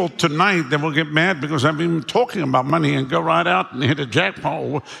people tonight that will get mad because I've been talking about money and go right out and hit a jackpot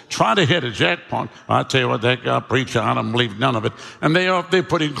or try to hit a jackpot. I tell you what, that guy preacher, I don't believe none of it. And they're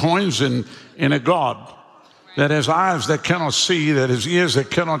putting coins in a God that has eyes that cannot see, that has ears that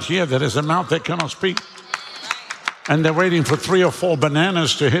cannot hear, that has a mouth that cannot speak. And they're waiting for 3 or 4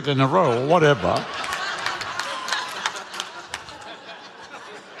 bananas to hit in a row or whatever.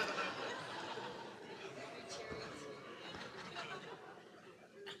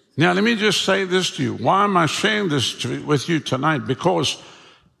 Now, let me just say this to you. Why am I sharing this with you tonight? Because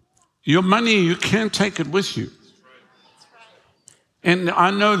your money, you can't take it with you. And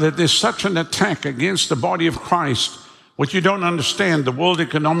I know that there's such an attack against the body of Christ. What you don't understand, the World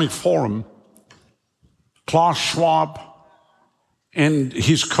Economic Forum, Klaus Schwab and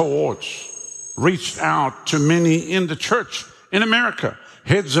his cohorts reached out to many in the church in America.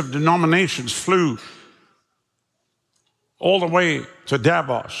 Heads of denominations flew all the way to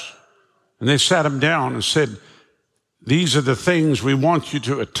Davos, and they sat him down and said, these are the things we want you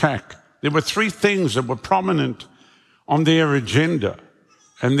to attack. There were 3 things that were prominent on their agenda,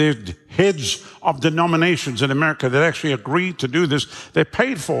 and they're heads of denominations in America that actually agreed to do this. They're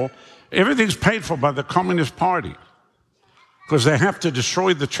paid for. Everything's paid for by the Communist Party because they have to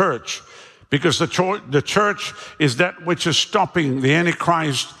destroy the church, because the church is that which is stopping the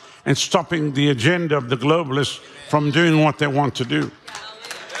Antichrist and stopping the agenda of the globalists from doing what they want to do.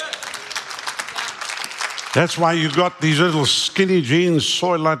 That's why you got these little skinny jeans,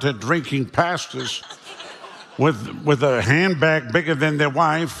 soy latte drinking pastors with a handbag bigger than their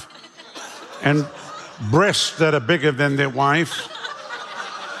wife and breasts that are bigger than their wife,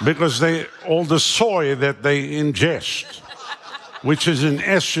 because all the soy that they ingest, which is an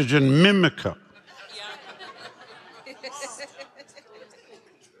estrogen mimicker.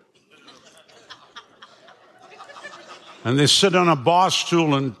 And they sit on a bar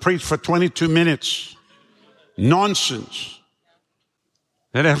stool and preach for 22 minutes. Nonsense.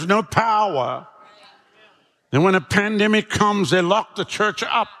 That has no power. And when a pandemic comes, they lock the church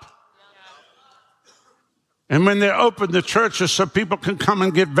up. And when they open the churches so people can come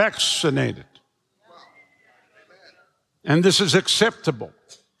and get vaccinated. And this is acceptable.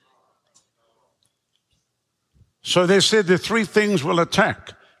 So they said the 3 things will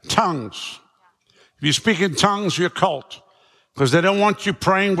attack. tongues. If you speak in tongues, you're a cult, because they don't want you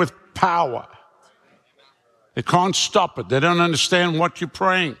praying with power. They can't stop it. They don't understand what you're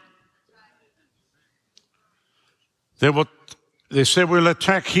praying. They said we'll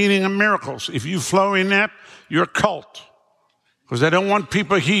attack healing and miracles. If you flow in that, you're a cult, because they don't want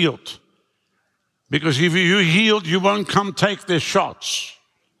people healed. Because if you're healed, you won't come take their shots.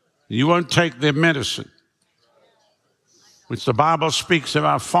 You won't take their medicine, which the Bible speaks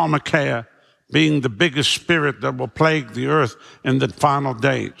about pharmakeia being the biggest spirit that will plague the earth in the final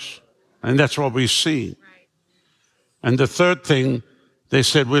days. And that's what we see. And the third thing they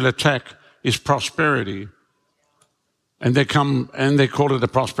said we'll attack is prosperity. And they come and they call it a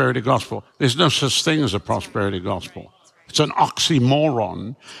prosperity gospel. There's no such thing as a prosperity gospel. It's an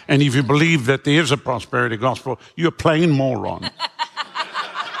oxymoron. And if you believe that there is a prosperity gospel, you're a plain moron.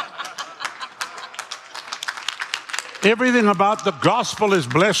 Everything about the gospel is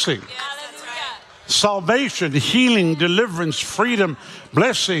blessing. Salvation, healing, deliverance, freedom,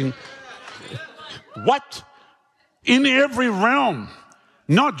 blessing. What? In every realm.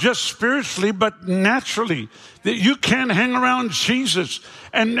 Not just spiritually, but naturally. That you can't hang around Jesus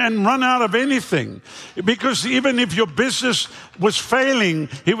and run out of anything. Because even if your business was failing,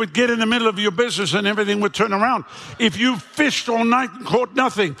 he would get in the middle of your business and everything would turn around. If you fished all night and caught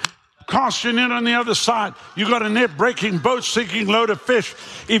nothing, cast your net on the other side. You got a net-breaking, boat-sinking load of fish.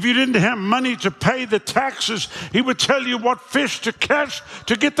 If you didn't have money to pay the taxes, he would tell you what fish to catch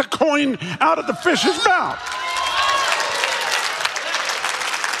to get the coin out of the fish's mouth.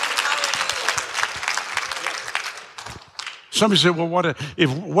 Somebody said, well,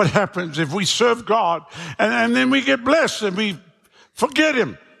 what happens if we serve God and then we get blessed and we forget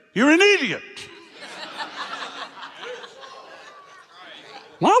him? You're an idiot.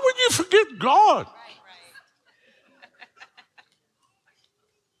 Why would you forget God?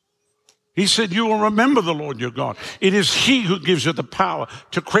 He said, you will remember the Lord your God. It is he who gives you the power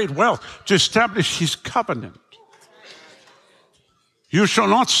to create wealth, to establish his covenant. You shall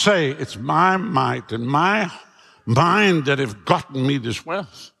not say, it's my might and my mind that have gotten me this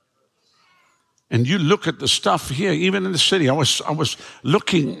wealth. And you look at the stuff here, even in the city. I was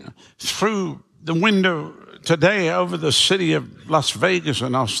looking through the window today over the city of Las Vegas,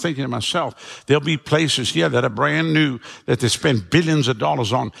 and I was thinking to myself, there'll be places here that are brand new that they spend billions of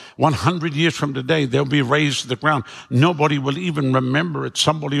dollars on. 100 years from today, they'll be raised to the ground. Nobody will even remember it.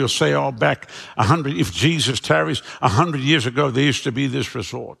 Somebody will say, oh, back 100, if Jesus tarries, 100 years ago, there used to be this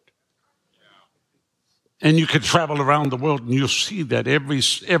resort. And you can travel around the world and you'll see that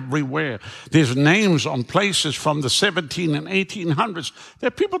everywhere. There's names on places from the 17 and 1800s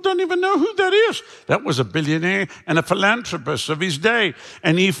that people don't even know who that is. That was a billionaire and a philanthropist of his day.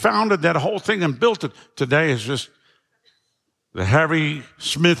 And he founded that whole thing and built it. Today is just the Harry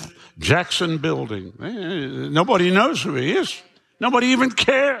Smith Jackson building. Nobody knows who he is. Nobody even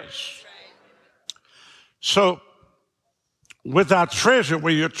cares. So, with our treasure,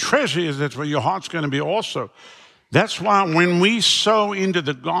 where your treasure is, that's where your heart's going to be also. That's why when we sow into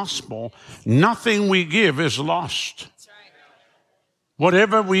the gospel, nothing we give is lost.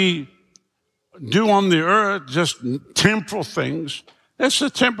 Whatever we do on the earth, just temporal things, that's the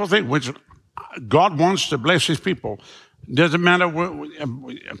temporal thing, which God wants to bless his people. Doesn't matter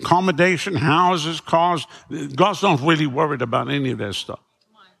accommodation, houses, cars. God's not really worried about any of that stuff.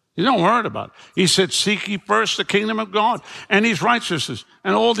 He's not worried about it. He said, seek ye first the kingdom of God and his righteousness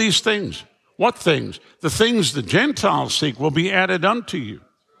and all these things. What things? The things the Gentiles seek will be added unto you.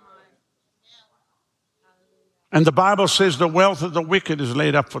 And the Bible says the wealth of the wicked is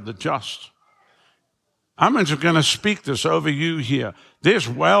laid up for the just. I'm just going to speak this over you here. There's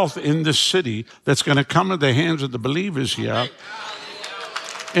wealth in this city that's going to come into the hands of the believers here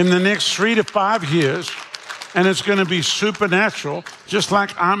in the next 3 to 5 years. And it's going to be supernatural, just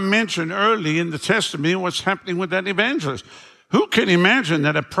like I mentioned early in the testimony what's happening with that evangelist. Who can imagine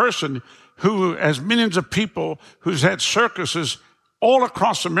that a person who has millions of people, who's had circuses all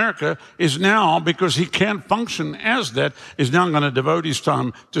across America, is now, because he can't function as that, is now going to devote his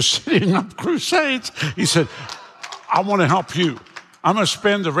time to setting up crusades. He said, I want to help you. I'm going to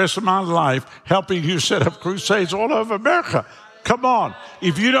spend the rest of my life helping you set up crusades all over America. Come on.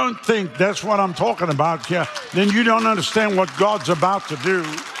 If you don't think that's what I'm talking about here, then you don't understand what God's about to do.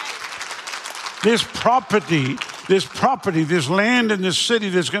 There's property, there's land in this city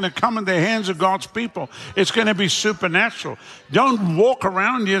that's going to come in the hands of God's people. It's going to be supernatural. Don't walk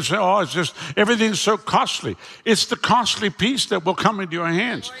around here and say, oh, it's just, everything's so costly. It's the costly piece that will come into your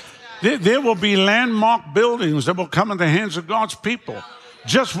hands. There will be landmark buildings that will come in the hands of God's people.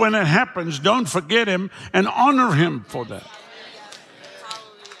 Just when it happens, don't forget him and honor him for that.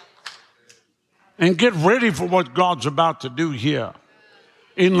 and get ready for what God's about to do here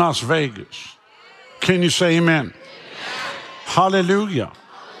in Las Vegas. Can you say amen? Amen. Hallelujah.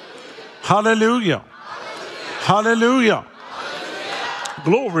 Hallelujah. Hallelujah. Hallelujah.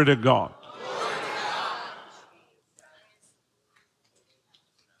 Glory to God.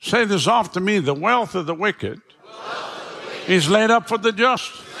 Say this after me. The wealth of the wicked is laid up for the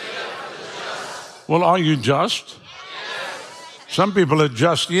just. Well, are you just? Some people are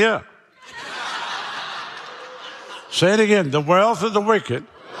just here. Say it again. The wealth of the wicked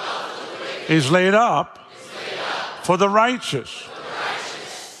is laid up for the righteous.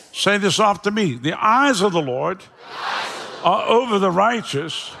 Say this after me. The eyes of the Lord are over the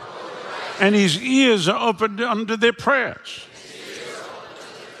righteous, and his ears are opened unto their prayers.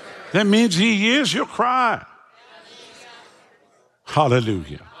 That means he hears your cry.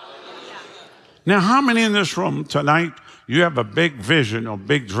 Hallelujah. Now, how many in this room tonight, you have a big vision or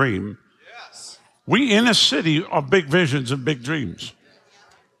big dream? Yes. We in a city of big visions and big dreams.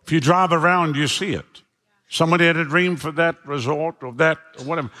 If you drive around, you see it. Somebody had a dream for that resort or that or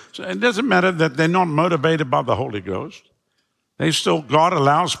whatever. So it doesn't matter that they're not motivated by the Holy Ghost. God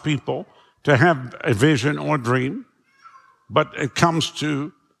allows people to have a vision or dream, but it comes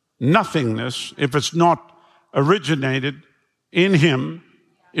to nothingness if it's not originated in him.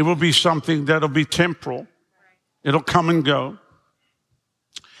 It will be something that'll be temporal. It'll come and go.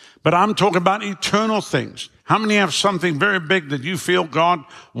 But I'm talking about eternal things. How many have something very big that you feel God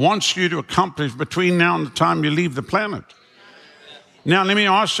wants you to accomplish between now and the time you leave the planet? Now, let me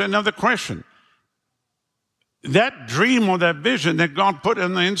ask you another question. That dream or that vision that God put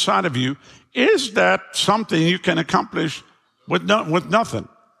on the inside of you, is that something you can accomplish with nothing?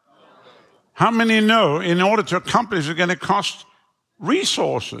 How many know in order to accomplish it's going to cost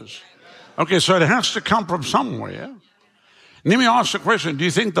resources? Okay, so it has to come from somewhere. Let me ask the question, do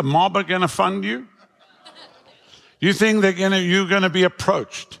you think the mob are going to fund you? Do you think you're going to be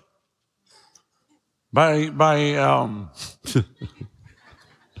approached by whatever,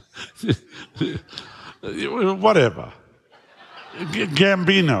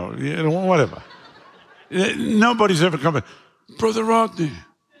 Gambino, whatever? Nobody's ever come, Brother Rodney.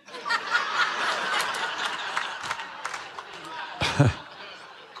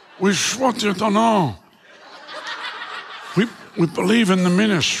 We want you to know. We believe in the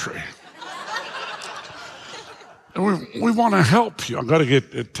ministry. And we want to help you.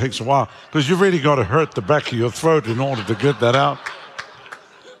 It takes a while, because you've really got to hurt the back of your throat in order to get that out.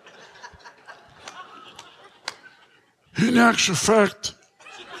 In actual fact,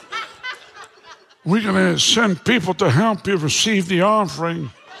 we're going to send people to help you receive the offering.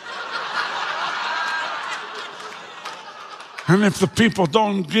 And if the people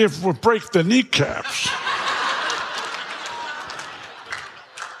don't give, we'll break the kneecaps.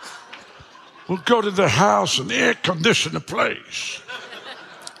 We'll go to the house and air condition the place.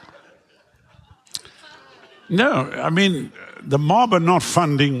 No, I mean, the mob are not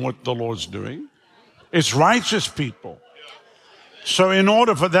funding what the Lord's doing. It's righteous people. So in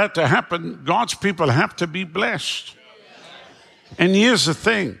order for that to happen, God's people have to be blessed. And here's the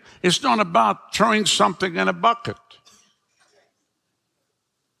thing. It's not about throwing something in a bucket.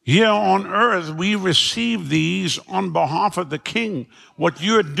 Here on earth, we receive these on behalf of the King. What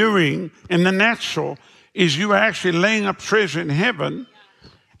you're doing in the natural is you are actually laying up treasure in heaven.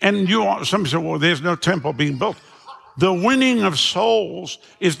 And some say, well, there's no temple being built. The winning of souls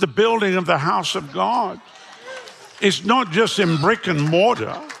is the building of the house of God. It's not just in brick and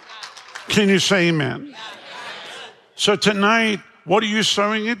mortar. Can you say amen? So tonight, what are you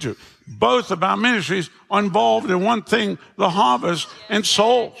sowing into? Both of our ministries are involved in one thing, the harvest and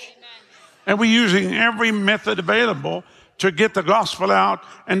souls. And we're using every method available to get the gospel out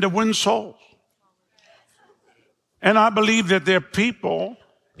and to win souls. And I believe that there are people,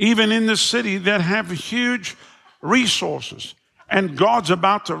 even in the city, that have huge resources. And God's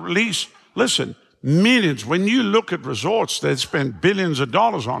about to release, listen, millions. When you look at resorts that spend billions of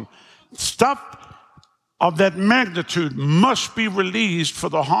dollars on, stuff of that magnitude must be released for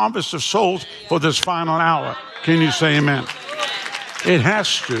the harvest of souls for this final hour. Can you say amen? It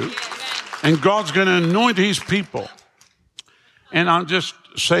has to. And God's going to anoint his people. And I'll just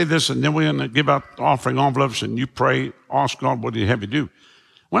say this, and then we're going to give out offering envelopes, and you pray, ask God what he'd have you do.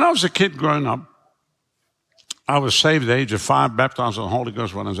 When I was a kid growing up, I was saved at the age of 5, baptized in the Holy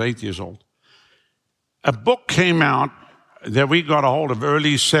Ghost when I was 8 years old. A book came out that we got a hold of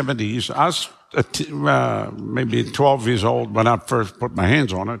early 70s. I was maybe 12 years old when I first put my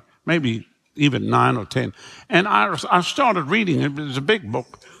hands on it, maybe even 9 or 10. And I started reading it. It was a big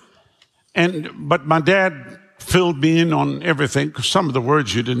book. But my dad filled me in on everything, because some of the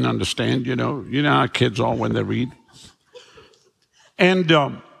words you didn't understand, you know how kids are when they read. And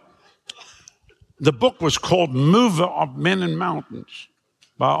the book was called Mover of Men and Mountains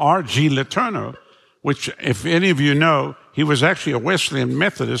by R.G. Letourneau, which, if any of you know, he was actually a Wesleyan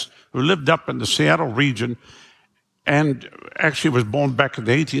Methodist who lived up in the Seattle region and actually was born back in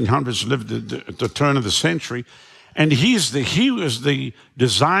the 1800s, lived at the turn of the century. And he was the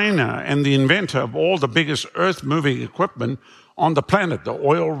designer and the inventor of all the biggest earth-moving equipment on the planet, the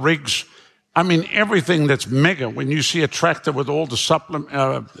oil rigs. I mean, everything that's mega. When you see a tractor with all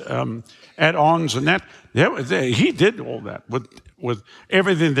the add-ons and that, he did all that with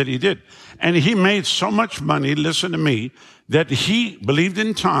everything that he did. And he made so much money, listen to me, that he believed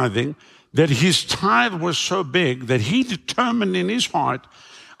in tithing, that his tithe was so big that he determined in his heart,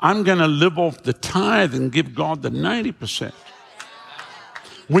 I'm going to live off the tithe and give God the 90%.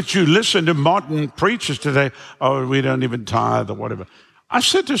 Which you listen to modern preachers today, oh, we don't even tithe or whatever. I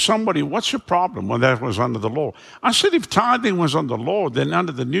said to somebody, what's your problem? Well, that was under the law. I said, if tithing was under the law, then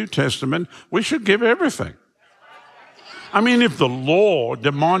under the New Testament, we should give everything. I mean, if the law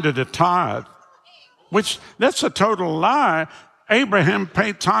demanded a tithe, which that's a total lie, Abraham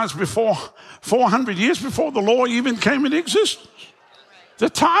paid tithes before 400 years before the law even came into existence. The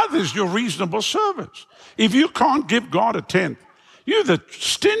tithe is your reasonable service. If you can't give God a tenth, you're the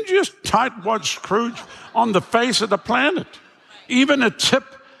stingiest tightwad Scrooge on the face of the planet. Even a tip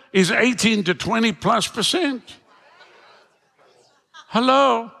is 18 to 20+%.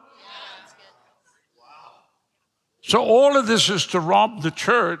 Hello? So all of this is to rob the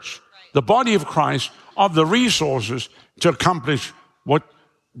church, the body of Christ, of the resources to accomplish what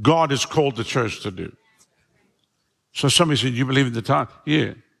God has called the church to do. So somebody said, you believe in the tithe?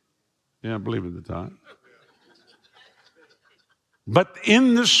 Yeah, I believe in the tithe. But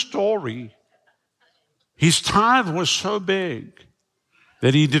in this story, his tithe was so big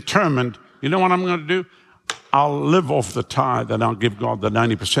that he determined, you know what I'm going to do? I'll live off the tithe and I'll give God the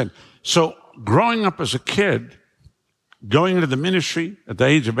 90%. So growing up as a kid, going into the ministry at the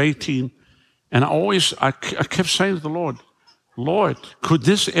age of 18, and I kept saying to the Lord, Lord, could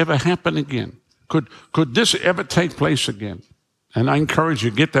this ever happen again? Could this ever take place again? And I encourage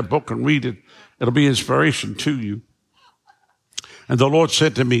you, get that book and read it. It'll be inspiration to you. And the Lord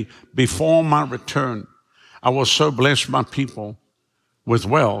said to me, before my return, I will so bless my people with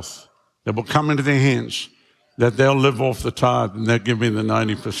wealth that will come into their hands that they'll live off the tithe and they'll give me the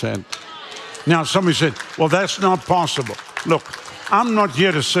 90%. Now, somebody said, well, that's not possible. Look, I'm not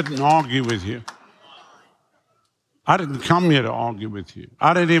here to sit and argue with you. I didn't come here to argue with you.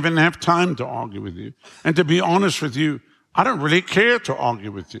 I didn't even have time to argue with you. And to be honest with you, I don't really care to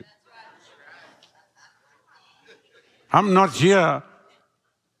argue with you. I'm not here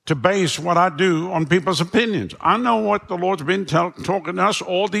to base what I do on people's opinions. I know what the Lord's been talking to us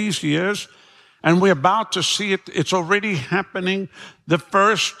all these years, and we're about to see it. It's already happening. The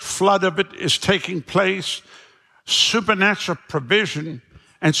first flood of it is taking place. Supernatural provision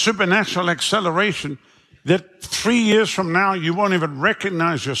and supernatural acceleration that 3 years from now, you won't even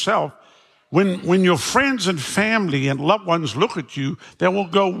recognize yourself. When your friends and family and loved ones look at you, they will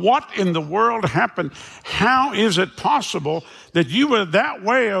go, what in the world happened? How is it possible that you were that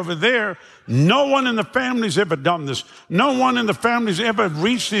way over there? No one in the family's ever done this. No one in the family's ever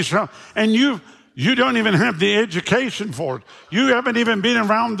reached this. And you don't even have the education for it. You haven't even been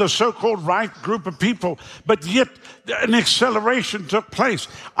around the so-called right group of people, but yet an acceleration took place.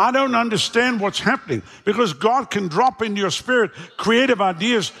 I don't understand what's happening because God can drop into your spirit creative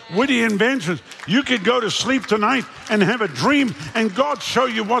ideas, witty inventions. You could go to sleep tonight and have a dream and God show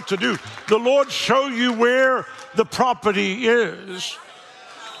you what to do. The Lord show you where the property is,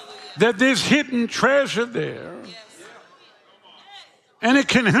 that there's hidden treasure there. And it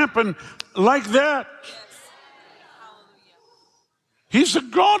can happen like that. He's the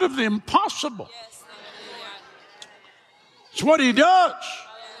God of the impossible. It's what he does.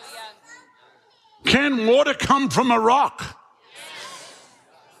 Can water come from a rock?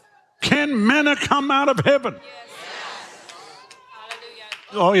 Can manna come out of heaven?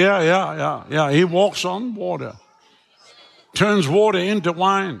 Oh, yeah. He walks on water, turns water into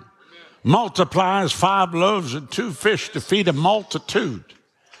wine, multiplies 5 loaves and 2 fish to feed a multitude,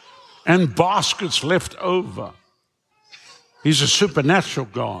 and baskets left over. He's a supernatural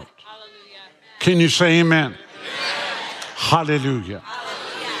God. Can you say amen? Hallelujah. Hallelujah.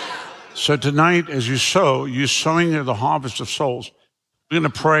 So tonight, as you sow, you're sowing into the harvest of souls. We're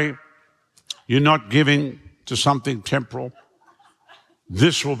going to pray. You're not giving to something temporal.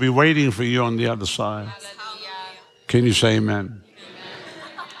 This will be waiting for you on the other side. Hallelujah. Can you say amen?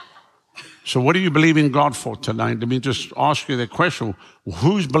 So what do you believe in God for tonight? Let me just ask you that question.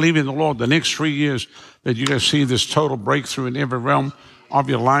 Who's believing the Lord the next 3 years that you're going to see this total breakthrough in every realm of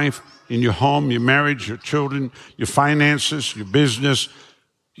your life, in your home, your marriage, your children, your finances, your business,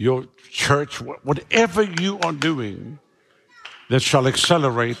 your church, whatever you are doing that shall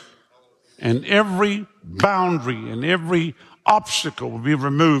accelerate, and every boundary and every obstacle will be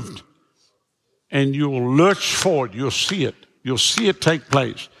removed, and you will lurch forward. You'll see it. You'll see it take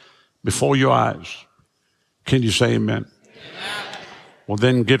place before your eyes. Can you say amen? Amen. Well,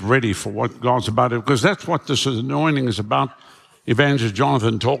 then get ready for what God's about, because that's what this anointing is about. Evangelist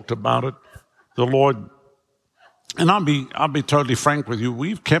Jonathan talked about it. The Lord, and I'll be totally frank with you.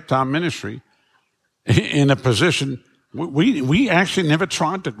 We've kept our ministry in a position. We actually never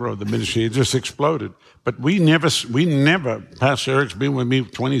tried to grow the ministry. It just exploded. But we never, Pastor Eric's been with me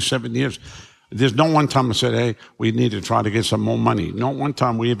 27 years. There's no one time I said, hey, we need to try to get some more money. Not one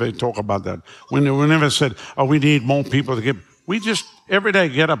time we ever talk about that. We never said, oh, we need more people to give. We just every day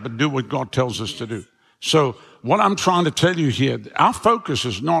get up and do what God tells us to do. So what I'm trying to tell you here, our focus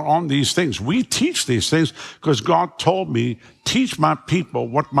is not on these things. We teach these things because God told me, teach my people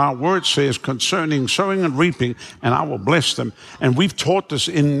what my word says concerning sowing and reaping, and I will bless them. And we've taught this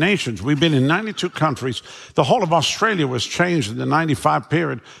in nations. We've been in 92 countries. The whole of Australia was changed in the 95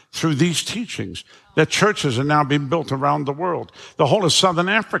 period through these teachings. That churches are now being built around the world. The whole of Southern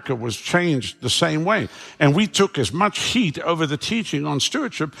Africa was changed the same way. And we took as much heat over the teaching on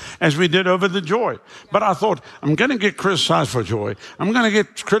stewardship as we did over the joy. But I thought, I'm going to get criticized for joy. I'm going to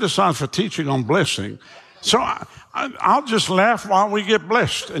get criticized for teaching on blessing. So I'll just laugh while we get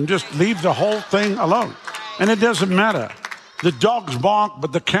blessed and just leave the whole thing alone. And it doesn't matter. The dogs bark,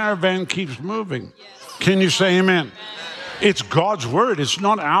 but the caravan keeps moving. Can you say amen? It's God's word. It's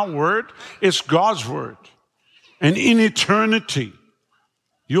not our word. It's God's word. And in eternity,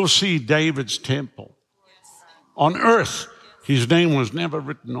 you'll see David's temple. On earth, his name was never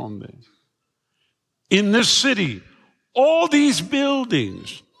written on there. In this city, all these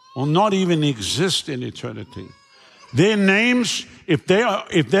buildings will not even exist in eternity. Their names, if they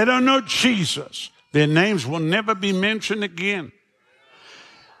don't know Jesus, their names will never be mentioned again.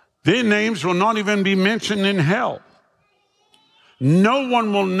 Their names will not even be mentioned in hell. No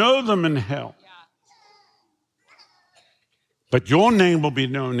one will know them in hell. But your name will be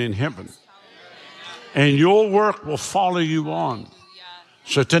known in heaven. And your work will follow you on.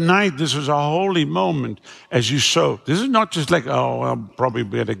 So tonight, this is a holy moment as you sow. This is not just like, oh, I'll probably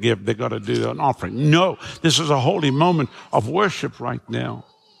better give. They got to do an offering. No, this is a holy moment of worship right now.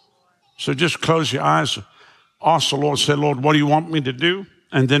 So just close your eyes. Ask the Lord, say, Lord, what do you want me to do?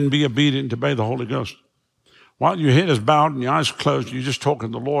 And then be obedient to obey the Holy Ghost. While your head is bowed and your eyes closed, you're just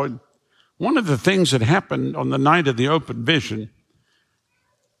talking to the Lord. One of the things that happened on the night of the open vision,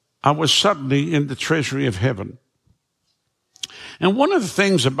 I was suddenly in the treasury of heaven. And one of the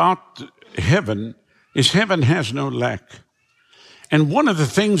things about heaven is heaven has no lack. And one of the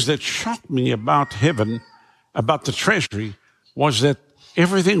things that shocked me about heaven, about the treasury, was that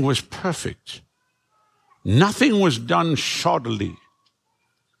everything was perfect. Nothing was done shoddily.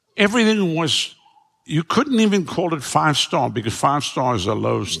 Everything was, you couldn't even call it 5-star because 5-star is a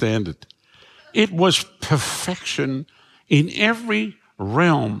low standard. It was perfection in every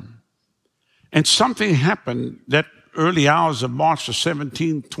realm. And something happened that early hours of March the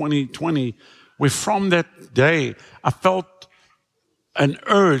 17th, 2020, where from that day I felt an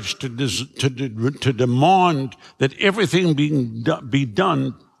urge to demand that everything be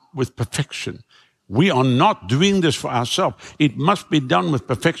done with perfection. We are not doing this for ourselves. It must be done with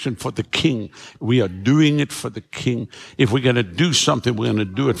perfection for the King. We are doing it for the King. If we're going to do something, we're going to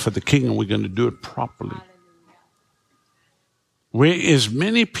do it for the King, and we're going to do it properly. Whereas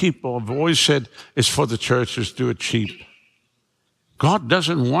many people have always said, it's for the church, just do it cheap. God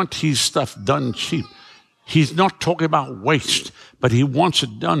doesn't want his stuff done cheap. He's not talking about waste, but he wants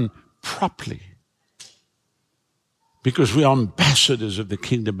it done properly. Because we are ambassadors of the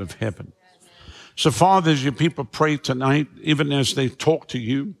kingdom of heaven. So, Father, as your people pray tonight, even as they talk to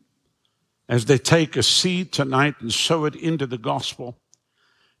you, as they take a seed tonight and sow it into the gospel,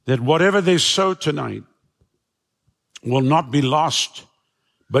 that whatever they sow tonight will not be lost,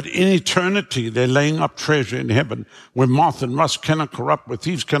 but in eternity they're laying up treasure in heaven where moth and rust cannot corrupt, where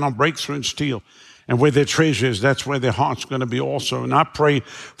thieves cannot break through and steal. And where their treasure is, that's where their heart's going to be also. And I pray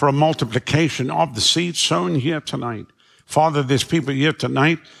for a multiplication of the seed sown here tonight. Father, there's people here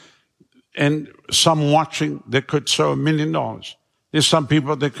tonight and some watching that could sow $1 million. There's some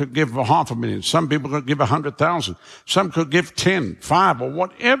people that could give $500,000. Some people could give 100,000. Some could give 10, 5, or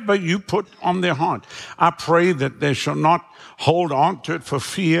whatever you put on their heart. I pray that they shall not hold on to it for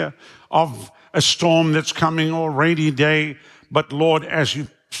fear of a storm that's coming or a rainy day. But Lord, as you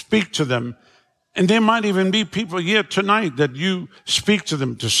speak to them, and there might even be people here tonight that you speak to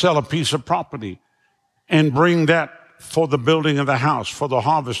them to sell a piece of property and bring that for the building of the house, for the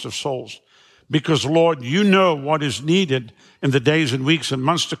harvest of souls. Because, Lord, you know what is needed in the days and weeks and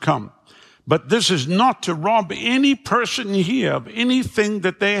months to come. But this is not to rob any person here of anything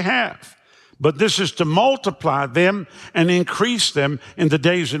that they have. But this is to multiply them and increase them in the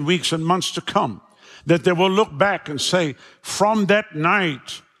days and weeks and months to come. That they will look back and say, from that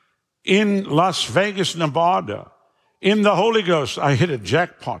night in Las Vegas, Nevada, in the Holy Ghost, I hit a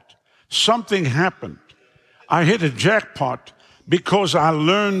jackpot. Something happened. I hit a jackpot because I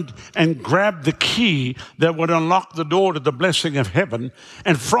learned and grabbed the key that would unlock the door to the blessing of heaven.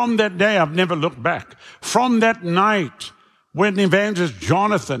 And from that day, I've never looked back. From that night, when Evangelist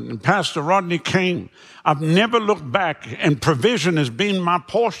Jonathan and Pastor Rodney came, I've never looked back, and provision has been my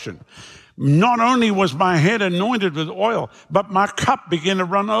portion. Not only was my head anointed with oil, but my cup began to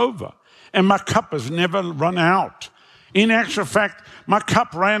run over, and my cup has never run out. In actual fact, my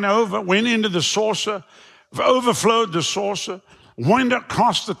cup ran over, went into the saucer, overflowed the saucer, went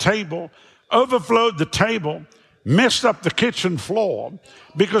across the table, overflowed the table, messed up the kitchen floor,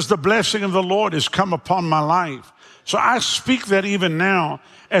 because the blessing of the Lord has come upon my life. So I speak that even now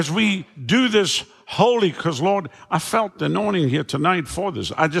as we do this holy, because, Lord, I felt the anointing here tonight for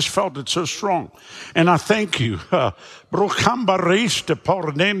this. I just felt it so strong. And I thank you. Brokamba reste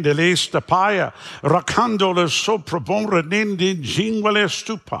pornende leste paya, rakandole soprabonre nende jingwele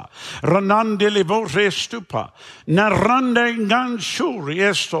stupa, ranande livore stupa, narande ganshuri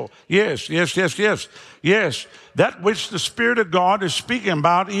esto. Yes, yes, yes, yes, yes. That which the Spirit of God is speaking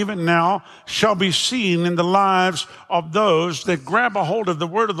about even now shall be seen in the lives of those that grab a hold of the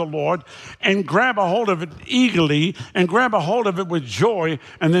word of the Lord and grab a hold of it eagerly and grab a hold of it with joy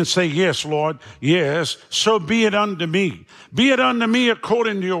and then say, yes, Lord, yes, so be it unto me. Be it unto me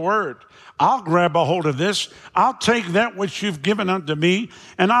according to your word. I'll grab a hold of this. I'll take that which you've given unto me,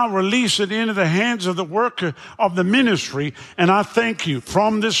 and I'll release it into the hands of the worker of the ministry. And I thank you.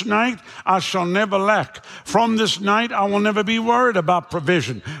 From this night, I shall never lack. From this night, I will never be worried about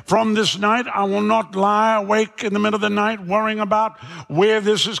provision. From this night, I will not lie awake in the middle of the night worrying about where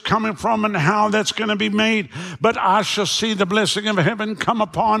this is coming from and how that's going to be made. But I shall see the blessing of heaven come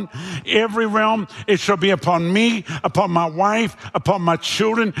upon every realm. It shall be upon me, upon my wife, upon my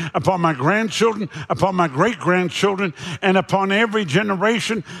children, upon my grandchildren, upon my great-grandchildren, and upon every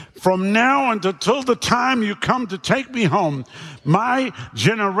generation from now until the time you come to take me home. My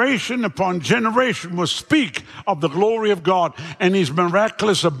generation upon generation will speak of the glory of God and his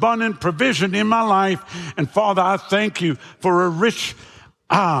miraculous abundant provision in my life. And Father, I thank you for a rich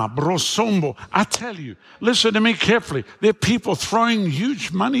brosombo. I tell you, listen to me carefully. There are people throwing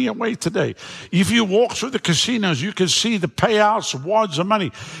huge money away today. If you walk through the casinos, you can see the payouts, wads of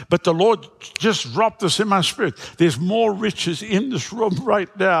money. But the Lord just dropped this in my spirit. There's more riches in this room right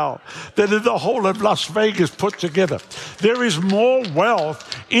now than in the whole of Las Vegas put together. There is more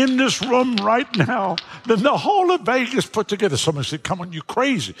wealth in this room right now than the whole of Vegas put together. Someone said, come on, you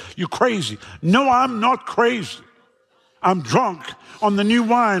crazy. You crazy. No, I'm not crazy. I'm drunk on the new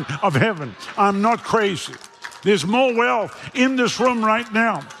wine of heaven. I'm not crazy. There's more wealth in this room right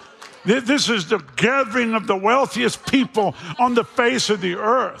now. This is the gathering of the wealthiest people on the face of the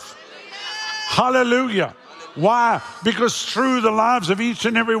earth. Hallelujah. Why? Because through the lives of each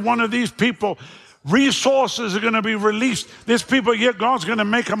and every one of these people, resources are going to be released. There's people here, God's going to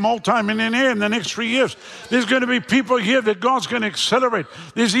make a multi-millionaire in the next 3 years. There's going to be people here that God's going to accelerate.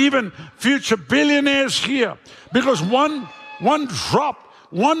 There's even future billionaires here. Because one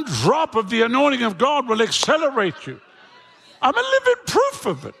drop of the anointing of God will accelerate you. I'm a living proof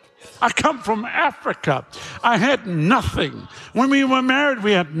of it. I come from Africa. I had nothing. When we were married,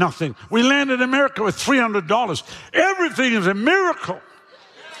 we had nothing. We landed in America with $300. Everything is a miracle.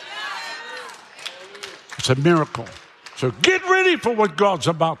 It's a miracle. So get ready for what God's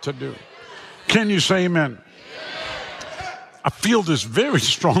about to do. Can you say amen? I feel this very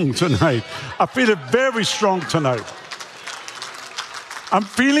strong tonight. I feel it very strong tonight. I'm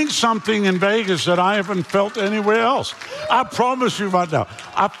feeling something in Vegas that I haven't felt anywhere else. I promise you right now,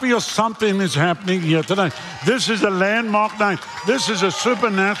 I feel something is happening here tonight. This is a landmark night. This is a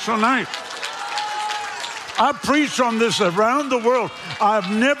supernatural night. I preach on this around the world.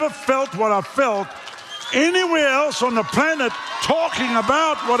 I've never felt what I felt anywhere else on the planet talking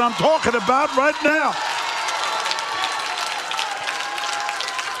about what I'm talking about right now.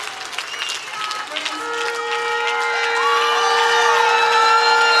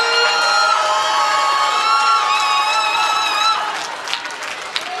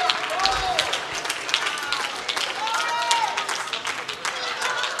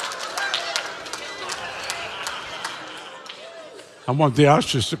 I want the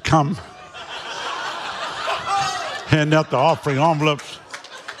ushers to come, hand out the offering envelopes.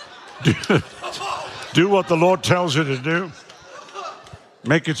 Do what the Lord tells you to do.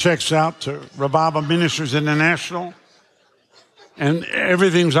 Make your checks out to Revival Ministries International. And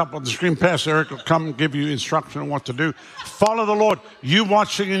everything's up on the screen. Pastor Eric will come and give you instruction on what to do. Follow the Lord. You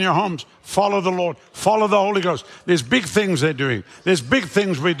watching in your homes, follow the Lord. Follow the Holy Ghost. There's big things they're doing. There's big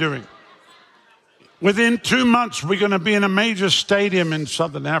things we're doing. Within 2 months, we're going to be in a major stadium in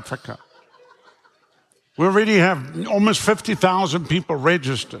Southern Africa. We already have almost 50,000 people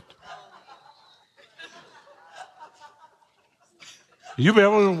registered. You'll be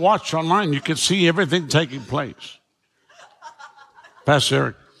able to watch online. You can see everything taking place. Pastor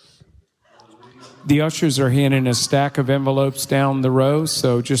Eric. The ushers are handing a stack of envelopes down the row,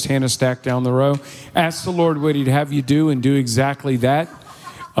 so just hand a stack down the row. Ask the Lord what He'd have you do and do exactly that.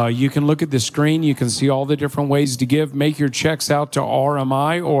 You can look at the screen. You can see all the different ways to give. Make your checks out to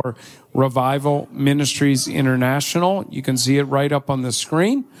RMI or Revival Ministries International. You can see it right up on the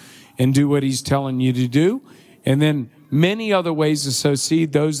screen and do what He's telling you to do. And then many other ways to sow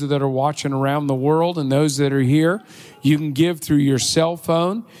seed. Those that are watching around the world and those that are here, you can give through your cell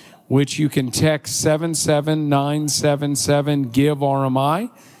phone, which you can text 77977 give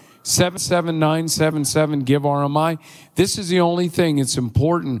RMI. 77977 give RMI. This is the only thing. It's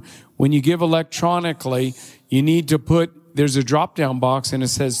important when you give electronically. You need to put. There's a drop-down box and it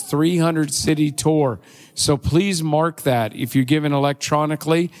says 300 City Tour. So please mark that. If you're giving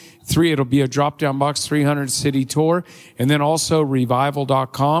electronically, it'll be a drop-down box, 300 City Tour. And then also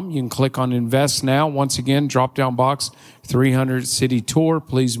revival.com. You can click on Invest Now. Once again, drop-down box, 300 City Tour.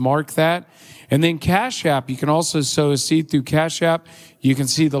 Please mark that. And then Cash App. You can also sow a seed through Cash App. You can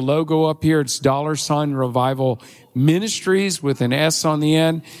see the logo up here. It's $ Revival Ministries with an S on the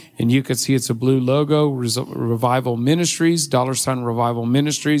end. And you can see it's a blue logo, Revival Ministries, $ Revival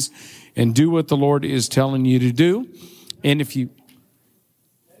Ministries. And do what the Lord is telling you to do. And if you...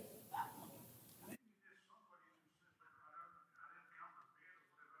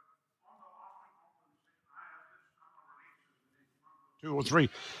 Two or three.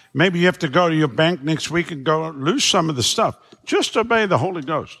 Maybe you have to go to your bank next week and go lose some of the stuff. Just obey the Holy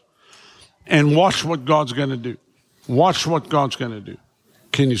Ghost and watch what God's going to do. Watch what God's going to do.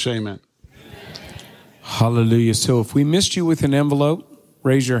 Can you say amen? Hallelujah. So if we missed you with an envelope,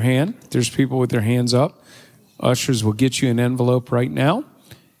 raise your hand. There's people with their hands up. Ushers will get you an envelope right now.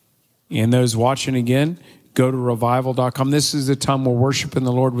 And those watching again, go to revival.com. This is the time we're worshiping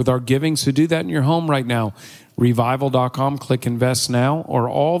the Lord with our giving. So do that in your home right now. Revival.com, click Invest Now, or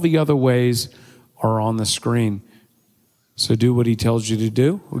all the other ways are on the screen. So do what He tells you to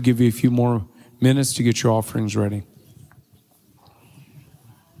do. We'll give you a few more minutes to get your offerings ready.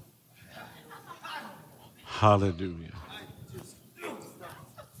 Hallelujah.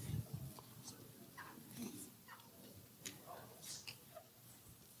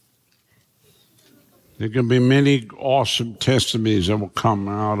 There can be many awesome testimonies that will come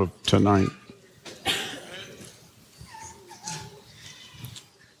out of tonight.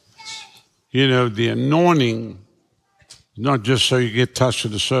 You know, the anointing is not just so you get touched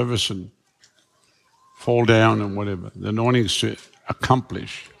at the service and fall down and whatever. The anointing is to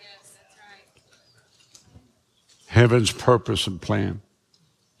accomplish heaven's purpose and plan,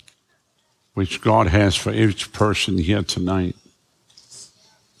 which God has for each person here tonight.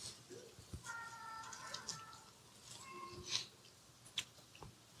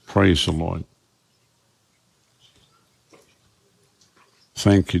 Praise the Lord.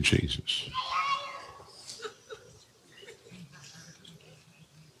 Thank you, Jesus.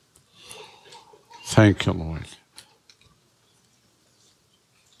 Thank you, Lord.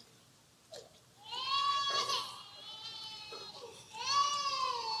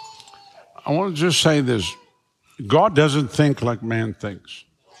 I want to just say this. God doesn't think like man thinks.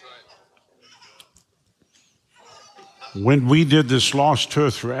 When we did this last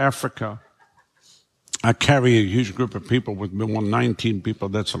tour through Africa, I carry a huge group of people with me, 19 people,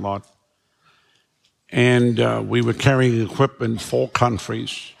 that's a lot. And we were carrying equipment in 4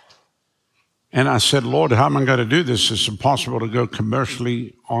 countries. And I said, Lord, how am I going to do this? It's impossible to go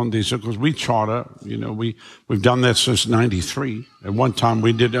commercially on these, because we charter, you know, we've done that since 93. At one time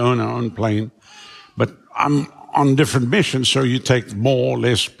we did own our own plane, but I'm on different missions, so you take more or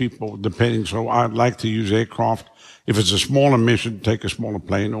less people depending. So I'd like to use aircraft. If it's a smaller mission, take a smaller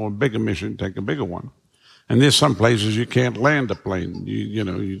plane, or a bigger mission, take a bigger one. And there's some places you can't land a plane. You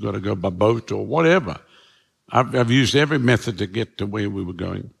know, you got to go by boat or whatever. I've used every method to get to where we were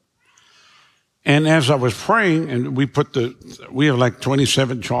going. And as I was praying, and we have like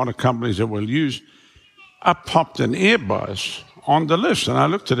 27 charter companies that we'll use, I popped an Airbus on the list. And I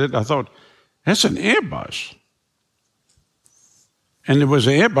looked at it, I thought, that's an Airbus. And it was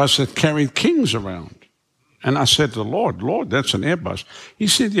an Airbus that carried kings around. And I said to the Lord, that's an Airbus. He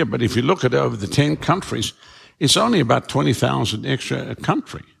said, yeah, but if you look at it over the 10 countries, it's only about 20,000 extra a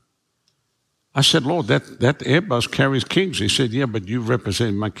country. I said, Lord, that Airbus carries kings. He said, yeah, but you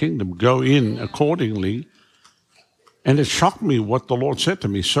represent my kingdom. Go in accordingly. And it shocked me what the Lord said to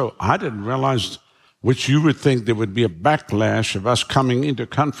me. So I didn't realize, which you would think there would be a backlash of us coming into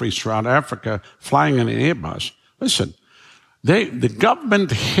countries throughout Africa, flying in an Airbus. Listen, the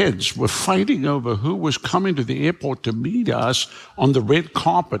government heads were fighting over who was coming to the airport to meet us on the red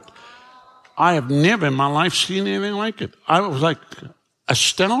carpet. I have never in my life seen anything like it. I was like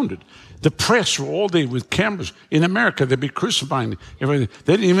astounded. The press were all there with cameras. In America, they'd be crucifying everything.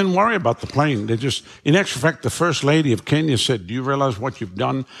 They didn't even worry about the plane. In actual fact, the First Lady of Kenya said, do you realize what you've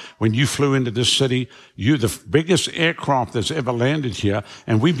done when you flew into this city? You're the biggest aircraft that's ever landed here.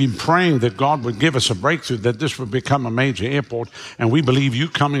 And we've been praying that God would give us a breakthrough, that this would become a major airport. And we believe you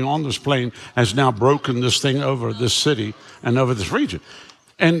coming on this plane has now broken this thing over this city and over this region.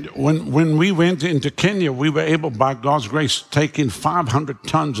 And when we went into Kenya, we were able, by God's grace, to take in 500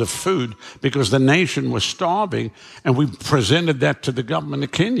 tons of food because the nation was starving, and we presented that to the government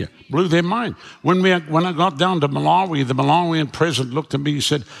of Kenya. Blew their mind. When I got down to Malawi, the Malawian president looked at me and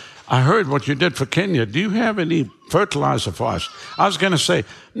said, I heard what you did for Kenya. Do you have any fertilizer for us? I was going to say,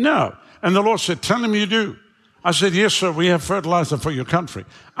 no. And the Lord said, tell him you do. I said, yes, sir, we have fertilizer for your country.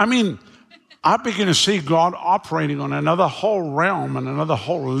 I mean, I began to see God operating on another whole realm and another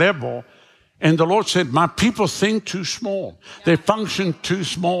whole level. And the Lord said, my people think too small. They function too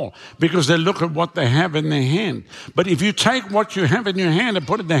small because they look at what they have in their hand. But if you take what you have in your hand and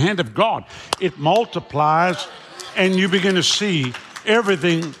put it in the hand of God, it multiplies and you begin to see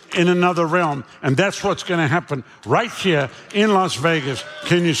everything in another realm. And that's what's going to happen right here in Las Vegas.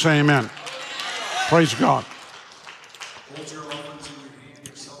 Can you say amen? Praise God.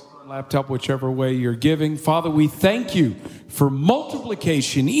 Laptop, whichever way you're giving. Father, we thank you for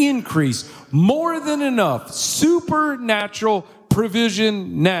multiplication, increase, more than enough, supernatural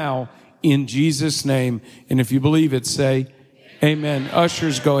provision now in Jesus' name. And if you believe it, say amen.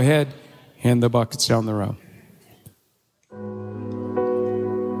 Ushers, go ahead. Hand the buckets down the row.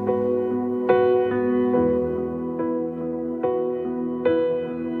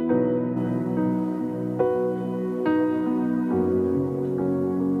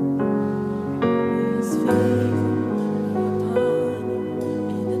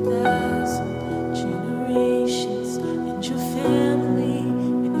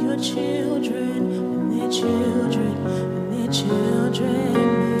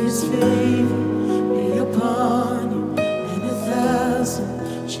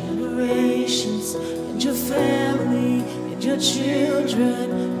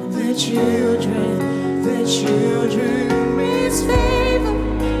 Children,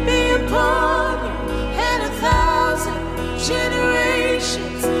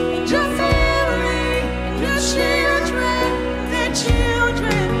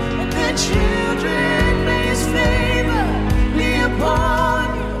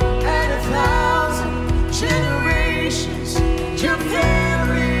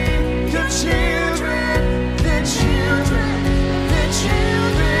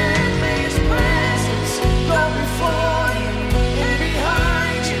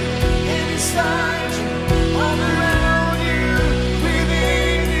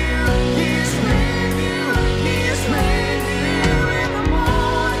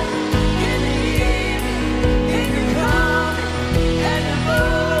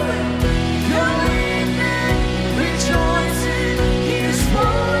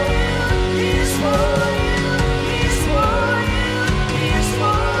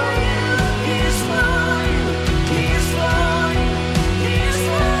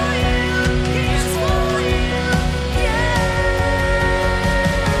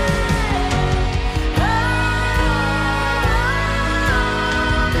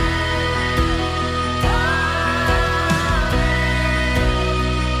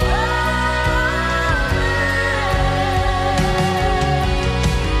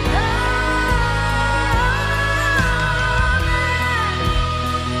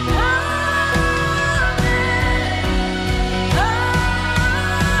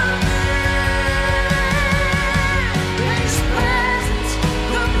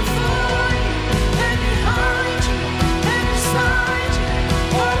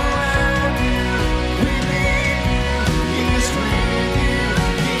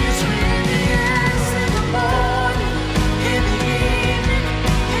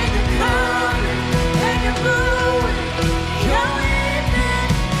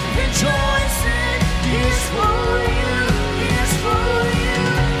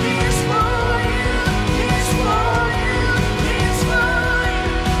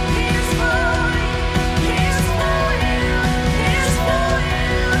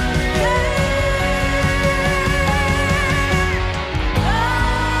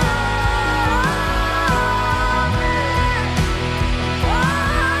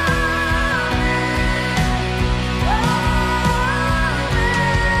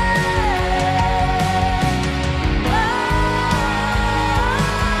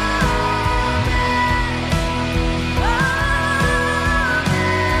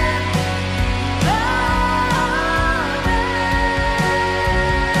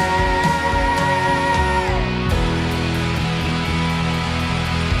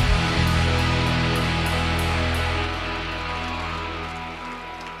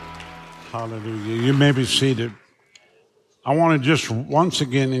 Hallelujah. You may be seated. I want to just once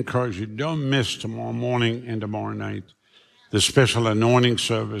again encourage you, don't miss tomorrow morning and tomorrow night, the special anointing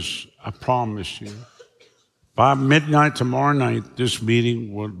service. I promise you. By midnight tomorrow night, this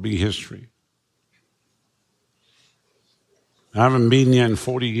meeting will be history. I haven't been here in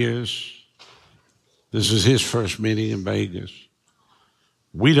 40 years. This is his first meeting in Vegas.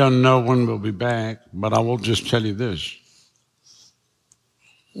 We don't know when we'll be back, but I will just tell you this.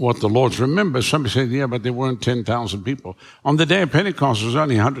 What the Lord's remember, somebody said, yeah, but there weren't 10,000 people. On the day of Pentecost, there was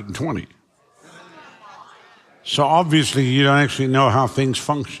only 120. So obviously, you don't actually know how things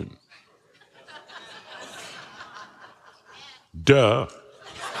function. Duh.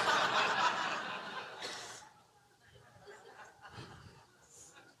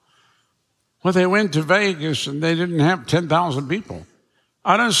 Well, they went to Vegas and they didn't have 10,000 people.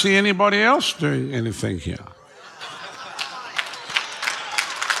 I don't see anybody else doing anything here.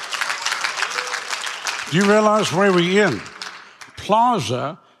 Do you realize where we're in?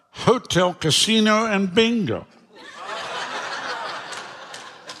 Plaza, hotel, casino, and bingo.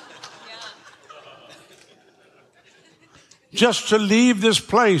 Just to leave this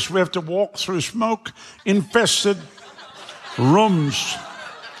place, we have to walk through smoke-infested rooms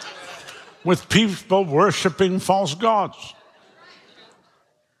with people worshiping false gods.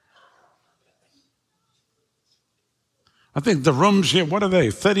 I think the rooms here, what are they,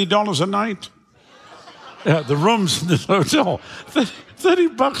 $30 a night? Yeah, the rooms in this hotel,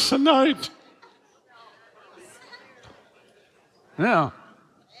 $30 a night. Yeah.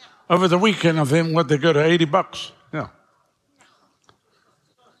 Over the weekend, I think, they go to $80. Yeah.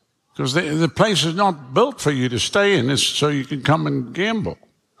 Because the place is not built for you to stay in. It's so you can come and gamble.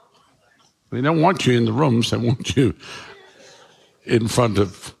 They don't want you in the rooms. They want you in front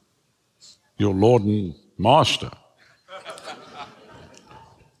of your Lord and Master.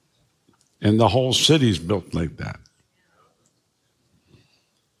 And the whole city's built like that.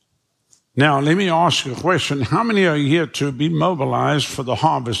 Now, let me ask you a question. How many are here to be mobilized for the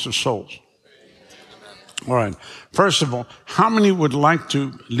harvest of souls? All right. First of all, how many would like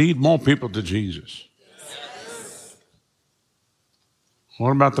to lead more people to Jesus? What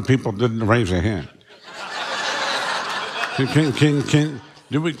about the people that didn't raise their hand?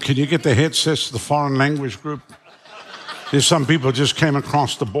 Can you get the headsets to the foreign language group? There's some people just came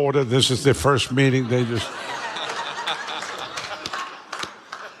across the border. This is their first meeting. They just...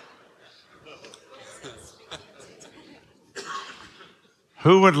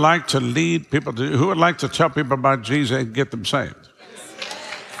 Who would like to lead people who would like to tell people about Jesus and get them saved?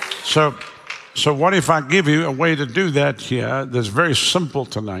 So what if I give you a way to do that here that's very simple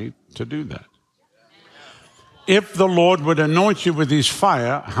tonight to do that? If the Lord would anoint you with his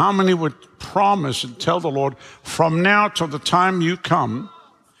fire, how many would promise and tell the Lord, from now till the time you come,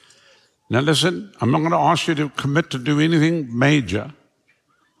 now listen, I'm not going to ask you to commit to do anything major,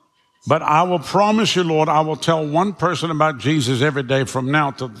 but I will promise you, Lord, I will tell one person about Jesus every day from now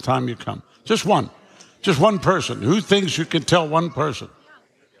till the time you come. Just one person. Who thinks you can tell one person?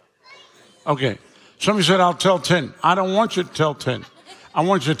 Okay. Somebody said, I'll tell 10. I don't want you to tell 10. I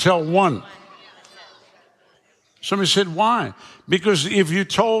want you to tell one. Somebody said, why? Because if you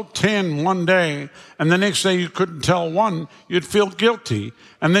told 10 one day and the next day you couldn't tell one, you'd feel guilty.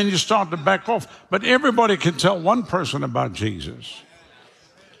 And then you start to back off. But everybody can tell one person about Jesus.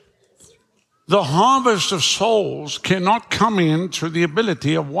 The harvest of souls cannot come in through the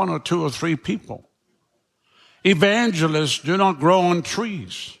ability of 1 or 2 or 3 people. Evangelists do not grow on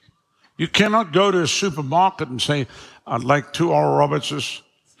trees. You cannot go to a supermarket and say, I'd like 2 Oral Robertses,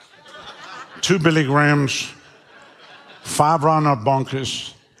 2 Billy Grahams, 5 Reinhard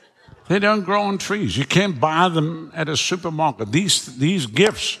Bonkers. They don't grow on trees. You can't buy them at a supermarket. These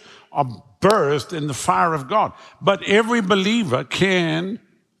gifts are birthed in the fire of God. But every believer can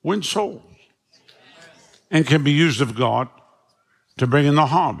win souls and can be used of God to bring in the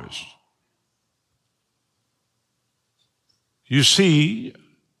harvest. You see,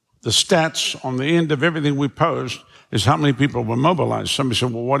 the stats on the end of everything we post is how many people were mobilized. Somebody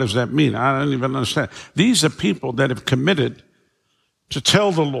said, well, what does that mean? I don't even understand. These are people that have committed to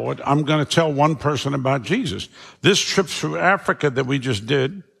tell the Lord, I'm going to tell one person about Jesus. This trip through Africa that we just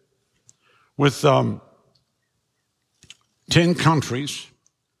did with 10 countries,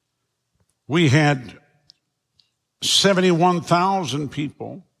 we had 71,000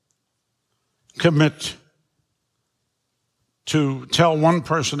 people commit to tell one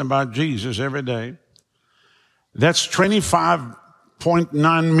person about Jesus every day. That's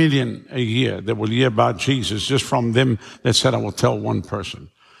 25.9 million a year that will hear about Jesus just from them that said, I will tell one person.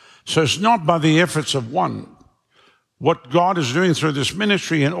 So it's not by the efforts of one. what God is doing through this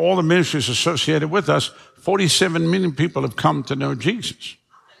ministry and all the ministries associated with us, 47 million people have come to know Jesus.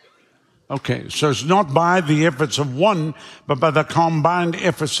 Okay, so it's not by the efforts of one, but by the combined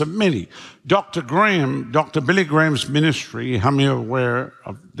efforts of many. Dr. Billy Graham's ministry, how many are aware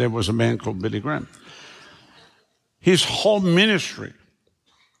of, there was a man called Billy Graham? His whole ministry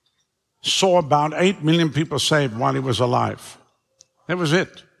saw about 8 million people saved while he was alive. That was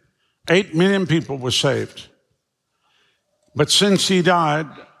it. 8 million people were saved. But since he died,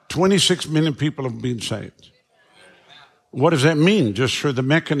 26 million people have been saved. What does that mean? Just through the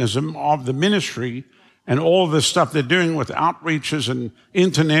mechanism of the ministry and all the stuff they're doing with outreaches and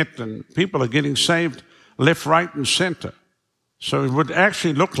internet, and people are getting saved left, right, and center. So it would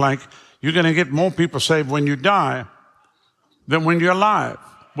actually look like you're going to get more people saved when you die than when you're alive,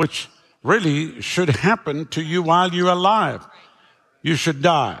 which really should happen to you while you're alive. You should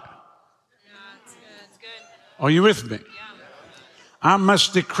die. That's good. Are you with me? I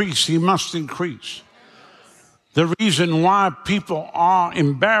must decrease, he must increase. The reason why people are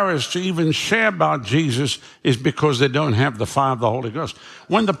embarrassed to even share about Jesus is because they don't have the fire of the Holy Ghost.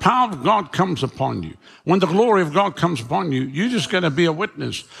 When the power of God comes upon you, when the glory of God comes upon you, you're just going to be a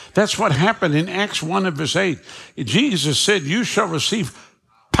witness. That's what happened in Acts 1 verse 8. Jesus said, you shall receive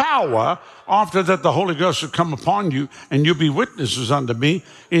power after that the Holy Ghost will come upon you, and you'll be witnesses unto me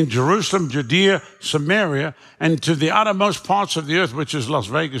in Jerusalem, Judea, Samaria, and to the uttermost parts of the earth, which is Las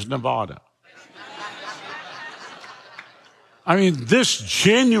Vegas, Nevada. I mean, this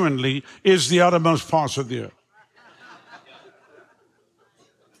genuinely is the uttermost parts of the earth.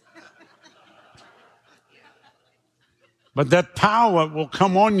 But that power will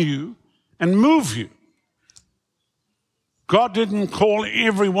come on you and move you. God didn't call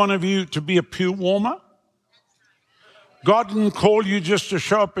every one of you to be a pew warmer. God didn't call you just to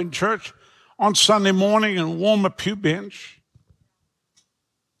show up in church on Sunday morning and warm a pew bench.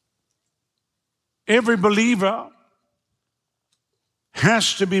 Every believer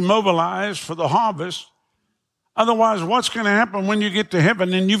has to be mobilized for the harvest. Otherwise, what's going to happen when you get to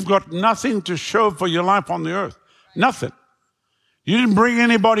heaven and you've got nothing to show for your life on the earth? Nothing. You didn't bring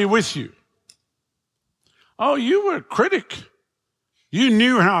anybody with you. Oh, you were a critic. You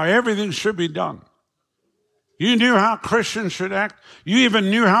knew how everything should be done. You knew how Christians should act. You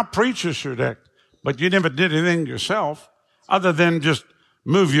even knew how preachers should act. But you never did anything yourself other than just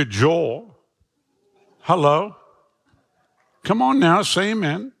move your jaw. Hello? Come on now, say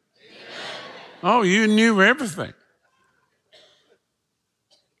amen. Amen. Oh, you knew everything.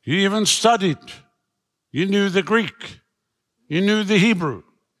 You even studied. You knew the Greek. You knew the Hebrew.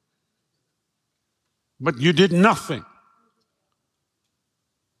 But you did nothing.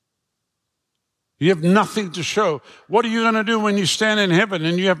 You have nothing to show. What are you going to do when you stand in heaven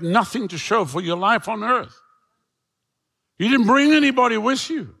and you have nothing to show for your life on earth? You didn't bring anybody with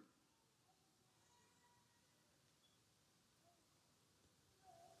you.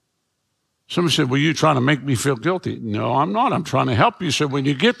 Somebody said, well, you're trying to make me feel guilty. No, I'm not. I'm trying to help you so when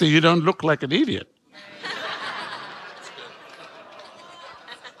you get there, you don't look like an idiot.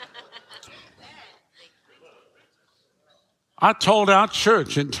 I told our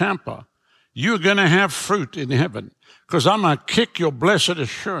church in Tampa, you're going to have fruit in heaven because I'm going to kick your blessed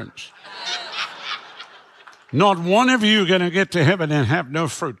assurance. Not one of you are going to get to heaven and have no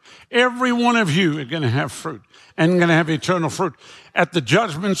fruit. Every one of you are going to have fruit and going to have eternal fruit. At the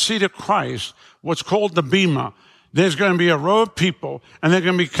judgment seat of Christ, what's called the Bema, there's going to be a row of people, and they're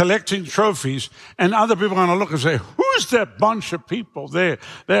going to be collecting trophies, and other people are going to look and say, who's that bunch of people there?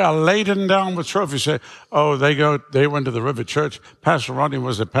 They are laden down with trophies. Say, oh, they went to the River Church. Pastor Rodney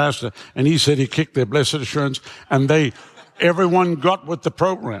was the pastor, and he said he kicked their blessed assurance, and everyone got with the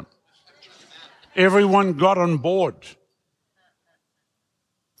program. Everyone got on board.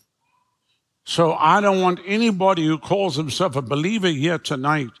 So I don't want anybody who calls himself a believer here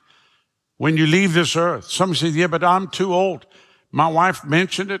tonight, when you leave this earth. Somebody says, yeah, but I'm too old. My wife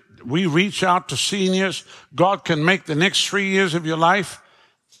mentioned it. We reach out to seniors. God can make the next 3 years of your life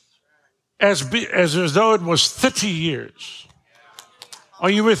as though it was 30 years.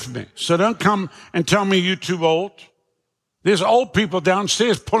 Are you with me? So don't come and tell me you're too old. There's old people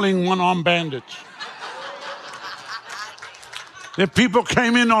downstairs pulling one-arm bandage. There people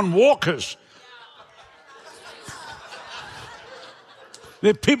came in on walkers. There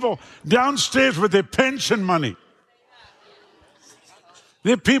are people downstairs with their pension money.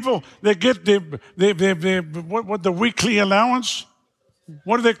 There are people that get their the weekly allowance.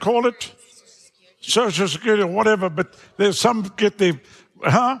 What do they call it? Social Security or whatever. But there's some get the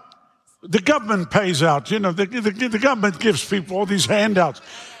government pays out. You know, the government gives people all these handouts.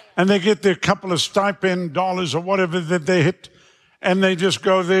 and they get their couple of stipend dollars or whatever that they hit, and they just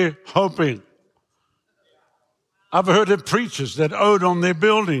go there hoping. I've heard of preachers that owed on their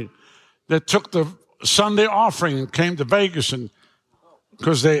building, that took the Sunday offering and came to Vegas, and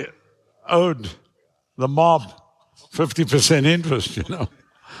because they owed the mob 50% interest,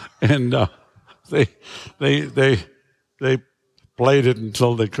 and they played it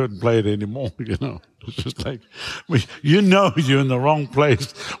until they couldn't play it anymore. It's just like you're in the wrong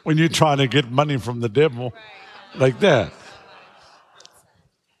place when you're trying to get money from the devil like that.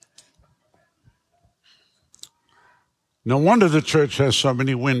 No wonder the church has so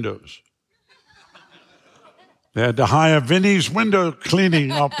many windows. They had to hire Vinny's window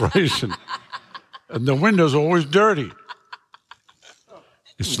cleaning operation. And the windows are always dirty.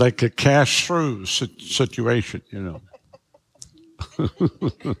 It's like a cash-through situation,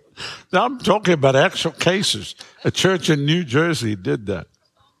 Now I'm talking about actual cases. A church in New Jersey did that.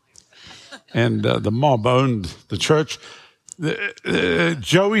 And the mob owned the church.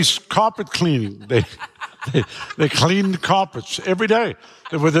 Joey's carpet cleaning. They cleaned carpets every day.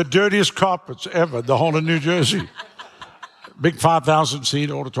 They were the dirtiest carpets ever, the whole of New Jersey. Big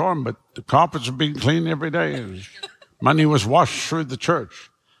 5,000-seat auditorium, but the carpets are being cleaned every day. Money was washed through the church.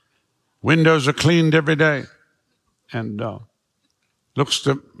 Windows are cleaned every day. And looks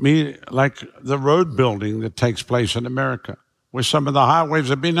to me like the road building that takes place in America, where some of the highways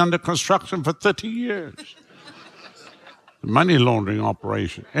have been under construction for 30 years. The money laundering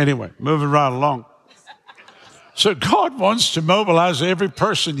operation. Anyway, moving right along. So God wants to mobilize every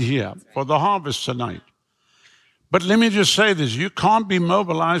person here for the harvest tonight. But let me just say this. You can't be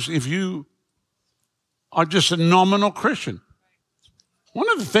mobilized if you are just a nominal Christian. One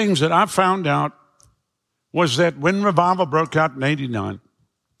of the things that I found out was that when revival broke out in 89,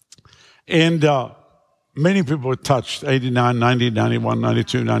 and many people were touched, 89, 90, 91,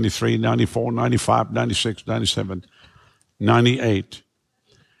 92, 93, 94, 95, 96, 97, 98.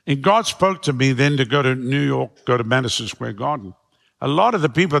 And God spoke to me then to go to New York, go to Madison Square Garden. A lot of the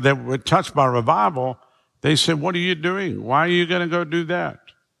people that were touched by revival, they said, what are you doing? Why are you going to go do that?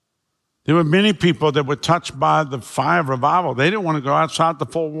 There were many people that were touched by the fire of revival. They didn't want to go outside the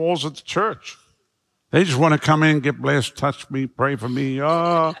four walls of the church. They just want to come in, get blessed, touch me, pray for me.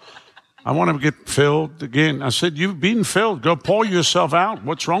 Oh, I want to get filled again. I said, you've been filled. Go pour yourself out.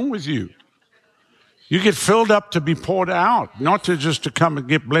 What's wrong with you? You get filled up to be poured out, not to come and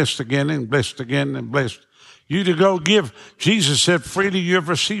get blessed again and blessed again and blessed. You to go give. Jesus said, freely you have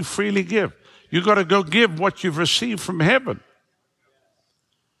received, freely give. You got to go give what you've received from heaven.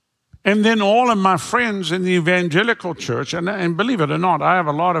 And then all of my friends in the evangelical church, and believe it or not, I have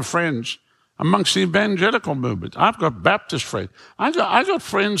a lot of friends amongst the evangelical movement. I've got Baptist friends. I got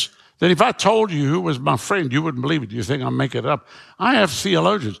friends that if I told you who was my friend, you wouldn't believe it. You think I'm making it up. I have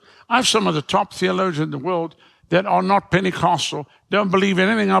theologians. I have some of the top theologians in the world that are not Pentecostal, don't believe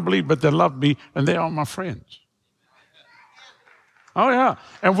anything I believe, but they love me, and they are my friends. Oh, yeah.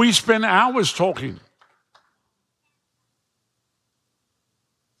 And we spend hours talking.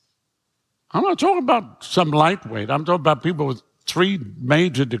 I'm not talking about some lightweight. I'm talking about people with 3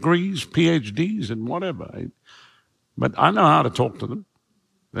 major degrees, PhDs, and whatever. But I know how to talk to them.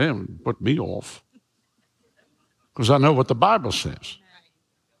 They don't put me off because I know what the Bible says.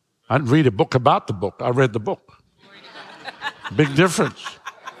 I didn't read a book about the book. I read the book. Big difference.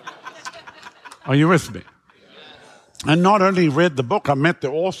 Are you with me? And not only read the book, I met the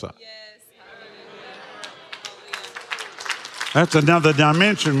author. That's another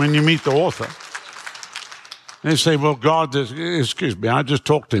dimension when you meet the author. They say, well, God, excuse me, I just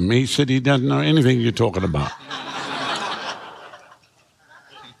talked to him. He said he doesn't know anything you're talking about.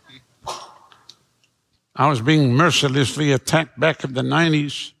 I was being mercilessly attacked back in the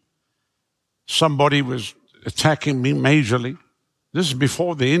 90s. Somebody was attacking me majorly. This is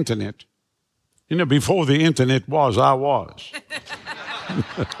before the internet. Before the internet was, I was.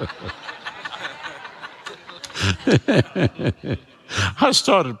 I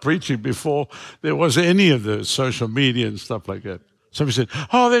started preaching before there was any of the social media and stuff like that. Somebody said,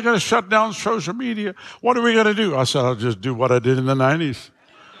 oh, they're going to shut down social media. What are we going to do? I said, I'll just do what I did in the 90s.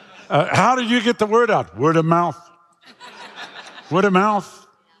 How did you get the word out? Word of mouth. Word of mouth.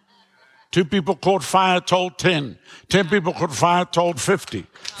 2 people caught fire, told 10. 10 people caught fire, told 50.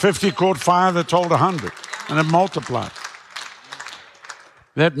 50 caught fire, they told 100. And it multiplied.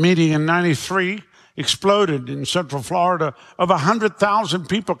 That meeting in 93 exploded in Central Florida. Over 100,000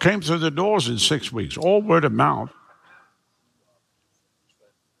 people came through the doors in 6 weeks. All word of mouth.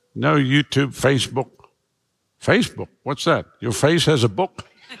 No YouTube, Facebook. Facebook, what's that? Your face has a book?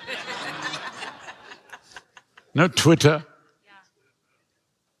 No Twitter.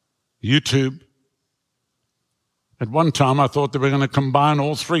 YouTube. At one time, I thought they were going to combine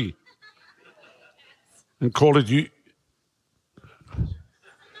all three and call it you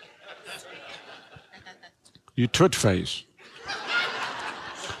twit face.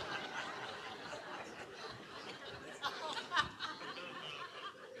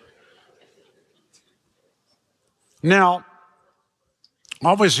 Now,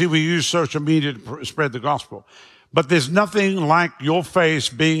 obviously, we use social media to spread the gospel, but there's nothing like your face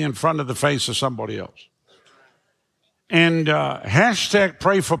being in front of the face of somebody else. And hashtag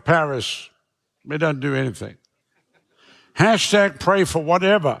pray for Paris, it doesn't do anything. Hashtag pray for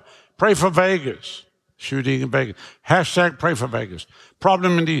whatever. Pray for Vegas, shooting in Vegas. Hashtag pray for Vegas.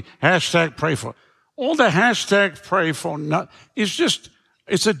 Problem indeed, hashtag pray for. All the hashtags pray for,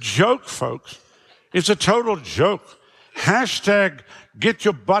 it's a joke, folks. It's a total joke. Hashtag get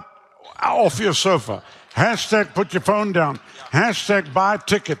your butt off your sofa. Hashtag put your phone down. Hashtag buy a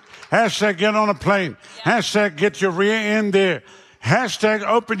ticket. Hashtag get on a plane. Hashtag get your rear end there. Hashtag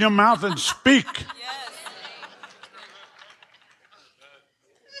open your mouth and speak.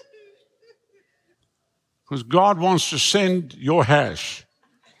 Because God wants to send your hash.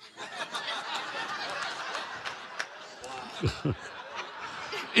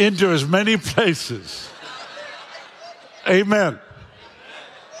 Into as many places. Amen.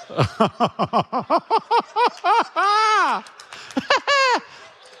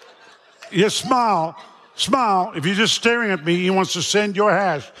 You smile. If you're just staring at me, he wants to send your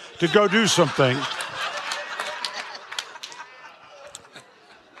hash to go do something.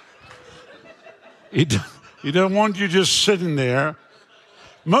 He don't want you just sitting there.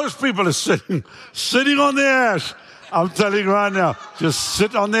 Most people are sitting on their hash. I'm telling you right now, just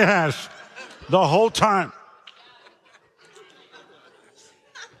sit on their hash the whole time.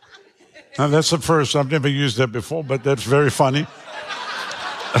 Now, that's the first. I've never used that before, but that's very funny.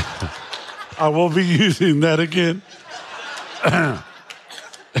 I will be using that again.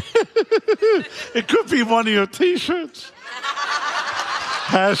 It could be one of your T-shirts.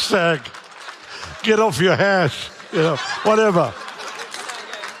 Hashtag, get off your hash, whatever.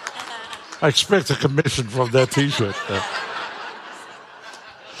 I expect a commission from that T-shirt.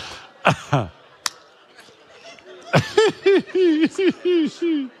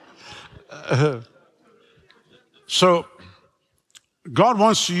 So, God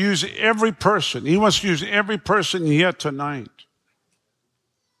wants to use every person. He wants to use every person here tonight.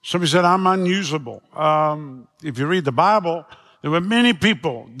 Somebody said, I'm unusable. If you read the Bible, there were many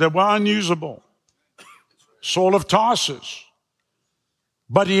people that were unusable. Saul of Tarsus.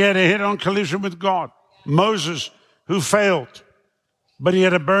 But he had a head-on collision with God. Moses, who failed, but he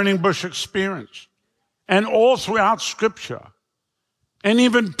had a burning bush experience. And all throughout Scripture. And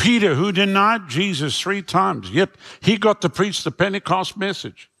even Peter, who denied Jesus 3 times, yet he got to preach the Pentecost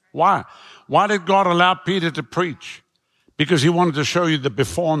message. Why? Why did God allow Peter to preach? Because he wanted to show you the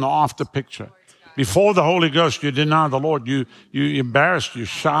before and the after picture. Before the Holy Ghost, you deny the Lord. You embarrassed, you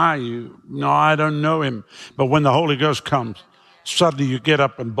shy, no, I don't know him. But when the Holy Ghost comes, suddenly you get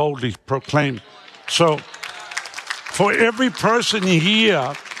up and boldly proclaim. So, for every person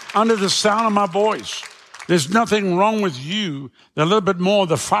here, under the sound of my voice, there's nothing wrong with you that a little bit more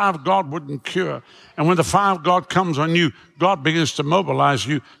the fire of God wouldn't cure. And when the fire of God comes on you, God begins to mobilize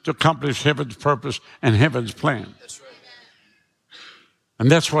you to accomplish heaven's purpose and heaven's plan. That's right. And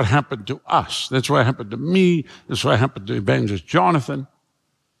that's what happened to us. That's what happened to me. That's what happened to Evangelist Jonathan.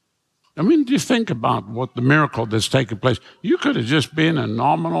 I mean, do you think about what the miracle that's taken place? You could have just been a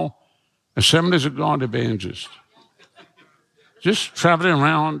nominal Assemblies of God evangelist. Just traveling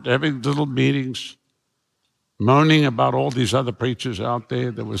around, having little meetings, moaning about all these other preachers out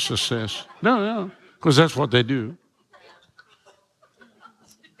there that were success. No, because that's what they do.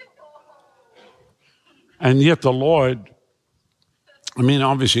 And yet the Lord,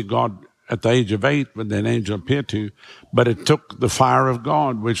 obviously God, at the age of 8, when that angel appeared to you, but it took the fire of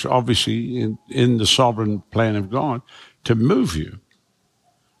God, which obviously in the sovereign plan of God, to move you,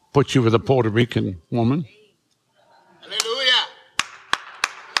 put you with a Puerto Rican woman. Hallelujah.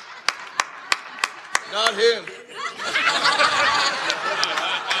 Not him.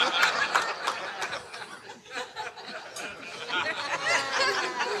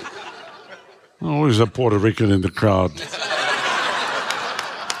 Always a Puerto Rican in the crowd.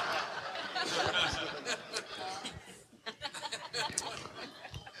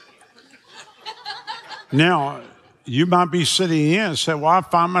 Now, you might be sitting here and say, well, I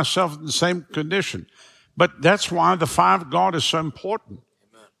find myself in the same condition. But that's why the fire of God is so important.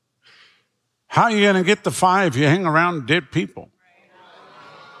 Amen. How are you going to get the fire if you hang around dead people?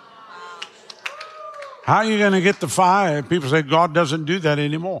 How are you going to get the fire if people say God doesn't do that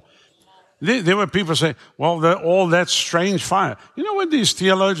anymore? There were people say, well, all that strange fire. You know when these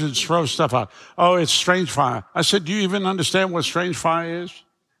theologians throw stuff out? Oh, it's strange fire. I said, do you even understand what strange fire is?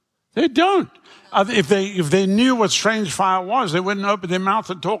 They don't. If they knew what strange fire was, they wouldn't open their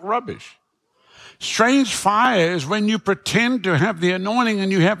mouth and talk rubbish. Strange fire is when you pretend to have the anointing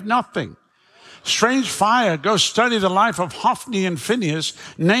and you have nothing. Strange fire, go study the life of Hophni and Phinehas,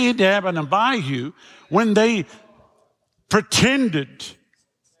 Nadab and Abihu, when they pretended.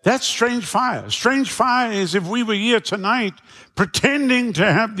 That's strange fire. Strange fire is if we were here tonight pretending to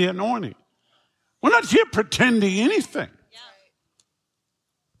have the anointing. We're not here pretending anything.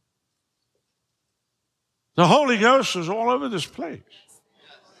 The Holy Ghost is all over this place.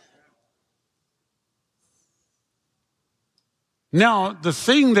 Now, the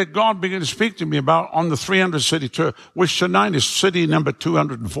thing that God began to speak to me about on the 300 city tour, which tonight is city number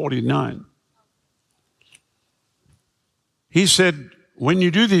 249. He said, when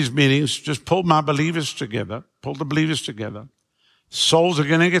you do these meetings, just pull my believers together, pull the believers together. Souls are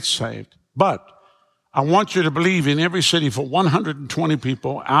going to get saved. But I want you to believe in every city for 120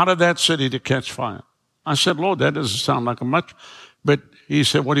 people out of that city to catch fire. I said, Lord, that doesn't sound like a much. But he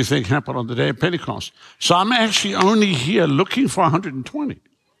said, what do you think happened on the day of Pentecost? So I'm actually only here looking for 120.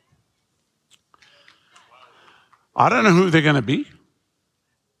 I don't know who they're going to be.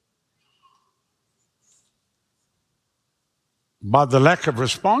 By the lack of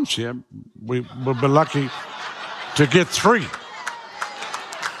response here, we will be lucky to get 3.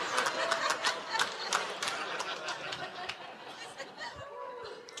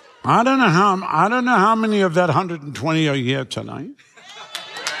 I don't know how many of that 120 are here tonight.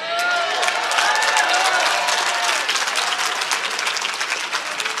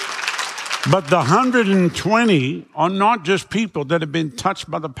 But the 120 are not just people that have been touched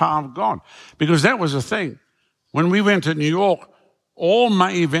by the power of God. Because that was the thing. When we went to New York, all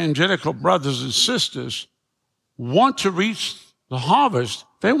my evangelical brothers and sisters want to reach the harvest.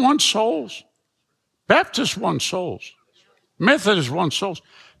 They want souls. Baptists want souls. Methodists want souls.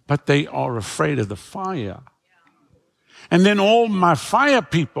 But they are afraid of the fire. And then all my fire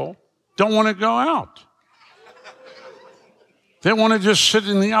people don't want to go out. They want to just sit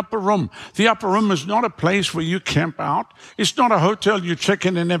in the upper room. The upper room is not a place where you camp out. It's not a hotel you check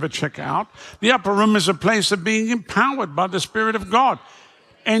in and never check out. The upper room is a place of being empowered by the Spirit of God.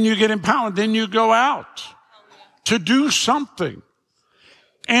 And you get empowered, then you go out to do something.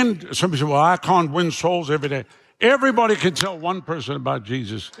 And somebody said, well, I can't win souls every day. Everybody can tell one person about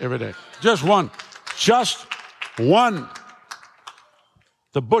Jesus every day. Just one. Just one.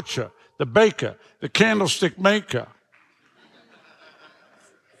 The butcher, the baker, the candlestick maker,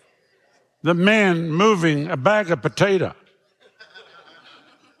 the man moving a bag of potato,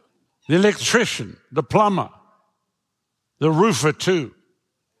 the electrician, the plumber, the roofer too.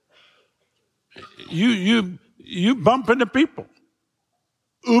 You bump into people.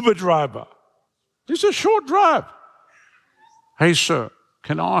 Uber driver. It's a short drive. Hey, sir,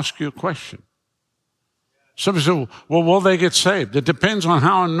 can I ask you a question? Somebody said, well, will they get saved? It depends on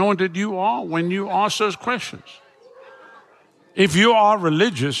how anointed you are when you ask those questions. If you are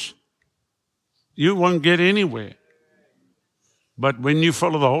religious, you won't get anywhere. But when you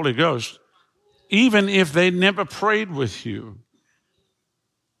follow the Holy Ghost, even if they never prayed with you,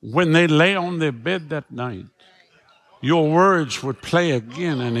 when they lay on their bed that night, your words would play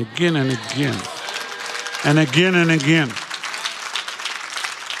again and again and again and again and again.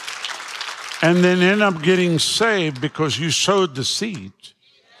 And then end up getting saved because you sowed the seed.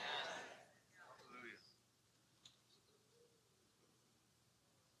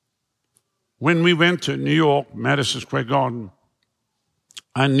 When we went to New York, Madison Square Garden,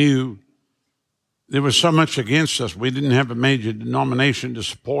 I knew there was so much against us. We didn't have a major denomination to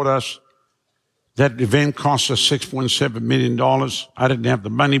support us. That event cost us $6.7 million. I didn't have the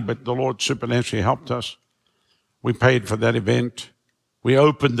money, but the Lord supernaturally helped us. We paid for that event. We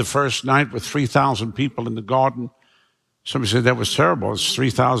opened the first night with 3,000 people in the garden. Somebody said that was terrible. It's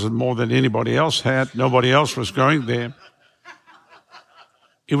 3,000 more than anybody else had. Nobody else was going there.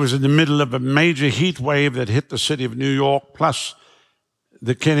 It was in the middle of a major heat wave that hit the city of New York, plus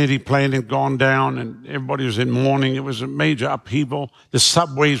the Kennedy plane had gone down and everybody was in mourning. It was a major upheaval. The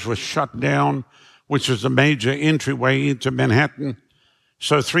subways were shut down, which was a major entryway into Manhattan.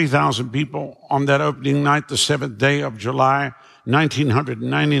 So 3,000 people on that opening night, the 7th day of July,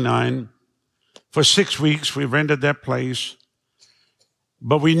 1999. For 6 weeks, we rented that place.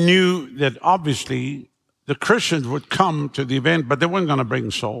 But we knew that obviously the Christians would come to the event, but they weren't going to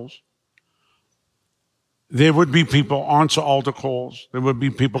bring souls. There would be people answer altar calls. There would be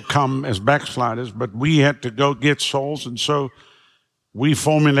people come as backsliders, but we had to go get souls. And so we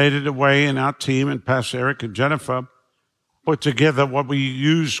formulated a way in our team, and Pastor Eric and Jennifer put together what we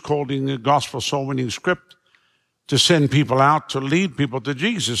use called the gospel soul winning script to send people out to lead people to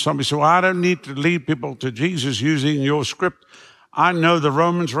Jesus. Somebody said, well, I don't need to lead people to Jesus using your script. I know the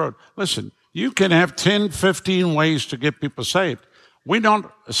Romans road. Listen, you can have 10, 15 ways to get people saved. We're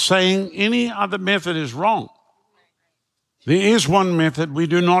not saying any other method is wrong. There is one method we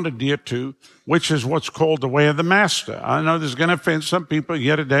do not adhere to, which is what's called the way of the master. I know this is going to offend some people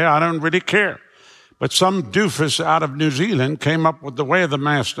here today. I don't really care. But some doofus out of New Zealand came up with the way of the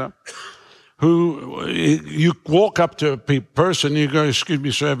master, who you walk up to a person, you go, excuse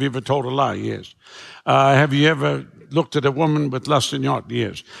me, sir, have you ever told a lie? Yes. Have you ever looked at a woman with lust in your heart?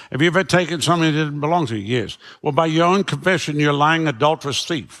 Yes. Have you ever taken something that didn't belong to you? Yes. Well, by your own confession, you're a lying, adulterous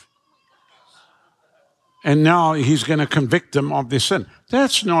thief. And now he's going to convict them of their sin.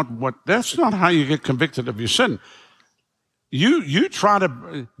 That's not how you get convicted of your sin. You try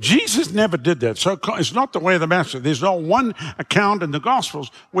to, Jesus never did that. So it's not the way of the master. There's not one account in the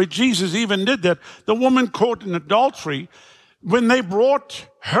Gospels where Jesus even did that. The woman caught in adultery, when they brought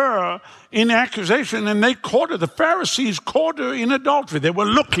her in accusation and they caught her, the Pharisees caught her in adultery. They were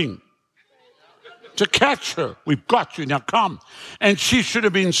looking to catch her. We've got you, now come. And she should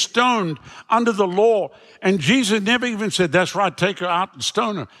have been stoned under the law. And Jesus never even said, that's right, take her out and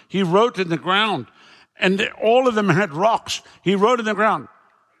stone her. He wrote in the ground. And all of them had rocks. He wrote in the ground.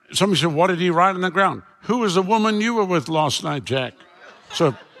 Somebody said, what did he write in the ground? Who was the woman you were with last night, Jack?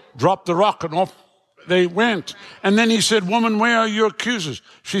 So drop the rock and off they went. And then he said, woman, where are your accusers?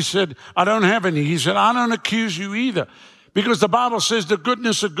 She said, I don't have any. He said, I don't accuse you either. Because the Bible says the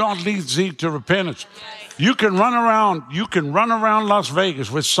goodness of God leads thee to repentance. You can run around Las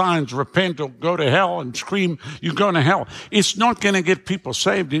Vegas with signs, repent or go to hell, and scream, you're going to hell. It's not going to get people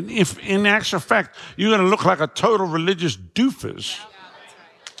saved. And if in actual fact, you're going to look like a total religious doofus,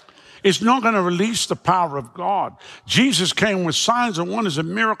 it's not going to release the power of God. Jesus came with signs and wonders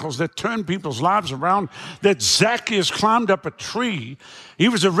and miracles that turned people's lives around, that Zacchaeus climbed up a tree. He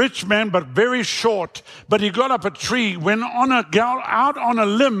was a rich man, but very short. But he got up a tree, went out on a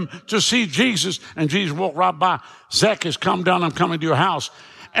limb to see Jesus, and Jesus walked right by. Zacchaeus, come down, I'm coming to your house.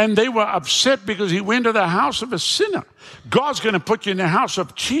 And they were upset because he went to the house of a sinner. God's going to put you in the house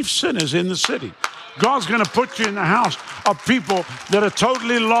of chief sinners in the city. God's going to put you in the house of people that are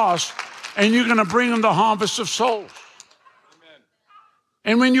totally lost, and you're going to bring them the harvest of souls. Amen.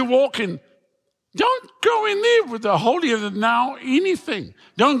 And when you walk in, don't go in there with the holier than thou anything.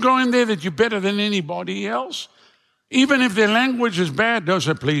 Don't go in there that you're better than anybody else. Even if their language is bad, don't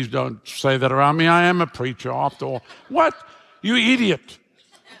say, please don't say that around me. I am a preacher after all. What? You idiot.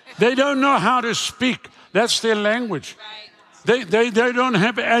 They don't know how to speak. That's their language. They don't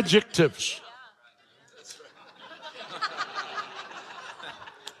have adjectives.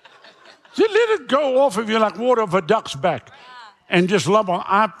 Just let it go off of you like water off a duck's back. And just love them.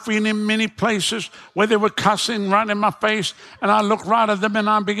 I've been in many places where they were cussing right in my face, and I looked right at them and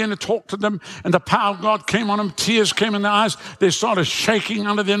I began to talk to them, and the power of God came on them. Tears came in their eyes. They started shaking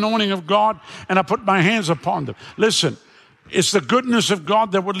under the anointing of God, and I put my hands upon them. Listen, it's the goodness of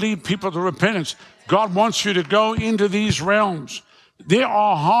God that would lead people to repentance. God wants you to go into these realms. There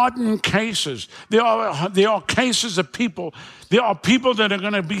are hardened cases. There are cases of people. There are people that are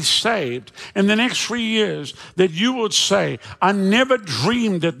going to be saved in the next 3 years that you would say, I never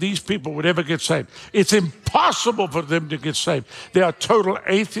dreamed that these people would ever get saved. It's impossible for them to get saved. They are total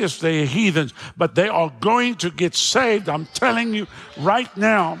atheists. They are heathens, but they are going to get saved. I'm telling you right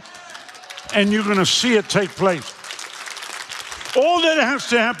now, and you're going to see it take place. All that has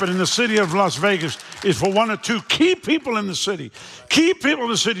to happen in the city of Las Vegas is for one or two key people in the city. Key people in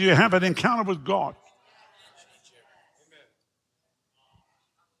the city to have an encounter with God.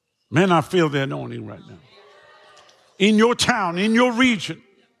 Man, I feel the anointing right now. In your town, in your region.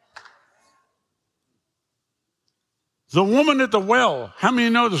 The woman at the well. How many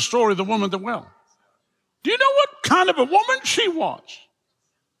know the story of the woman at the well? Do you know what kind of a woman she was?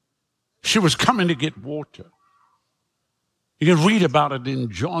 She was coming to get water. You can read about it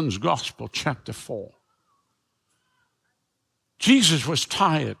in John's Gospel, chapter 4. Jesus was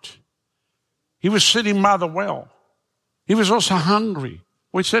tired. He was sitting by the well. He was also hungry,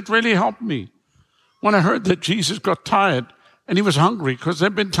 which that really helped me when I heard that Jesus got tired and he was hungry, because there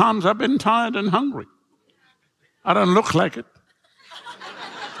have been times I've been tired and hungry. I don't look like it.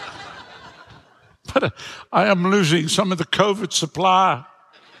 But I am losing some of the COVID supply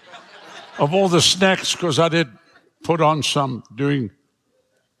of all the snacks, because I did put on some during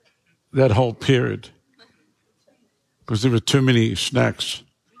that whole period because there were too many snacks.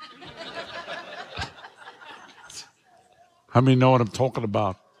 How many know what I'm talking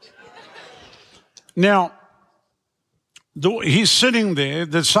about? Now, he's sitting there.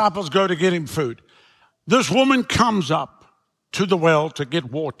 The disciples go to get him food. This woman comes up to the well to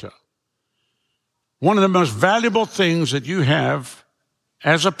get water. One of the most valuable things that you have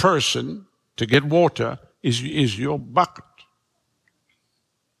as a person to get water is your bucket.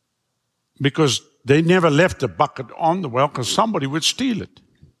 Because they never left a bucket on the well because somebody would steal it.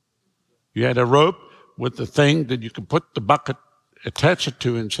 You had a rope with the thing that you could put the bucket, attach it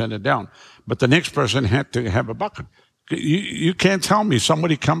to and send it down. But the next person had to have a bucket. You can't tell me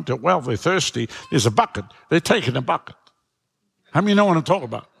somebody come to a well, they're thirsty, there's a bucket. They're taking a bucket. How many know what I'm talking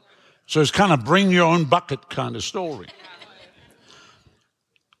about? So it's kind of bring your own bucket kind of story.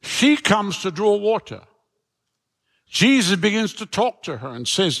 She comes to draw water. Jesus begins to talk to her and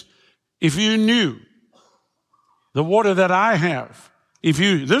says, if you knew the water that I have,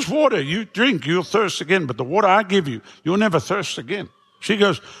 this water you drink, you'll thirst again, but the water I give you, you'll never thirst again. She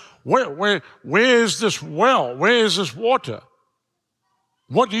goes, where is this well? Where is this water?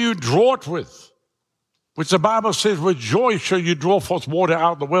 What do you draw it with? Which the Bible says, with joy shall you draw forth water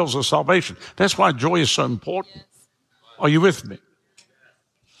out of the wells of salvation. That's why joy is so important. Are you with me?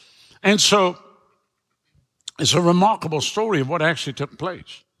 And so it's a remarkable story of what actually took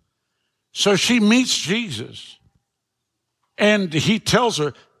place. So she meets Jesus. And he tells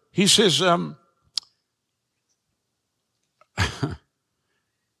her, he says,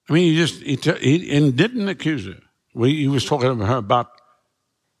 he didn't accuse her. He was talking to her about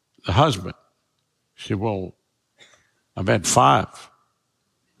the husband. She said, well, I've had 5.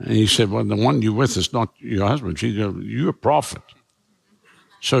 And he said, well, the one you're with is not your husband. She goes, you're a prophet.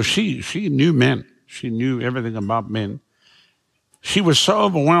 So she knew men. She knew everything about men. She was so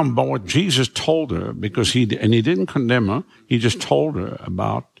overwhelmed by what Jesus told her because he didn't condemn her. He just told her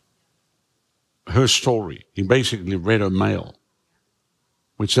about her story. He basically read her mail,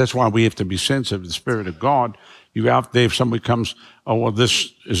 which that's why we have to be sensitive to the Spirit of God. You out there, if somebody comes, oh, well,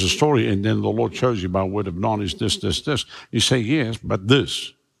 this is a story, and then the Lord shows you by word of knowledge, this. You say, yes, but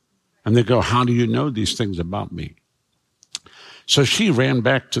this. And they go, how do you know these things about me? So she ran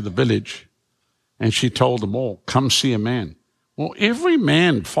back to the village, and she told them all, come see a man. Well, every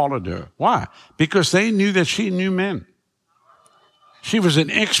man followed her. Why? Because they knew that she knew men. She was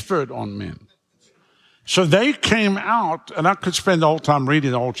an expert on men. So they came out, and I could spend the whole time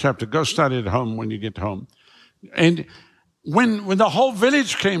reading the whole chapter. Go study it at home when you get home. And when the whole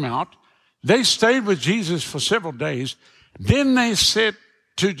village came out, they stayed with Jesus for several days. Then they said,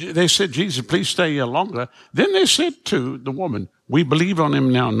 Jesus, please stay here longer. Then they said to the woman, we believe on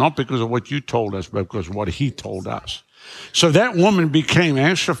him now, not because of what you told us, but because of what he told us. So that woman became,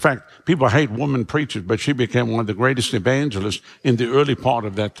 as a fact, people hate women preachers, but she became one of the greatest evangelists in the early part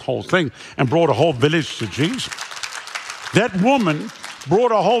of that whole thing and brought a whole village to Jesus. That woman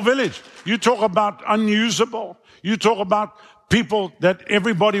brought a whole village. You talk about unusable. You talk about people that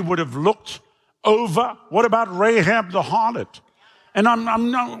everybody would have looked over. What about Rahab the harlot? And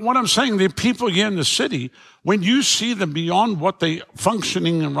what I'm saying, there are people here in the city, when you see them beyond what they're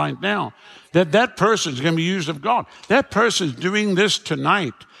functioning in right now, that person is going to be used of God. That person is doing this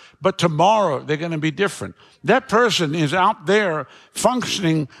tonight, but tomorrow they're going to be different. That person is out there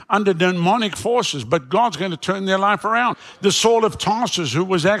functioning under demonic forces, but God's going to turn their life around. The Saul of Tarsus, who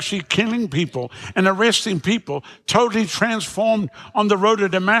was actually killing people and arresting people, totally transformed on the road to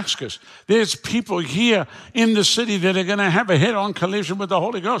Damascus. There's people here in the city that are going to have a head-on collision with the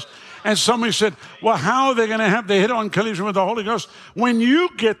Holy Ghost. And somebody said, well, how are they going to have the head-on collision with the Holy Ghost? When you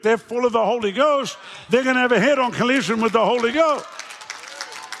get there full of the Holy Ghost, they're going to have a head-on collision with the Holy Ghost.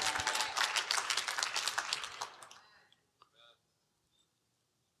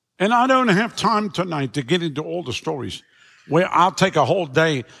 And I don't have time tonight to get into all the stories where I'll take a whole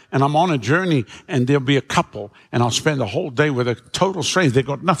day and I'm on a journey and there'll be a couple and I'll spend a whole day with a total stranger. They've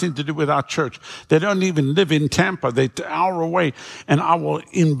got nothing to do with our church. They don't even live in Tampa. They're an hour away, and I will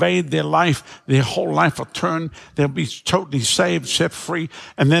invade their life. Their whole life will turn. They'll be totally saved, set free.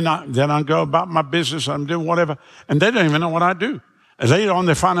 And then I go about my business. I'm doing whatever. And they don't even know what I do. And later on,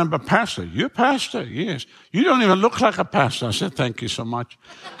 they find out I'm a pastor. You're a pastor? Yes. You don't even look like a pastor. I said, thank you so much.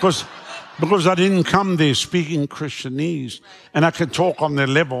 Because I didn't come there speaking Christianese, and I can talk on their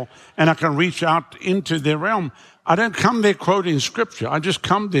level, and I can reach out into their realm. I don't come there quoting scripture. I just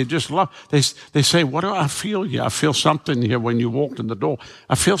come there, just love. They say, what do I feel here? I feel something here when you walked in the door.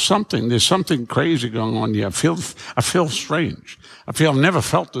 I feel something. There's something crazy going on here. I feel strange. I've never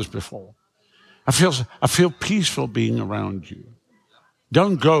felt this before. I feel peaceful being around you.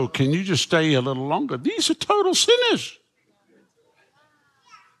 Don't go. Can you just stay a little longer? These are total sinners.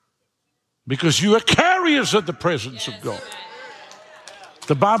 because you are carriers of the presence of God.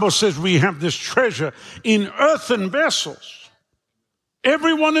 The Bible says we have this treasure in earthen vessels.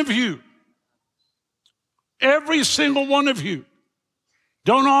 Every one of you. Every single one of you.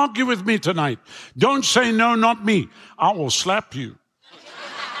 Don't argue with me tonight. Don't say, no, not me. I will slap you.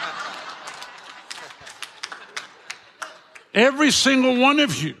 Every single one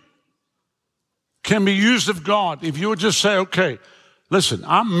of you can be used of God. If you would just say, okay, listen,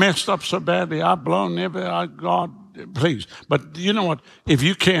 I'm messed up so badly. I've blown God, please. But you know what? If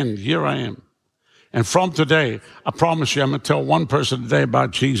you can, here I am. And from today, I promise you, I'm going to tell one person today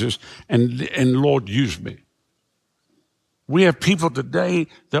about Jesus, and Lord, use me. We have people today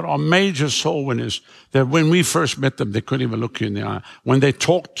that are major soul winners that when we first met them, they couldn't even look you in the eye. When they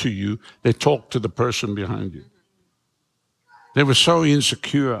talked to you, they talked to the person behind you. They were so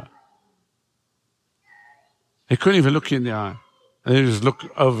insecure. They couldn't even look you in the eye. They just look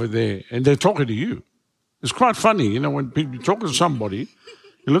over there, and they're talking to you. It's quite funny, you know, when people talk to somebody,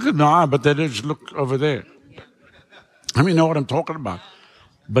 you look in the eye, but they just look over there. I mean, you know what I'm talking about.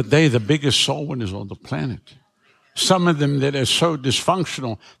 But they're the biggest soul winners on the planet. Some of them that are so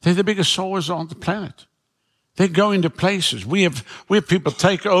dysfunctional, they're the biggest soul winners on the planet. They go into places. We have people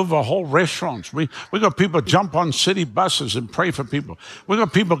take over whole restaurants. We got people jump on city buses and pray for people. We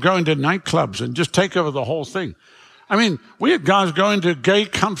got people going to nightclubs and just take over the whole thing. I mean, we had guys going to gay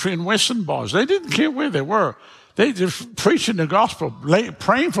country and western bars. They didn't care where they were. They just preaching the gospel,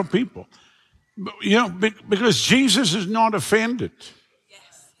 praying for people. You know, because Jesus is not offended.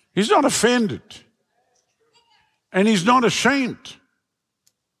 He's not offended. And he's not ashamed.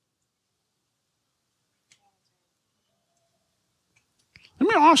 Let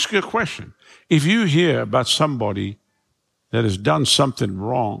me ask you a question. If you hear about somebody that has done something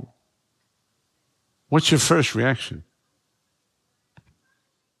wrong, what's your first reaction?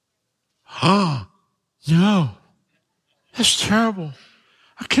 Oh, no. That's terrible.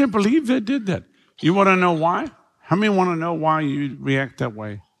 I can't believe they did that. You want to know why? How many want to know why you react that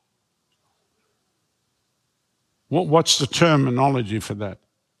way? What's the terminology for that?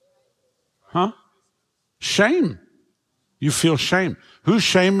 Huh? Shame. You feel shame. Whose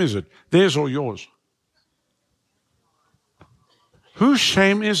shame is it? Theirs or yours? Whose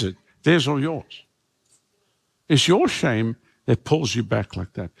shame is it? Theirs or yours? It's your shame that pulls you back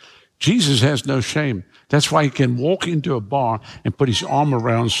like that. Jesus has no shame. That's why he can walk into a bar and put his arm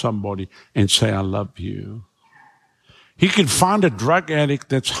around somebody and say, I love you. He can find a drug addict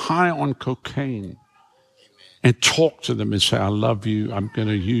that's high on cocaine and talk to them and say, I love you. I'm going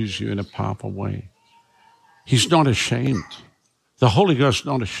to use you in a powerful way. He's not ashamed. The Holy Ghost is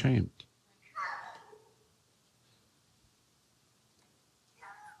not ashamed.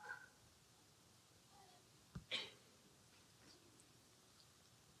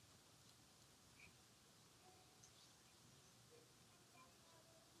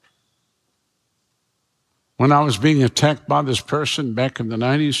 When I was being attacked by this person back in the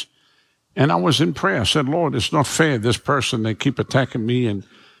 90s, and I was in prayer, I said, Lord, it's not fair. This person, they keep attacking me, and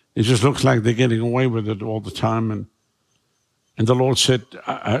it just looks like they're getting away with it all the time. And the Lord said,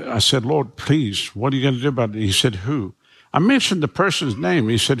 I said, Lord, please, what are you going to do about it? He said, who? I mentioned the person's name.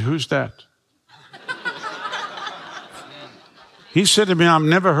 He said, who's that? He said to me, I've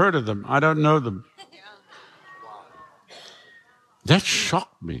never heard of them. I don't know them. That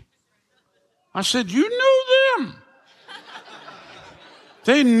shocked me. I said, you know them.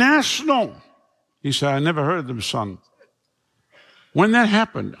 They're national. He said, I never heard of them, son. When that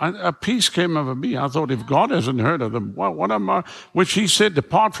happened, a peace came over me. I thought, if God hasn't heard of them, what am I? Which he said,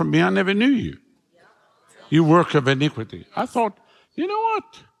 depart from me, I never knew you. You work of iniquity. I thought, you know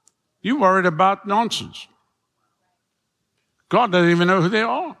what? You worried about nonsense. God doesn't even know who they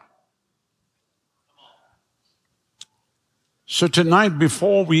are. So tonight,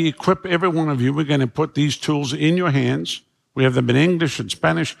 before we equip every one of you, we're going to put these tools in your hands. We have them in English and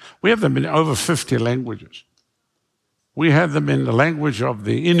Spanish. We have them in over 50 languages. We have them in the language of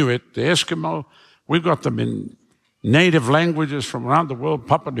the Inuit, the Eskimo. We've got them in native languages from around the world,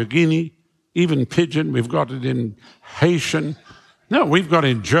 Papua New Guinea, even Pidgin. We've got it in Haitian. No, we've got it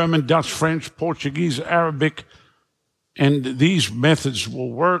in German, Dutch, French, Portuguese, Arabic. And these methods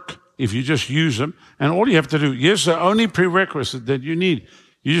will work if you just use them. And all you have to do, here's the only prerequisite that you need.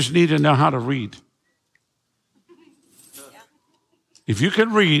 You just need to know how to read. If you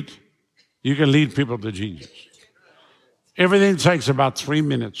can read, you can lead people to Jesus. Everything takes about 3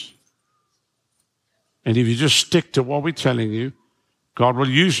 minutes. And if you just stick to what we're telling you, God will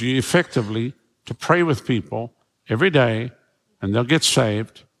use you effectively to pray with people every day, and they'll get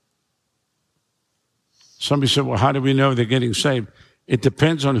saved. Somebody said, well, how do we know they're getting saved? It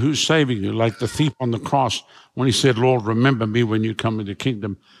depends on who's saving you. Like the thief on the cross, when he said, Lord, remember me when you come into the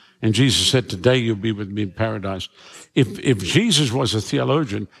kingdom. And Jesus said, today you'll be with me in paradise. If Jesus was a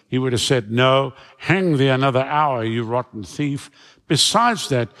theologian, he would have said, no, hang there another hour, you rotten thief. Besides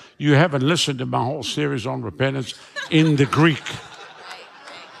that, you haven't listened to my whole series on repentance in the Greek.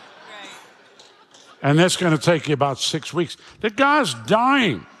 And that's going to take you about 6 weeks. The guy's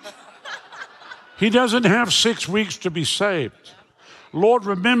dying. He doesn't have 6 weeks to be saved. Lord,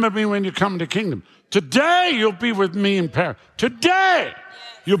 remember me when you come to the kingdom. Today you'll be with me in paradise. Today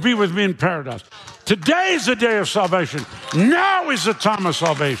you'll be with me in paradise. Today is the day of salvation. Now is the time of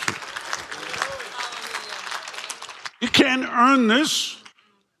salvation. You can't earn this.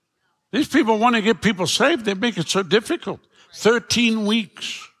 These people want to get people saved. They make it so difficult. 13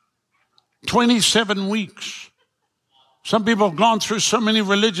 weeks. 27 weeks. Some people have gone through so many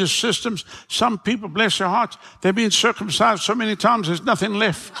religious systems. Some people, bless their hearts, they've been circumcised so many times there's nothing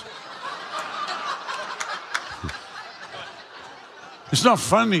left. It's not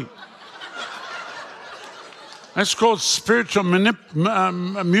funny. That's called spiritual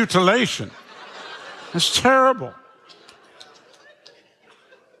mutilation. It's terrible.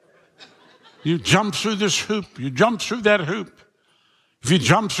 You jump through this hoop. You jump through that hoop. If you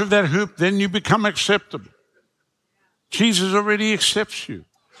jump through that hoop, then you become acceptable. Jesus already accepts you.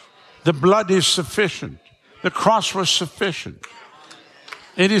 The blood is sufficient. The cross was sufficient.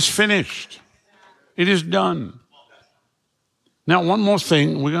 It is finished. It is done. Now, one more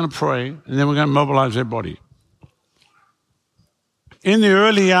thing. We're going to pray, and then we're going to mobilize everybody. In the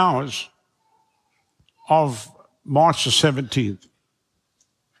early hours of March the 17th,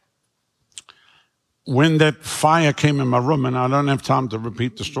 when that fire came in my room, and I don't have time to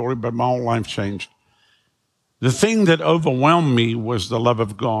repeat the story, but my whole life changed. The thing that overwhelmed me was the love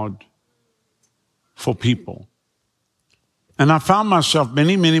of God for people. And I found myself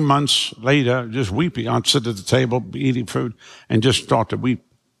many, many months later just weeping. I'd sit at the table eating food and just start to weep.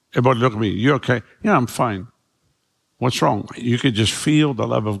 Everybody look at me. You okay? Yeah, I'm fine. What's wrong? You could just feel the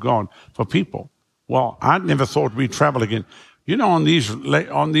love of God for people. Well, I'd never thought we'd travel again. You know, on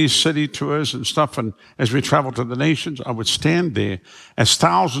these city tours and stuff, and as we travel to the nations, I would stand there as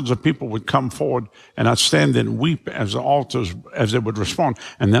thousands of people would come forward, and I'd stand there and weep as the altars, as they would respond.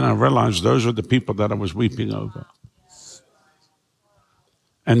 And then I realized those are the people that I was weeping over.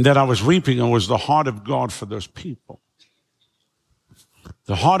 And that I was weeping over was the heart of God for those people.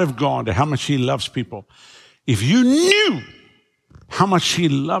 The heart of God, how much He loves people. If you knew how much He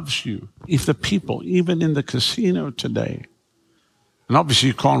loves you, if the people, even in the casino today, and obviously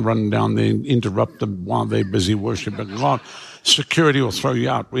you can't run down there and interrupt them while they're busy worshiping God. Security will throw you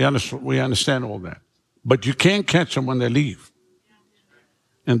out. We understand all that. But you can't catch them when they leave.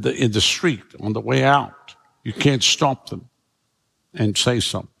 In the street, on the way out, you can't stop them and say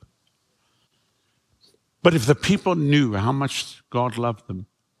something. But if the people knew how much God loved them,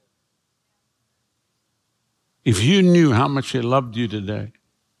 if you knew how much He loved you today,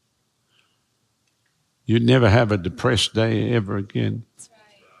 you'd never have a depressed day ever again.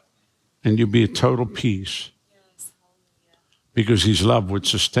 And you'd be at total peace. Because His love would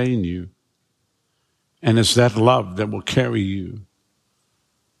sustain you. And it's that love that will carry you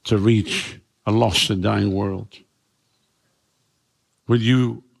to reach a lost and dying world. Will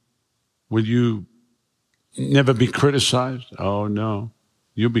you never be criticized? Oh, no.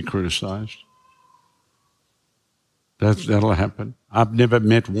 You'll be criticized. That'll happen. I've never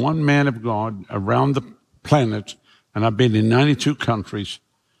met one man of God around the planet, and I've been in 92 countries.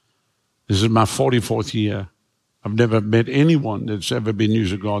 This is my 44th year. I've never met anyone that's ever been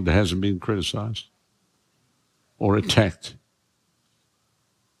used of God that hasn't been criticized or attacked.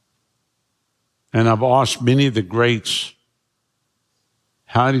 And I've asked many of the greats,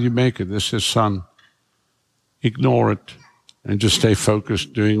 how did you make it? They said, son, ignore it and just stay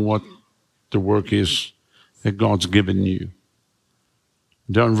focused doing what the work is that God's given you.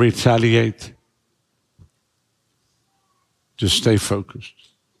 Don't retaliate. Just stay focused.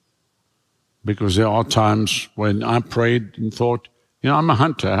 Because there are times when I prayed and thought, I'm a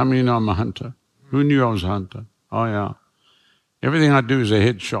hunter. How many know I'm a hunter? Who knew I was a hunter? Oh, yeah. Everything I do is a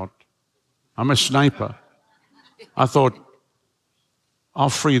headshot. I'm a sniper. I thought, I'll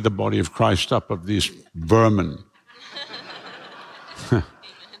free the body of Christ up of these vermin.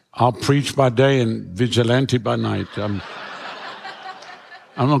 I'll preach by day and vigilante by night. I'm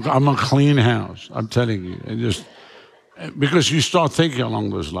a clean house, I'm telling you. Because you start thinking along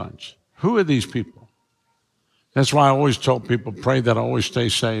those lines. Who are these people? That's why I always tell people, pray that I always stay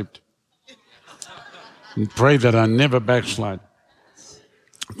saved. And pray that I never backslide.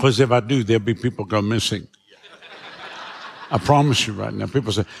 Because if I do, there'll be people go missing. I promise you right now.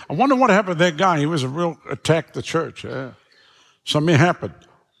 People say, I wonder what happened to that guy. He was a real attack the church. Yeah. Something happened.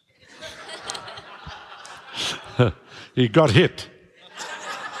 He got hit.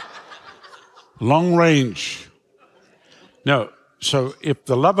 Long range. No, so if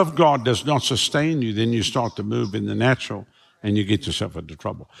the love of God does not sustain you, then you start to move in the natural and you get yourself into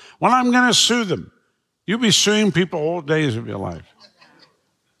trouble. Well, I'm going to sue them. You'll be suing people all days of your life.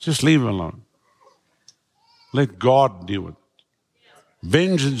 Just leave them alone. Let God deal with it.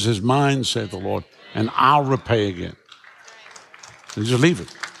 Vengeance is mine, saith the Lord, and I'll repay again. And just leave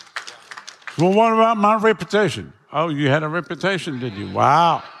it. Well, what about my reputation? Oh, you had a reputation, did you?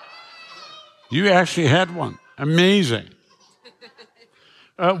 Wow. You actually had one. Amazing.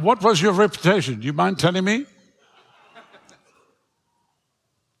 What was your reputation? Do you mind telling me?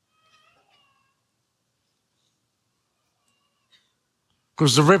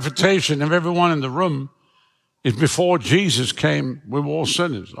 Because the reputation of everyone in the room is before Jesus came, we were all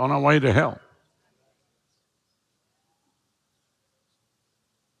sinners on our way to hell.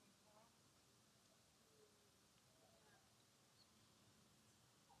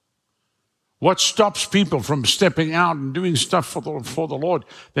 What stops people from stepping out and doing stuff for the Lord?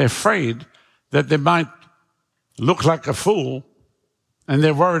 They're afraid that they might look like a fool, and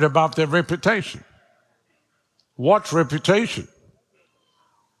they're worried about their reputation. What reputation?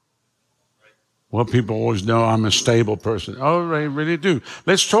 Well, people always know I'm a stable person. Oh, they really do.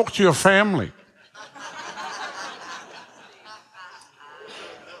 Let's talk to your family.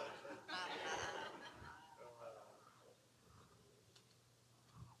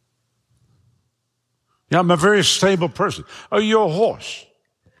 Yeah, I'm a very stable person. Oh, you're a horse.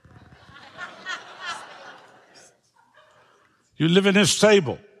 You live in a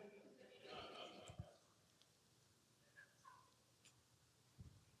stable.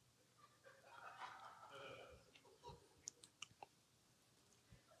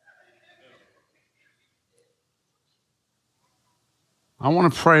 I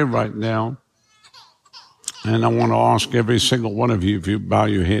want to pray right now, and I want to ask every single one of you if you bow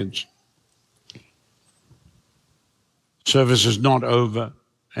your heads. Service is not over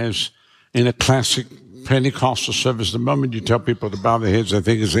as in a classic Pentecostal service. The moment you tell people to bow their heads, they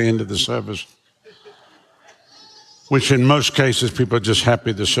think it's the end of the service. Which in most cases, people are just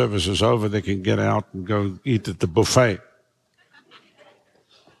happy the service is over. They can get out and go eat at the buffet,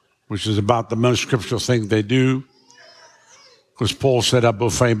 which is about the most scriptural thing they do. Because Paul said, I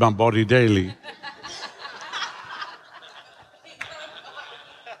buffet my body daily.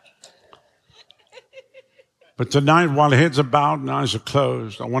 But tonight, while heads are bowed and eyes are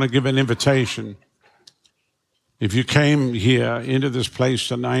closed, I want to give an invitation. If you came here into this place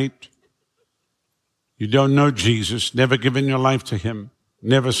tonight, you don't know Jesus, never given your life to him,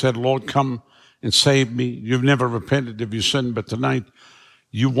 never said, Lord, come and save me. You've never repented of your sin, but tonight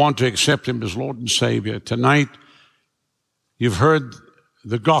you want to accept him as Lord and Savior. Tonight, you've heard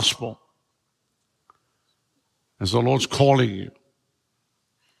the gospel as the Lord's calling you.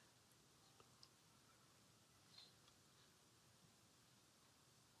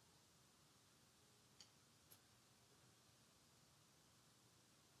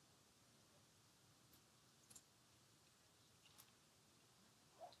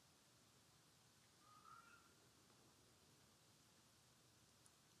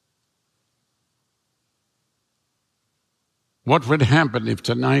 What would happen if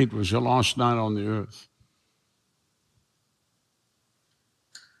tonight was your last night on the earth?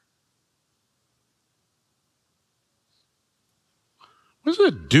 What's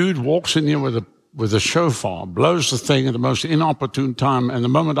a dude walks in here with a shofar, blows the thing at the most inopportune time, and the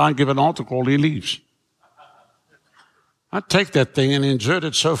moment I give an altar call, he leaves. I'd take that thing and insert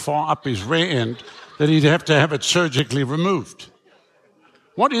it so far up his rear end that he'd have to have it surgically removed.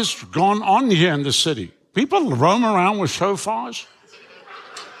 What is gone on here in the city? People roam around with shofars.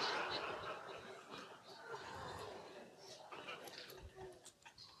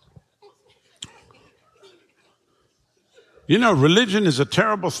 You know, religion is a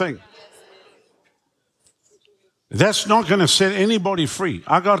terrible thing. That's not going to set anybody free.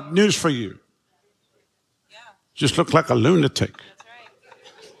 I got news for you. Just look like a lunatic.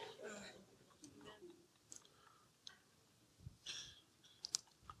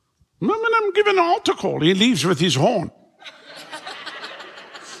 The moment I'm giving an altar call, he leaves with his horn.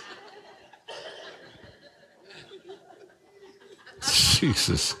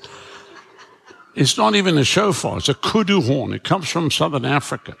 Jesus. It's not even a shofar, it's a kudu horn. It comes from southern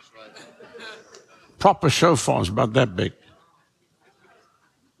Africa. Proper shofars about that big.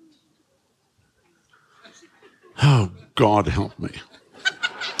 Oh, God help me.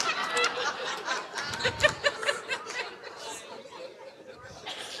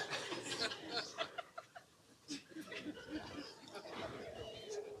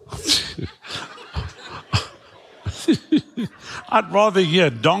 I'd rather hear a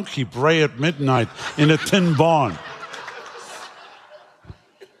donkey bray at midnight in a tin barn.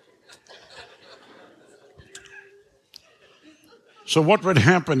 So what would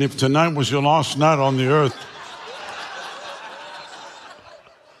happen if tonight was your last night on the earth?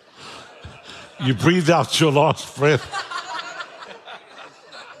 You breathe out your last breath.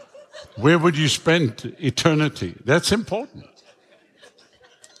 Where would you spend eternity? That's important.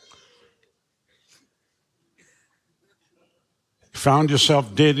 You found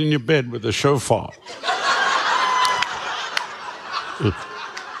yourself dead in your bed with a shofar.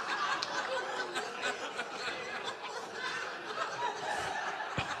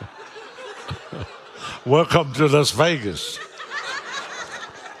 Welcome to Las Vegas.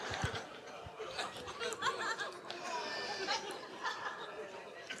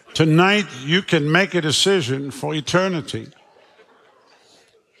 Tonight, you can make a decision for eternity.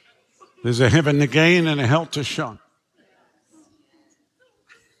 There's a heaven to gain and a hell to shun.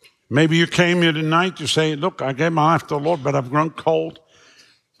 Maybe you came here tonight, you say, look, I gave my life to the Lord, but I've grown cold.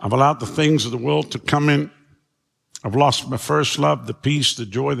 I've allowed the things of the world to come in. I've lost my first love, the peace, the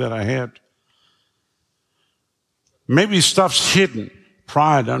joy that I had. Maybe stuff's hidden.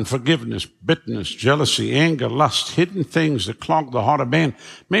 Pride, unforgiveness, bitterness, jealousy, anger, lust, hidden things that clog the heart of man.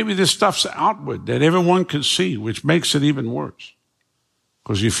 Maybe this stuff's outward that everyone can see, which makes it even worse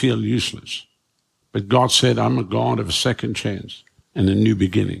because you feel useless. But God said, I'm a God of a second chance and a new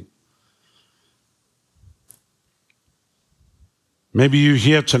beginning. Maybe you're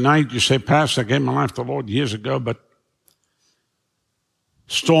here tonight, you say, Pastor, I gave my life to the Lord years ago, but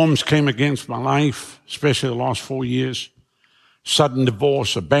storms came against my life, especially the last 4 years. Sudden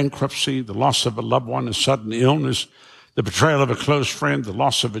divorce, a bankruptcy, the loss of a loved one, a sudden illness, the betrayal of a close friend, the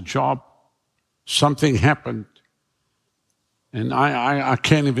loss of a job. Something happened. And I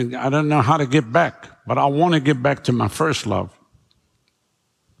don't know how to get back, but I want to get back to my first love.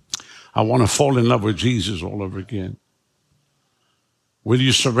 I want to fall in love with Jesus all over again. Will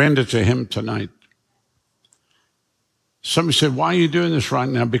you surrender to him tonight? Somebody said, why are you doing this right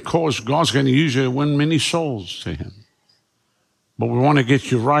now? Because God's going to use you to win many souls to him. But we want to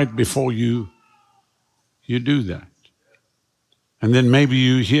get you right before you do that. And then maybe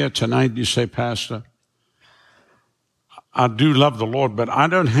you here tonight, you say, Pastor, I do love the Lord, but I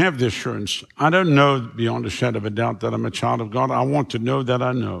don't have the assurance. I don't know beyond a shadow of a doubt that I'm a child of God. I want to know that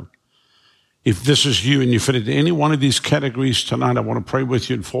I know. If this is you and you fit into any one of these categories tonight, I want to pray with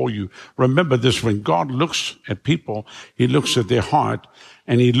you and for you. Remember this, when God looks at people, he looks at their heart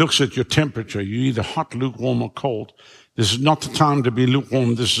and he looks at your temperature. You're either hot, lukewarm, or cold. This is not the time to be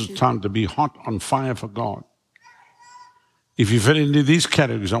lukewarm. This is the time to be hot, on fire for God. If you fit into these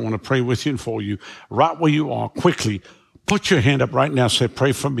categories, I want to pray with you and for you. Right where you are, quickly, put your hand up right now. Say,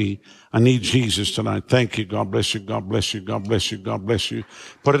 pray for me. I need Jesus tonight. Thank you. God bless you. God bless you. God bless you. God bless you.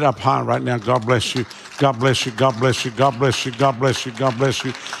 Put it up high right now. God bless you. God bless you. God bless you. God bless you. God bless you. God bless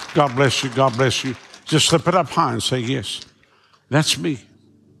you. God bless you. God bless you. Just slip it up high and say, yes, that's me.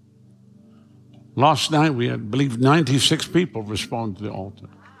 Last night, we had, I believe, 96 people respond to the altar.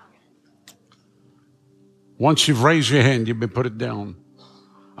 Once you've raised your hand, you may put it down.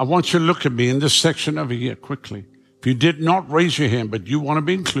 I want you to look at me in this section over here quickly. If you did not raise your hand, but you want to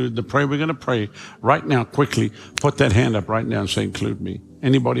be included, the prayer we're going to pray right now, quickly, put that hand up right now and say, include me.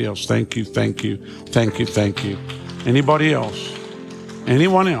 Anybody else? Thank you, thank you, thank you, thank you. Anybody else?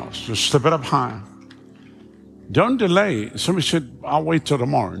 Anyone else? Just slip it up high. Don't delay. Somebody said, I'll wait till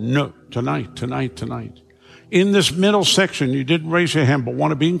tomorrow. No, tonight, tonight, tonight. In this middle section, you didn't raise your hand, but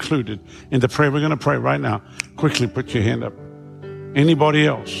want to be included in the prayer we're going to pray right now. Quickly put your hand up. Anybody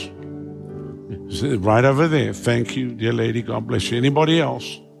else? Right over there. Thank you, dear lady. God bless you. Anybody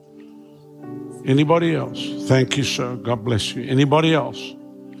else? Anybody else? Thank you, sir. God bless you. Anybody else?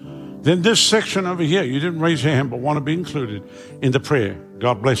 Then this section over here, you didn't raise your hand, but want to be included in the prayer.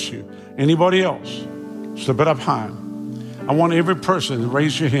 God bless you. Anybody else? Slip it up high. I want every person to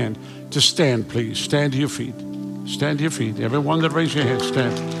raise your hand to stand, please. Stand to your feet. Stand to your feet. Everyone that raised your hand,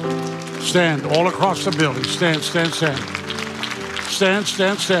 stand. Stand all across the building. Stand, stand, stand. Stand,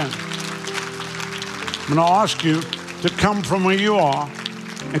 stand, stand. I'm going to ask you to come from where you are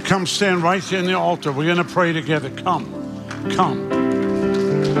and come stand right here in the altar. We're going to pray together. Come. Come.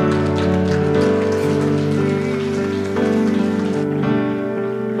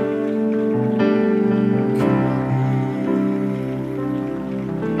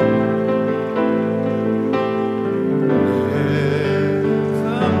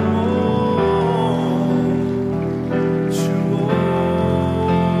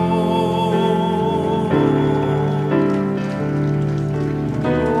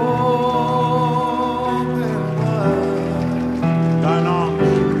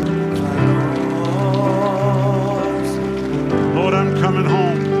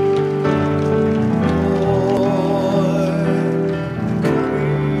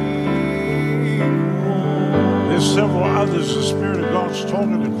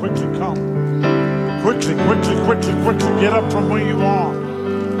 on you. Quickly come. Quickly, quickly, quickly, quickly. Get up from where you are.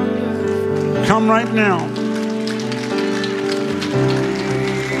 Come right now.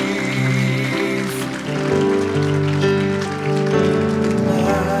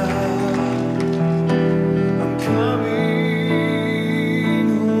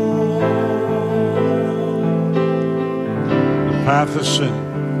 Path of sin.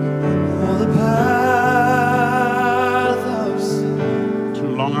 Oh, the path of sin.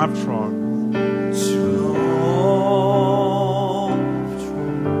 Too long I've trod. Too long I've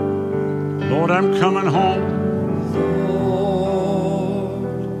trod. Lord, I'm coming home.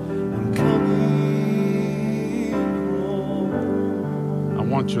 Lord, I'm coming home. I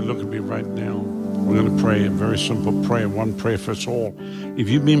want you to look at me right now. We're going to pray a very simple prayer, one prayer for us all. If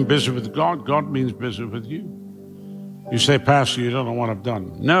you've been busy with God, God means busy with you. You say, Pastor, you don't know what I've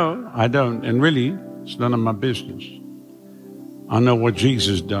done. No, I don't. And really, it's none of my business. I know what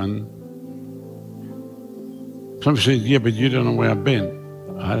Jesus done. Some say, yeah, but you don't know where I've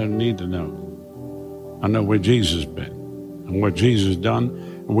been. I don't need to know. I know where Jesus been and what Jesus done,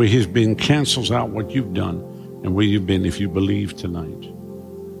 and where he's been cancels out what you've done and where you've been if you believe tonight.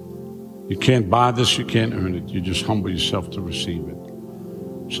 You can't buy this, you can't earn it. You just humble yourself to receive it.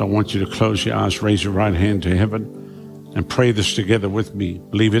 So I want you to close your eyes, raise your right hand to heaven, and pray this together with me.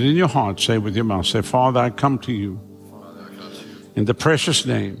 Believe it in your heart. Say it with your mouth. Say, Father, I come to you in the precious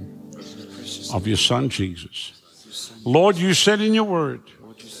name of your Son, Jesus. Lord, you said in your word,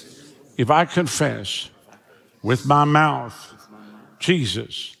 if I confess with my mouth,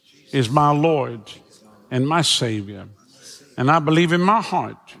 Jesus is my Lord and my Savior, and I believe in my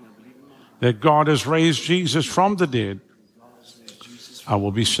heart that God has raised Jesus from the dead, I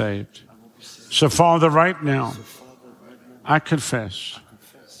will be saved. So, Father, right now, I confess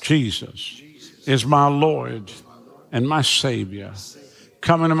Jesus is my Lord and my Savior.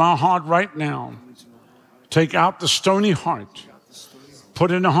 Come into my heart right now. Take out the stony heart. Put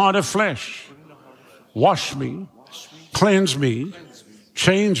in a heart of flesh. Wash me, cleanse me,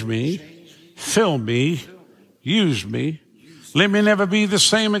 change me, fill me, use me. Let me never be the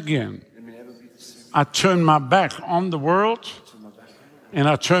same again. I turn my back on the world and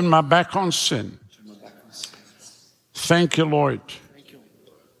I turn my back on sin. Thank you, Lord,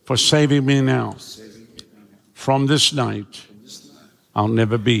 for saving me now. From this night, I'll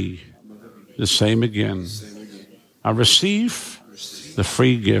never be the same again. I receive the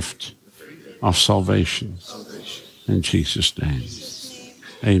free gift of salvation in Jesus' name.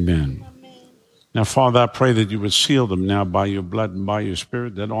 Amen. Now, Father, I pray that you would seal them now by your blood and by your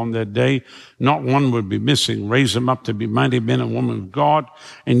Spirit, that on that day, not one would be missing. Raise them up to be mighty men and women of God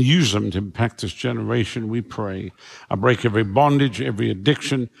and use them to impact this generation, we pray. I break every bondage, every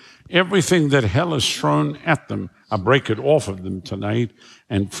addiction, everything that hell has thrown at them. I break it off of them tonight.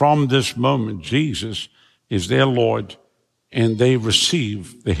 And from this moment, Jesus is their Lord, and they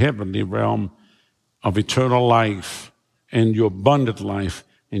receive the heavenly realm of eternal life and your abundant life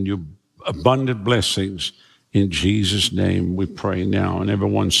and your abundant blessings. In Jesus' name we pray now. And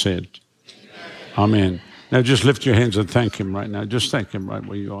everyone said, Amen. Now just lift your hands and thank him right now. Just thank him right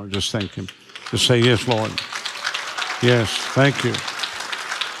where you are. Just thank him. Just say, yes, Lord. Yes, thank you.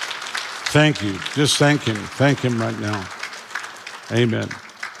 Thank you. Just thank him. Thank him right now. Amen.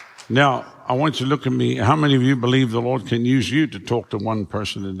 Now, I want you to look at me. How many of you believe the Lord can use you to talk to one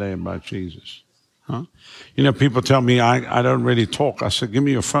person today about Jesus? Huh? You know, people tell me I don't really talk. I said, give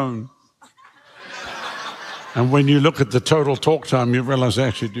me your phone. And when you look at the total talk time, you realize I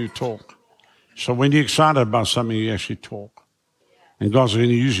actually do talk. So when you're excited about something, you actually talk. And God's going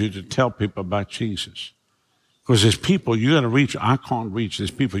to use you to tell people about Jesus. Because there's people you're going to reach, I can't reach.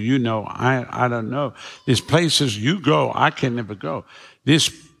 There's people you know, I don't know. There's places you go, I can never go. There's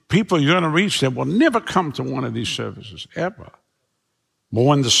people you're going to reach that will never come to one of these services, ever. But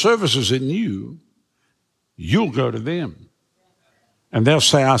when the service is in you, you'll go to them. And they'll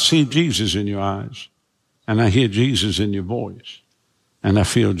say, I see Jesus in your eyes. And I hear Jesus in your voice. And I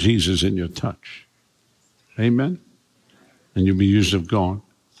feel Jesus in your touch. Amen? And you'll be used of God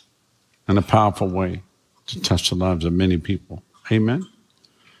in a powerful way to touch the lives of many people. Amen?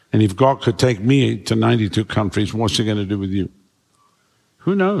 And if God could take me to 92 countries, what's he going to do with you?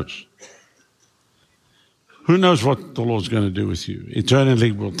 Who knows? Who knows what the Lord's going to do with you?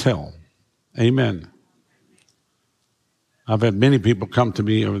 Eternity will tell. Amen. I've had many people come to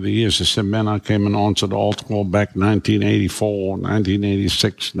me over the years and said, man, I came and answered the altar call back 1984,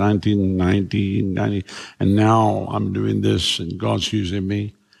 1986, 1990, and now I'm doing this and God's using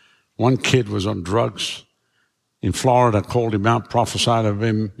me. One kid was on drugs in Florida, called him out, prophesied of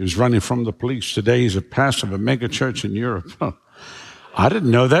him. He was running from the police. Today he's a pastor of a mega church in Europe. I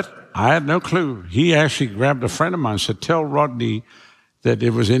didn't know that. I had no clue. He actually grabbed a friend of mine and said, tell Rodney that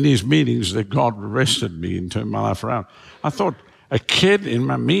it was in these meetings that God arrested me and turned my life around. I thought, a kid in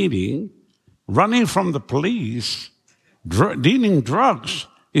my meeting running from the police, dealing drugs,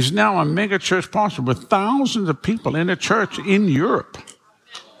 is now a mega church pastor with thousands of people in a church in Europe.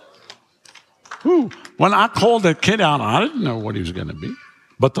 Whew. When I called that kid out, I didn't know what he was going to be,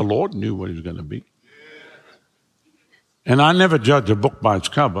 but the Lord knew what he was going to be. And I never judge a book by its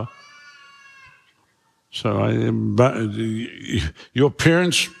cover. So your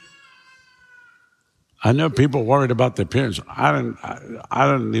appearance, I know people worried about their appearance. I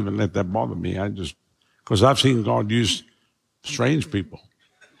don't even let that bother me. Because I've seen God use strange people.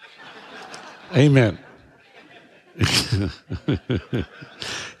 Amen.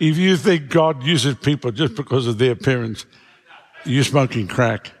 If you think God uses people just because of their appearance, you're smoking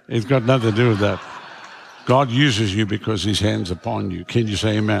crack. It's got nothing to do with that. God uses you because his hand's upon you. Can you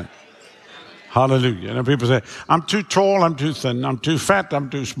say amen? Hallelujah. And people say, I'm too tall, I'm too thin, I'm too fat, I'm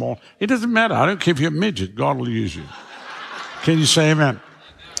too small. It doesn't matter. I don't care if you're a midget. God will use you. Can you say amen?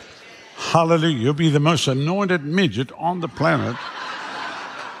 Hallelujah. You'll be the most anointed midget on the planet.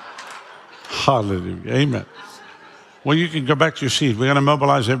 Hallelujah. Amen. Well, you can go back to your seat. We're going to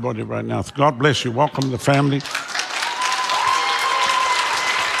mobilize everybody right now. God bless you. Welcome to the family.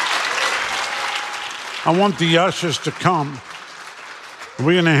 I want the ushers to come.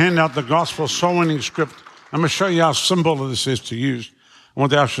 We're going to hand out the gospel soul winning script. I'm going to show you how simple this is to use. I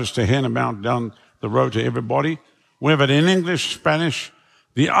want the ushers to hand them out down the road to everybody. We have it in English, Spanish.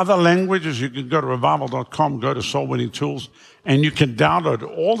 The other languages, you can go to revival.com, go to Soul Winning Tools, and you can download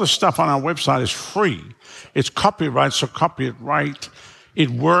all the stuff on our website. Is free. It's copyright, so copy it right. It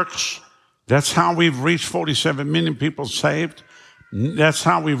works. That's how we've reached 47 million people saved. That's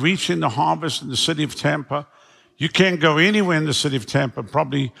how we reach in the harvest in the city of Tampa. You can't go anywhere in the city of Tampa.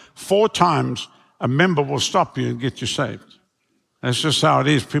 Probably 4 times a member will stop you and get you saved. That's just how it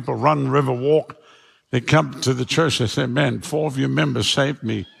is. People run River Walk. They come to the church. They say, man, 4 of your members saved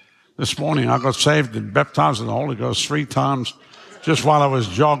me this morning. I got saved and baptized in the Holy Ghost 3 times just while I was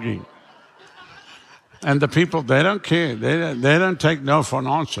jogging. And the people, they don't care. They don't take no for an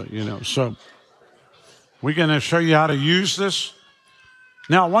answer, you know. So we're going to show you how to use this.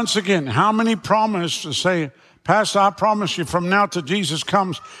 Now, once again, how many promise to say, Pastor, I promise you from now till Jesus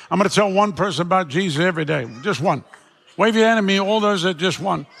comes, I'm going to tell one person about Jesus every day. Just one. Wave your hand at me, all those that just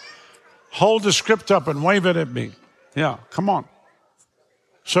one. Hold the script up and wave it at me. Yeah, come on.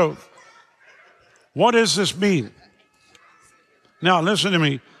 So, what does this mean? Now, listen to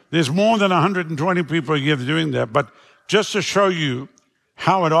me. There's more than 120 people a year doing that, but just to show you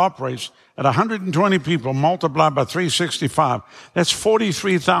how it operates, at 120 people multiplied by 365, that's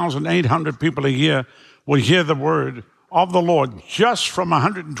 43,800 people a year will hear the word of the Lord just from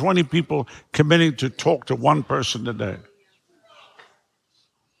 120 people committing to talk to one person a day.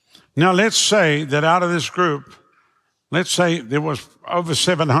 Now, let's say that out of this group, let's say there was over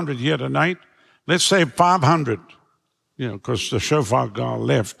 700 here tonight. Let's say 500, you know, because the shofar guy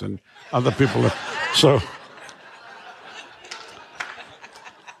left and other people left. So,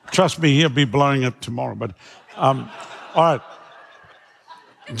 trust me, he'll be blowing it tomorrow. But, all right.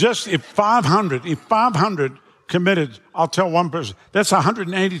 Just if 500 committed, I'll tell one person, that's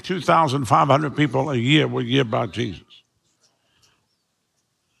 182,500 people a year will hear about Jesus.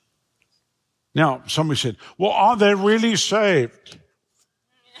 Now, somebody said, well, are they really saved?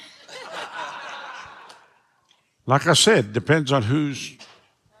 Like I said, depends on who's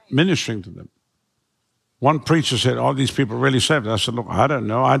ministering to them. One preacher said, are these people really saved? I said, look, I don't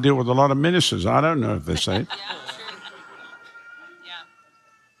know. I deal with a lot of ministers. I don't know if they're saved.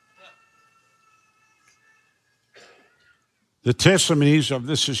 The testimonies of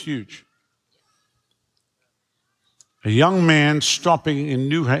this is huge. A young man stopping in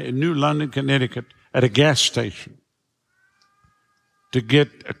New London, Connecticut at a gas station to get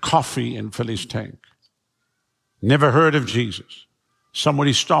a coffee and fill his tank. Never heard of Jesus.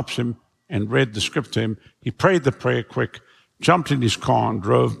 Somebody stops him and read the script to him. He prayed the prayer quick, jumped in his car and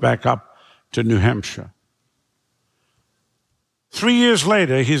drove back up to New Hampshire. 3 years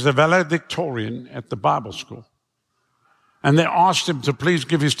later, he's a valedictorian at the Bible school. And they asked him to please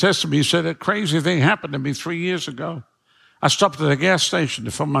give his testimony. He said, a crazy thing happened to me 3 years ago. I stopped at a gas station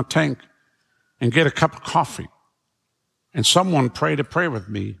to fill my tank and get a cup of coffee. And someone prayed a prayer with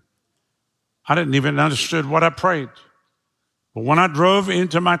me. I didn't even understand what I prayed. But when I drove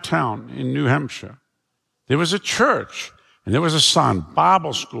into my town in New Hampshire, there was a church and there was a sign,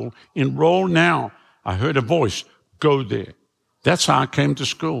 Bible school, enroll now. I heard a voice, go there. That's how I came to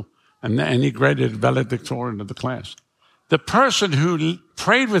school. And he graded valedictorian of the class. The person who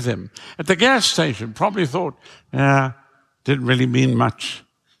prayed with him at the gas station probably thought, yeah, didn't really mean much.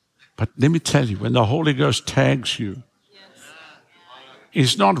 But let me tell you, when the Holy Ghost tags you,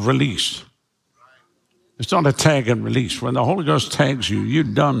 it's not release. It's not a tag and release. When the Holy Ghost tags you, you're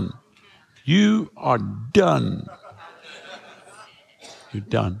done. You are done. You're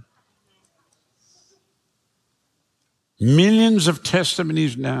done. Millions of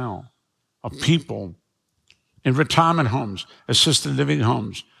testimonies now of people in retirement homes, assisted living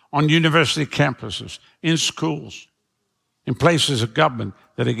homes, on university campuses, in schools, in places of government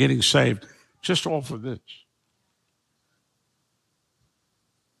that are getting saved just off of this.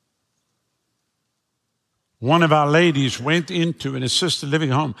 One of our ladies went into an assisted living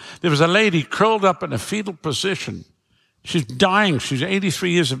home. There was a lady curled up in a fetal position. She's dying. She's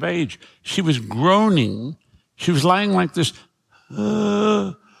 83 years of age. She was groaning. She was lying like this.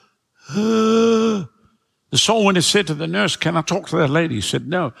 The soul winner said to the nurse, can I talk to that lady? He said,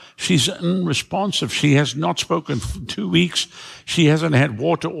 no. She's unresponsive. She has not spoken for 2 weeks. She hasn't had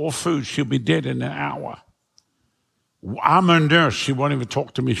water or food. She'll be dead in an hour. I'm a nurse. She won't even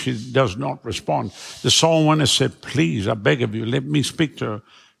talk to me. She does not respond. The soul winner said, please, I beg of you, let me speak to her.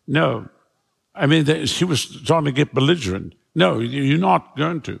 No. I mean, she was trying to get belligerent. No, you're not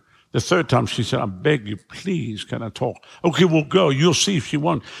going to. The third time she said, I beg you, please, can I talk? Okay, we'll go. You'll see if she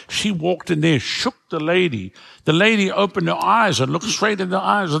won't. She walked in there, shook the lady. The lady opened her eyes and looked straight in the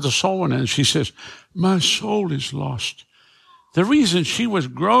eyes of the soul winner, and she says, my soul is lost. The reason she was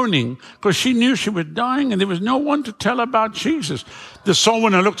groaning, because she knew she was dying and there was no one to tell about Jesus. The soul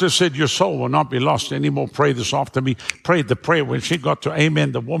winner looked and said, your soul will not be lost anymore. Pray this after me. Prayed the prayer. When she got to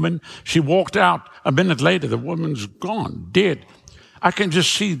amen, the woman, she walked out. A minute later, the woman's gone, dead. I can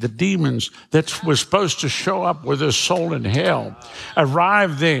just see the demons that were supposed to show up with her soul in hell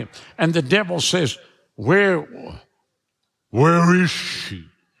arrive there. And the devil says, where is she?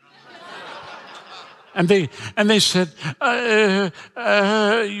 And they said,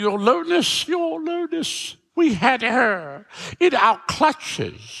 your lowness, we had her in our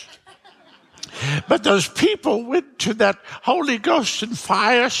clutches. But those people went to that Holy Ghost and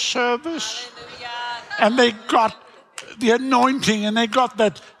fire service, and they got the anointing, and they got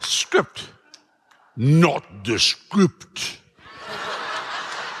that script. Not the script.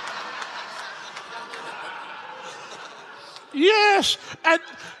 Yes, and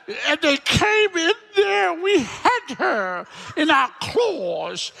they came in there. We had her in our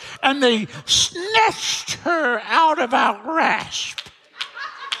claws, and they snatched her out of our grasp.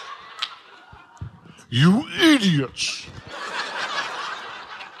 You idiots.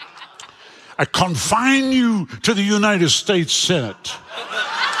 I confine you to the United States Senate.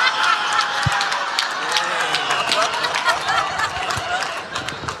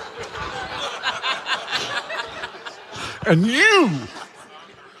 And you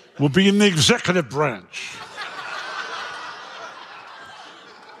will be in the executive branch.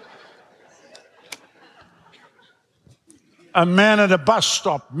 A man at a bus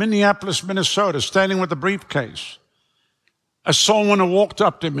stop, Minneapolis, Minnesota, standing with a briefcase. A soul winner walked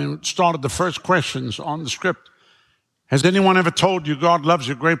up to him and started the first questions on the script. Has anyone ever told you God loves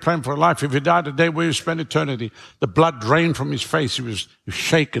you, great plan for life? If you die today, where you spend eternity? The blood drained from his face. He was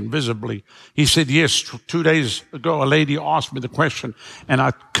shaken visibly. He said, yes, 2 days ago, a lady asked me the question, and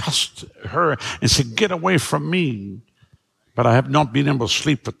I cussed her and said, get away from me. But I have not been able to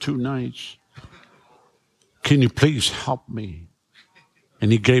sleep for 2 nights. Can you please help me?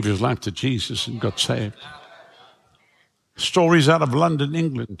 And he gave his life to Jesus and got saved. Stories out of London,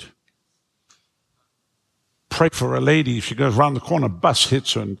 England. Pray for a lady. She goes around the corner, a bus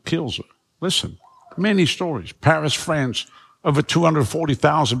hits her and kills her. Listen, many stories. Paris, France, over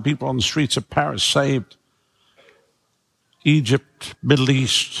 240,000 people on the streets of Paris saved. Egypt, Middle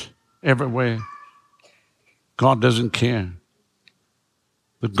East, everywhere. God doesn't care.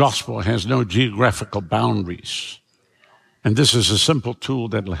 The gospel has no geographical boundaries. And this is a simple tool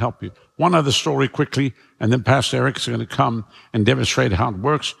that will help you. One other story quickly, and then Pastor Eric's going to come and demonstrate how it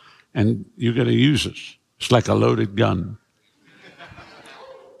works, and you're going to use it. It's like a loaded gun.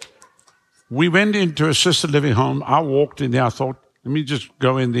 We went into a assisted living home. I walked in there. I thought, let me just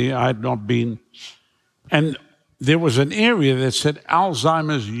go in there. I had not been. And there was an area that said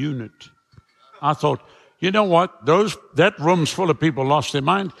Alzheimer's unit. I thought, you know what? That room's full of people lost their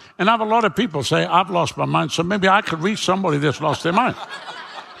mind. And I have a lot of people say, I've lost my mind, so maybe I could reach somebody that's lost their mind.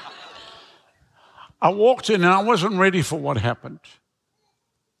 I walked in and I wasn't ready for what happened.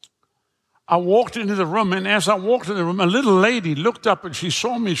 I walked into the room, and as I walked in the room, a little lady looked up and she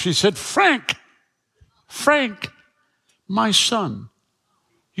saw me. She said, Frank, my son,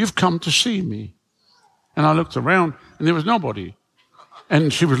 you've come to see me. And I looked around, and there was nobody.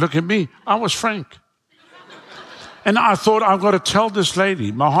 And she was looking at me. I was Frank. And I thought, I've got to tell this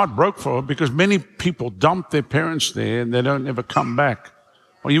lady. My heart broke for her because many people dump their parents there and they don't ever come back.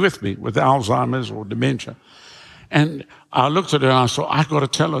 Are you with me? With Alzheimer's or dementia. And I looked at her and I thought, I've got to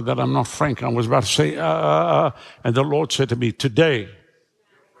tell her that I'm not Frank. I was about to say, and the Lord said to me, today,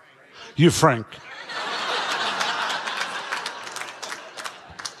 you're Frank.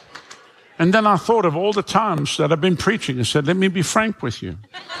 And then I thought of all the times that I've been preaching and said, let me be frank with you.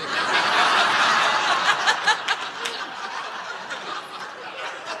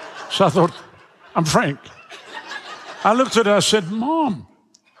 So I thought, I'm Frank. I looked at her, I said, Mom,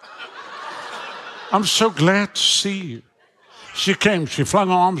 I'm so glad to see you. She came, she flung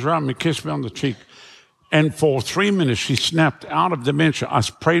her arms around me, kissed me on the cheek. And for 3 minutes, she snapped out of dementia. I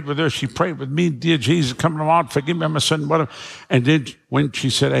prayed with her. She prayed with me. Dear Jesus, come to my heart, forgive me, my sin, whatever. And then when she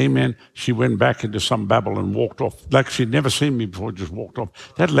said amen, she went back into some babble and walked off. Like she'd never seen me before, just walked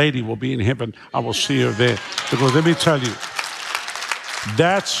off. That lady will be in heaven. I will see her there. Because let me tell you,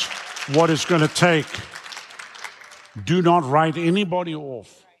 that's what it's going to take. Do not write anybody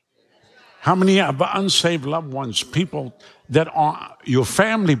off. How many have unsaved loved ones, people that are your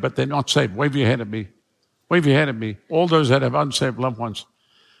family, but they're not saved? Wave your hand at me. Wave your hand at me. All those that have unsaved loved ones.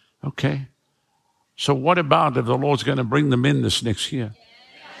 Okay. So what about if the Lord's going to bring them in this next year?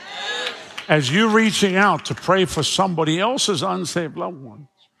 As you're reaching out to pray for somebody else's unsaved loved ones,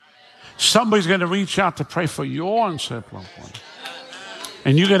 somebody's going to reach out to pray for your unsaved loved ones.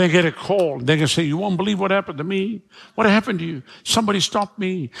 And you're going to get a call. They're going to say, you won't believe what happened to me. What happened to you? Somebody stopped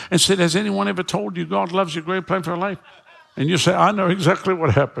me and said, has anyone ever told you God loves you, great plan for your life? And you say, I know exactly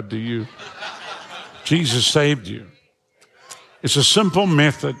what happened to you. Jesus saved you. It's a simple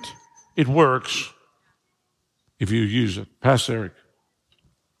method. It works if you use it. Pastor Eric.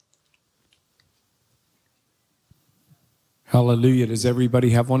 Hallelujah. Does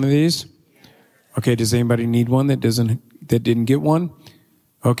everybody have one of these? Okay, does anybody need one that didn't get one?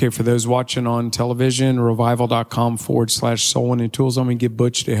 Okay, for those watching on television, revival.com/soul-winning tools, I'm going to get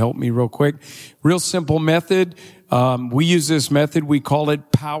Butch to help me real quick. Real simple method. We use this method. We call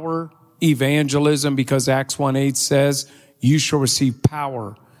it power evangelism because Acts 1:8 says, you shall receive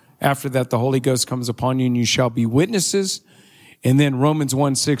power. After that, the Holy Ghost comes upon you and you shall be witnesses. And then Romans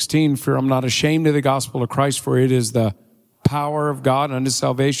 1:16, for I'm not ashamed of the gospel of Christ, for it is the power of God unto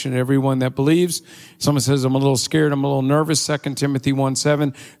salvation to everyone that believes. Someone says, I'm a little scared, I'm a little nervous. 2 Timothy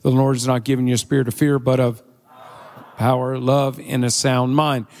 1:7, the Lord is not giving you a spirit of fear, but of power, love, and a sound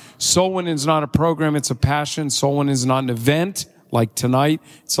mind. Soul winning is not a program, it's a passion. Soul winning is not an event like tonight.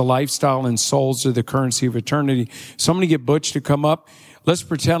 It's a lifestyle, and souls are the currency of eternity. So I'm going to get Butch to come up. Let's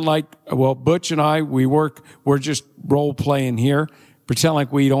pretend like, well, Butch and I, we're just role playing here. Pretend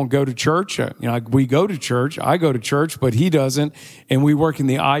like we don't go to church. We go to church. I go to church, but he doesn't. And we work in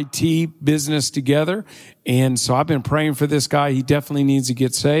the IT business together. And so I've been praying for this guy. He definitely needs to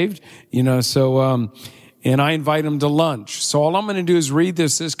get saved. And I invite him to lunch. So all I'm going to do is read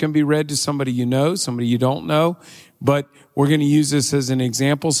this. This can be read to somebody you know, somebody you don't know. But we're going to use this as an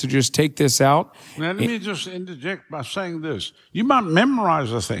example. So just take this out. Now, let me just interject by saying this. You might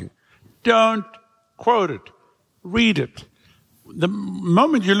memorize a thing. Don't quote it. Read it. The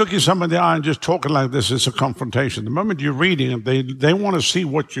moment you look at someone in the eye and just talking like this, it's a confrontation. The moment you're reading it, they want to see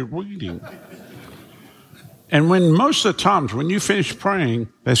what you're reading. And most of the times when you finish praying,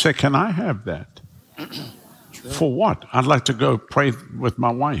 they say, can I have that? For what? I'd like to go pray with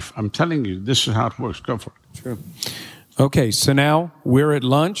my wife. I'm telling you, this is how it works. Go for it. True. Okay, so now we're at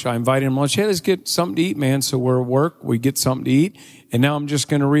lunch. I invited him lunch. Hey, let's get something to eat, man. So we're at work. We get something to eat. And now I'm just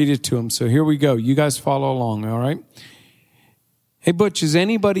going to read it to him. So here we go. You guys follow along, all right? Hey, Butch, has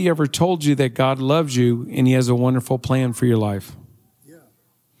anybody ever told you that God loves you and he has a wonderful plan for your life? Yeah.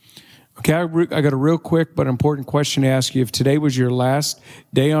 Okay, I got a real quick but important question to ask you. If today was your last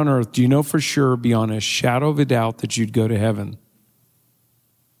day on earth, do you know for sure, beyond a shadow of a doubt, that you'd go to heaven?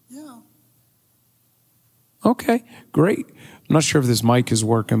 Yeah. Okay, great. I'm not sure if this mic is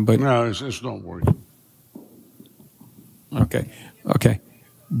working, but... No, it's not working. Okay,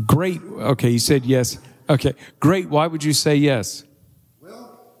 great. Okay, you said yes. Okay, great. Why would you say yes?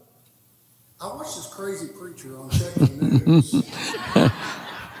 I watched this crazy preacher on checking the news,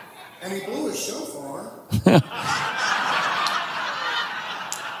 and he blew his shofar.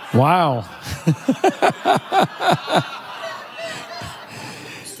 Wow.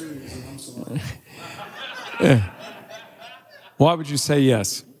 Why would you say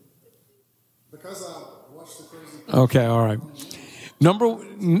yes? Because I watched the crazy preacher. Okay, all right.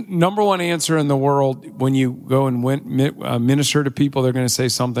 Number one answer in the world when you go and minister to people, they're going to say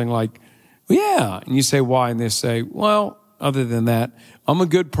something like, Well, yeah. And you say, why? And they say, well, other than that, I'm a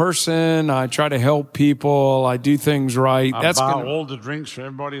good person. I try to help people. I do things right. I buy all the drinks for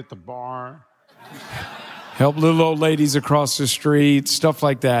everybody at the bar. Help little old ladies across the street, stuff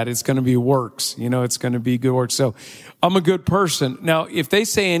like that. It's going to be works. It's going to be good work. So I'm a good person. Now, if they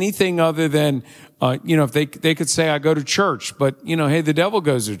say anything other than, if they could say I go to church, but, hey, the devil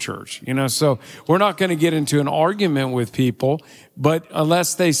goes to church, so we're not going to get into an argument with people. But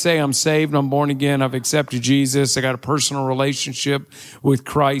unless they say I'm saved, I'm born again, I've accepted Jesus, I got a personal relationship with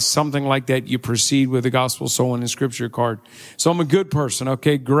Christ, something like that, you proceed with the gospel soul and the scripture card. So I'm a good person.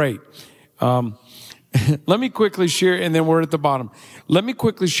 Okay, great. Let me quickly share, and then we're at the bottom. Let me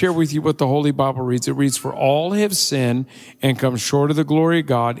quickly share with you what the Holy Bible reads. It reads, for all have sinned and come short of the glory of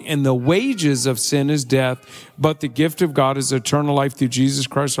God, and the wages of sin is death, but the gift of God is eternal life through Jesus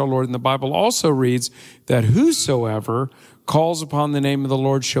Christ our Lord. And the Bible also reads that whosoever calls upon the name of the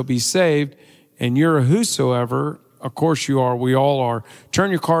Lord shall be saved. And you're a whosoever. Of course you are. We all are.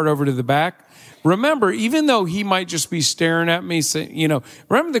 Turn your card over to the back. Remember, even though he might just be staring at me,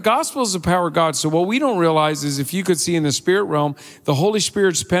 remember the gospel is the power of God. So what we don't realize is if you could see in the spirit realm, the Holy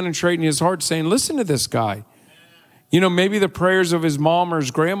Spirit's penetrating his heart saying, listen to this guy. Maybe the prayers of his mom or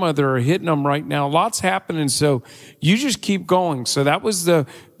his grandmother are hitting him right now. Lots happening. So you just keep going. So that was the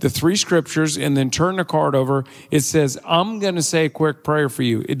three scriptures, and then turn the card over. It says, I'm going to say a quick prayer for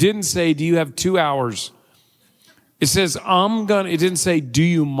you. It didn't say, do you have 2 hours? It says, it didn't say, do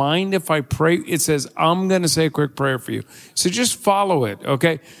you mind if I pray? It says, I'm going to say a quick prayer for you. So just follow it,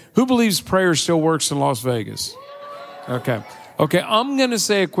 okay? Who believes prayer still works in Las Vegas? Okay, I'm going to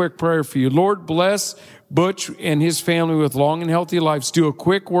say a quick prayer for you. Lord, bless Butch and his family with long and healthy lives. Do a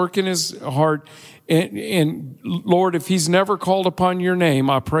quick work in his heart. And Lord, if he's never called upon your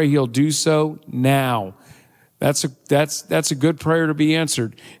name, I pray he'll do so now. That's a good prayer to be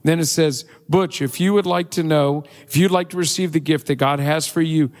answered. Then it says, Butch, if you'd like to receive the gift that God has for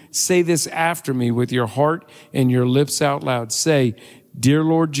you, say this after me with your heart and your lips out loud. Say, Dear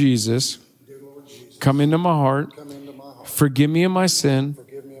Lord Jesus, come into my heart, forgive me of my sin,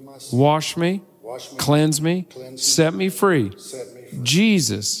 wash me, cleanse me, set me free.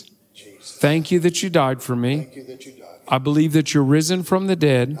 Jesus, thank you that you died for me. I believe that you're risen from the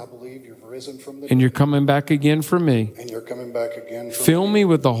dead. And you're coming back again for me. Fill me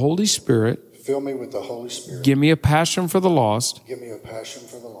with the Holy Spirit. Give me a passion for the lost.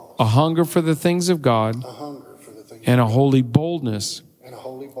 A hunger for the things of God. And a holy boldness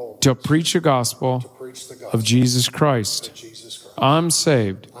to preach the gospel of Jesus Christ. I'm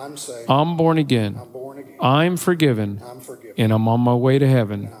saved. I'm born again. I'm forgiven. And I'm on my way to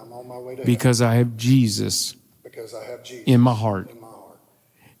heaven because I have Jesus in my heart.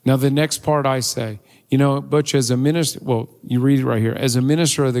 Now, the next part I say, Butch, as a minister, you read it right here. As a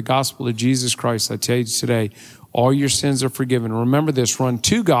minister of the gospel of Jesus Christ, I tell you today, all your sins are forgiven. Remember this, run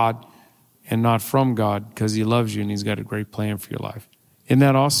to God and not from God because he loves you and he's got a great plan for your life. Isn't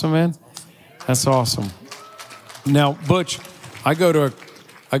that awesome, man? That's awesome. Now, Butch, I go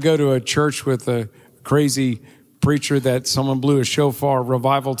to a church with a crazy preacher that someone blew a shofar,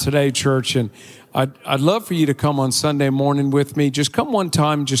 Revival Today Church, and I'd love for you to come on Sunday morning with me. Just come one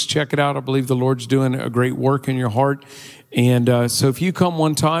time, just check it out. I believe the Lord's doing a great work in your heart. And so if you come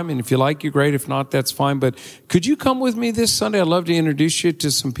one time, and if you like, you're great. If not, that's fine. But could you come with me this Sunday? I'd love to introduce you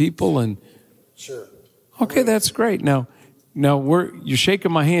to some people. And Sure. Okay, that's great. Now you're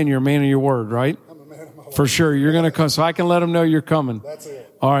shaking my hand. You're a man of your word, right? I'm a man of my word. For sure. You're going to come, so I can let them know you're coming. That's it.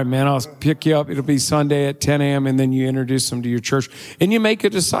 All right, man, I'll pick you up. It'll be Sunday at 10 a.m., and then you introduce them to your church. And you make a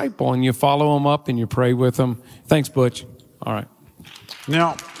disciple, and you follow them up, and you pray with them. Thanks, Butch. All right.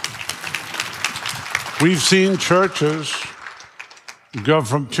 Now, we've seen churches go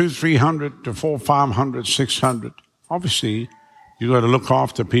from 200-300 to 400-500, 600. Obviously, you got to look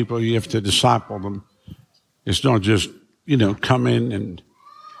after people. You have to disciple them. It's not just, come in and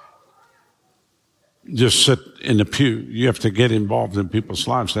just sit in the pew. You have to get involved in people's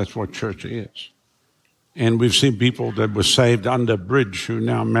lives. That's what church is. And we've seen people that were saved under a bridge who are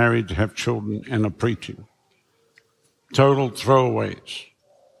now married, have children, and are preaching. Total throwaways.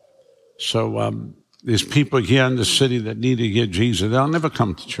 So there's people here in the city that need to hear Jesus. They'll never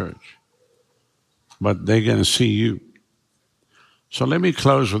come to church, but they're going to see you. So let me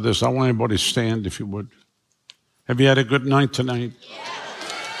close with this. I want everybody to stand, if you would. Have you had a good night tonight?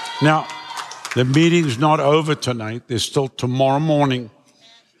 Now, the meeting's not over tonight. There's still tomorrow morning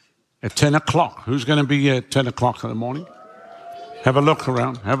at 10 o'clock. Who's going to be here at 10 o'clock in the morning? Have a look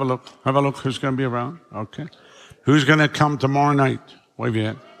around. Have a look. Who's going to be around? Okay. Who's going to come tomorrow night? Wave your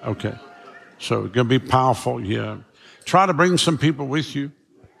hand. Okay. So it's going to be powerful here. Try to bring some people with you.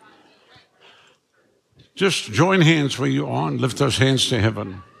 Just join hands where you are and lift those hands to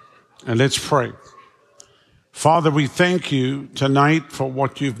heaven. And let's pray. Father, we thank you tonight for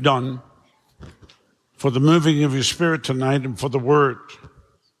what you've done, for the moving of your Spirit tonight, and for the word,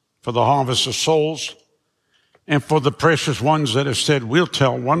 for the harvest of souls, and for the precious ones that have said, we'll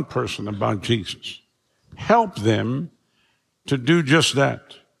tell one person about Jesus. Help them to do just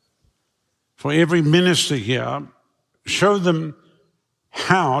that. For every minister here, show them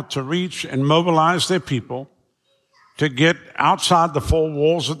how to reach and mobilize their people to get outside the four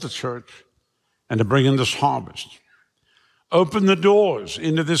walls of the church and to bring in this harvest. Open the doors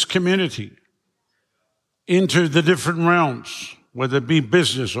into this community, into the different realms, whether it be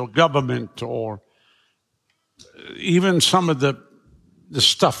business or government or even some of the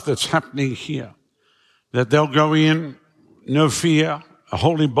stuff that's happening here, that they'll go in, no fear, a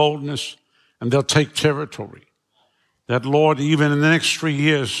holy boldness, and they'll take territory. That, Lord, even in the next 3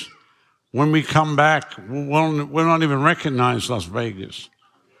 years, when we come back, we'll not even recognize Las Vegas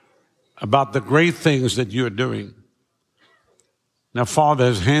about the great things that you're doing. Now, Father,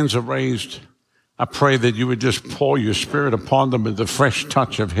 as hands are raised, I pray that you would just pour your Spirit upon them with the fresh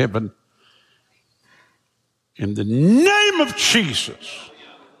touch of heaven. In the name of Jesus,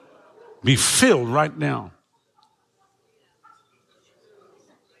 be filled right now.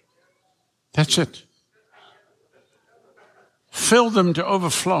 That's it. Fill them to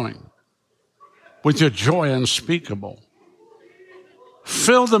overflowing with your joy unspeakable.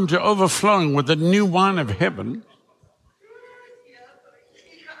 Fill them to overflowing with the new wine of heaven.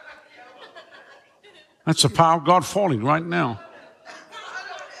 That's the power of God falling right now.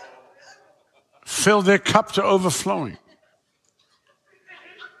 Fill their cup to overflowing.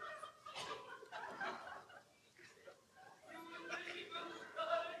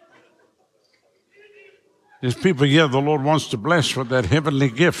 There's people here the Lord wants to bless with that heavenly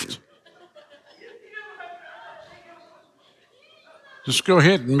gift. Just go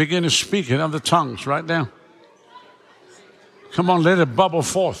ahead and begin to speak in other tongues right now. Come on, let it bubble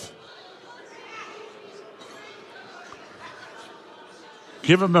forth.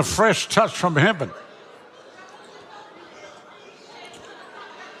 Give him a fresh touch from heaven.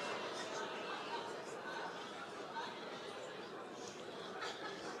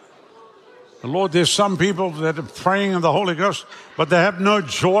 Lord, there's some people that are praying in the Holy Ghost, but they have no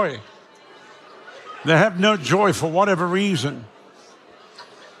joy. They have no joy for whatever reason.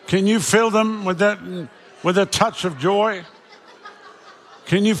 Can you fill them with that, with a touch of joy?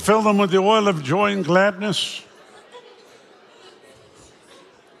 Can you fill them with the oil of joy and gladness?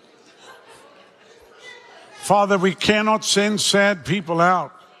 Father, we cannot send sad people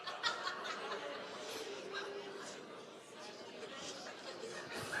out.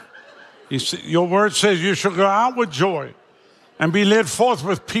 Your word says you shall go out with joy and be led forth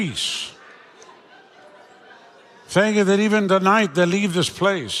with peace. Thank you that even tonight they leave this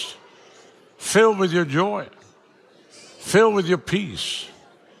place filled with your joy, filled with your peace,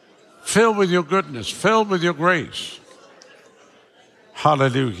 filled with your goodness, filled with your grace.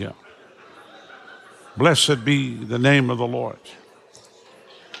 Hallelujah. Blessed be the name of the Lord.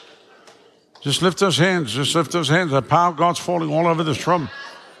 Just lift those hands. Just lift those hands. The power of God's falling all over this room.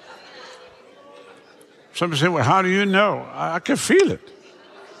 Somebody say, well, how do you know? I can feel it.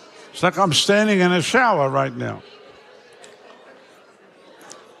 It's like I'm standing in a shower right now.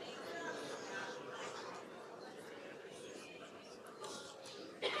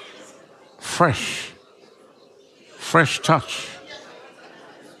 Fresh touch,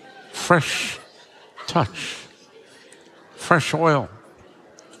 fresh touch, fresh oil,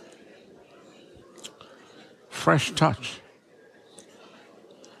 fresh touch.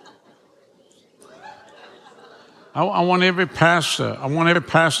 I want every pastor,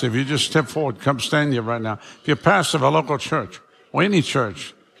 if you just step forward, come stand here right now. If you're a pastor of a local church, or any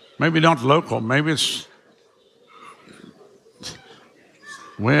church, maybe not local, maybe it's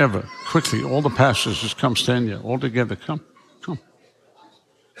wherever, quickly, all the pastors just come stand here, all together, come.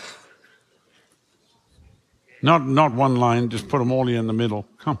 Not one line, just put them all here in the middle,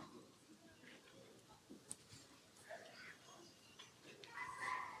 come.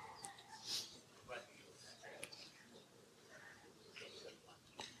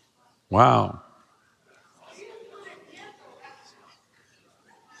 Wow.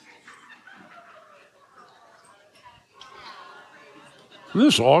 Isn't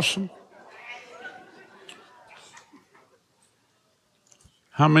this awesome?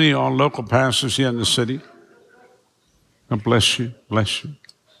 How many are local pastors here in the city? God bless you, bless you,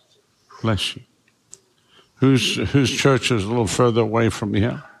 bless you. Whose church is a little further away from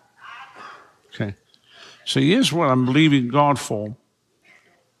here? Okay. So here's what I'm believing God for.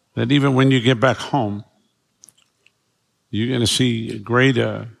 That even when you get back home, you're going to see a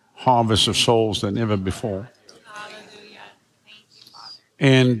greater harvest of souls than ever before.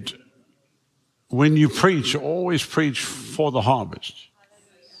 And when you preach, always preach for the harvest.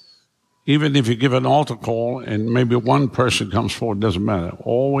 Even if you give an altar call and maybe one person comes forward, it doesn't matter.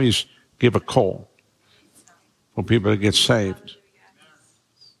 Always give a call for people to get saved.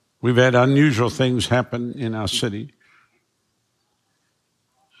 We've had unusual things happen in our city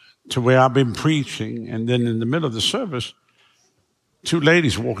to where I've been preaching, and then in the middle of the service, two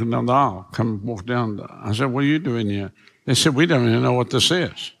ladies walking down the aisle walk down. I said, "What are you doing here?" They said, "We don't even know what this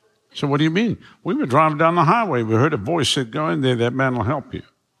is." I said, "What do you mean?" "We were driving down the highway. We heard a voice said, 'Go in there, that man will help you.'"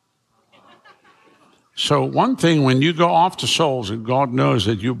 So one thing, when you go after souls and God knows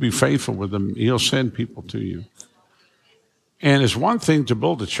that you'll be faithful with them, he'll send people to you. And it's one thing to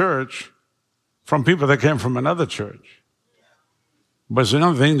build a church from people that came from another church. But it's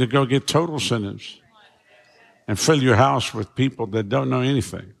another thing to go get total sinners and fill your house with people that don't know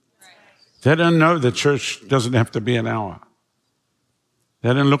anything. They don't know the church doesn't have to be an hour.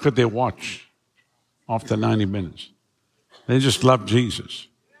 They don't look at their watch after 90 minutes. They just love Jesus.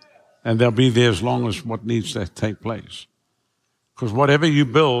 And they'll be there as long as what needs to take place. Because whatever you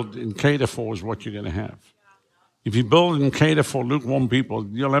build and cater for is what you're going to have. If you build and cater for lukewarm people,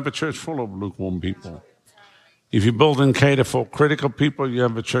 you'll have a church full of lukewarm people. If you build and cater for critical people, you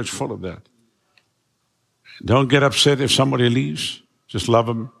have a church full of that. Don't get upset if somebody leaves. Just love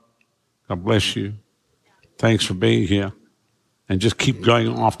them. God bless you. Thanks for being here. And just keep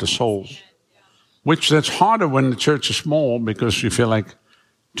going after souls. Which that's harder when the church is small because you feel like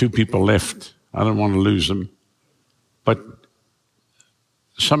 2 people left. I don't want to lose them. But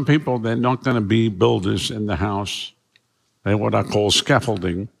some people, they're not going to be builders in the house. They're what I call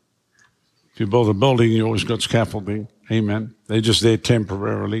scaffolding. If you build a building, you always got scaffolding. Amen. They're just there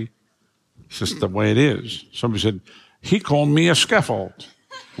temporarily. It's just the way it is. Somebody said, "He called me a scaffold."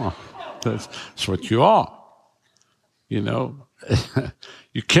 Well, that's what you are. You know,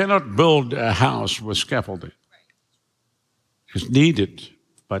 you cannot build a house with scaffolding. It's needed,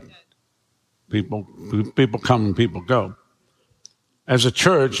 but people come and people go. As a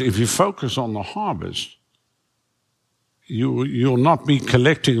church, if you focus on the harvest, you'll not be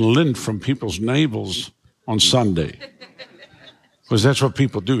collecting lint from people's navels on Sunday. Because that's what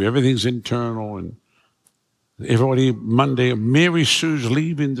people do. Everything's internal, and everybody Monday, Mary Sue's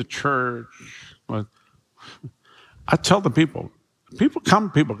leaving the church. But I tell the people come,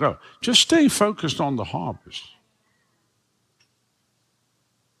 people go. Just stay focused on the harvest.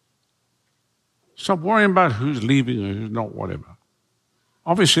 Stop worrying about who's leaving or who's not, whatever.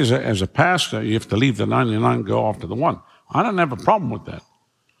 Obviously, as a pastor, you have to leave the 99 and go after the one. I don't have a problem with that.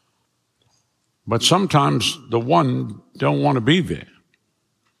 But sometimes the one don't want to be there.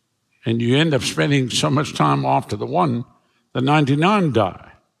 And you end up spending so much time after the one, the 99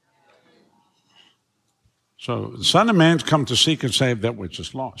 die. So the Son of Man's come to seek and save that which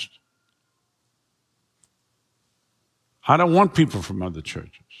is lost. I don't want people from other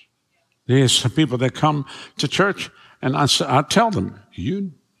churches. There's some people that come to church, and I tell them,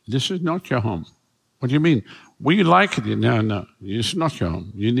 this is not your home. What do you mean? We like it. No, it's not your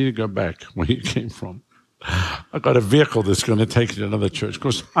home. You need to go back where you came from. I've got a vehicle that's going to take you to another church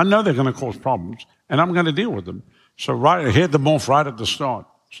because I know they're going to cause problems, and I'm going to deal with them. So head them off right at the start.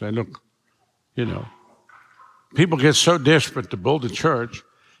 Say, look, people get so desperate to build a church,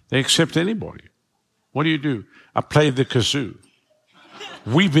 they accept anybody. What do? I play the kazoo.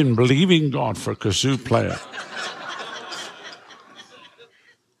 We've been believing God for a kazoo player.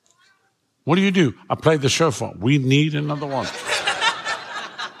 What do? I play the shofar. We need another one.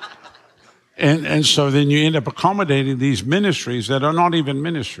 And so then you end up accommodating these ministries that are not even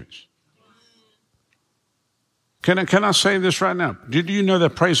ministries. Can I say this right now? Did you know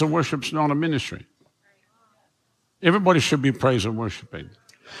that praise and worship is not a ministry? Everybody should be praise and worshiping.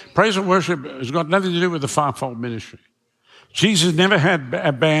 Praise and worship has got nothing to do with the fivefold ministry. Jesus never had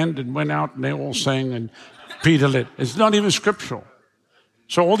a band and went out and they all sang and Peter lit. It's not even scriptural.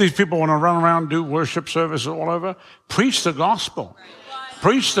 So all these people want to run around, do worship services all over. Preach the gospel.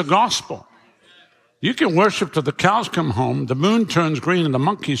 Preach the gospel. You can worship till the cows come home, the moon turns green, and the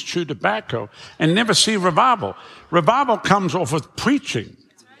monkeys chew tobacco, and never see revival. Revival comes off of preaching.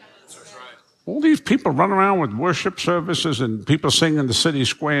 All these people run around with worship services and people sing in the city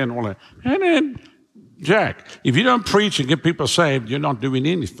square and all that. And then, Jack, if you don't preach and get people saved, you're not doing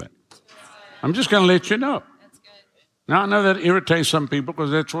anything. I'm just going to let you know. Now, I know that irritates some people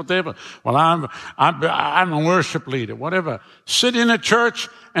because that's what they're. Well, I'm a worship leader, whatever. Sit in a church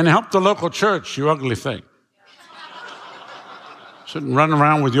and help the local church, you ugly thing. Sitting running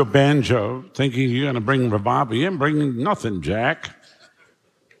around with your banjo, thinking you're going to bring revival. You ain't bringing nothing, Jack.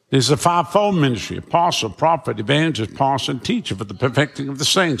 There's a fivefold ministry: apostle, prophet, evangelist, pastor, and teacher, for the perfecting of the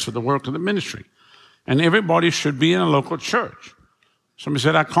saints, for the work of the ministry. And everybody should be in a local church. Somebody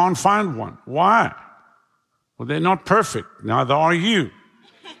said, I can't find one. Why? Well, they're not perfect. Neither are you.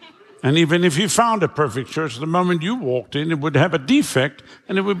 And even if you found a perfect church, the moment you walked in, it would have a defect,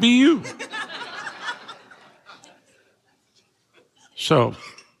 and it would be you. So,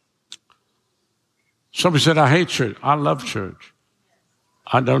 somebody said, I hate church. I love church.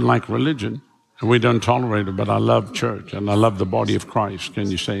 I don't like religion, and we don't tolerate it, but I love church, and I love the body of Christ. Can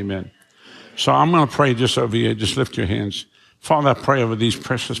you say amen? So I'm going to pray just over here. Just lift your hands. Father, I pray over these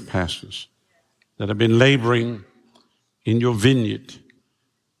precious pastors that have been laboring in your vineyard.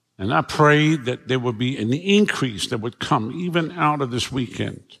 And I pray that there would be an increase that would come even out of this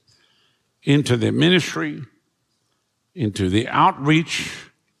weekend into their ministry, into the outreach,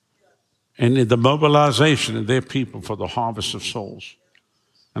 and in the mobilization of their people for the harvest of souls.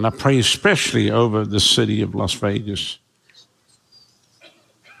 And I pray especially over the city of Las Vegas.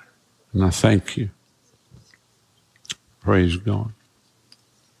 And I thank you. Praise God.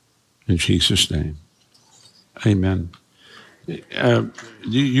 In Jesus' name. Amen.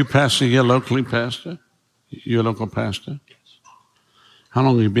 You pastor here locally, Pastor? You're a local pastor? Yes. How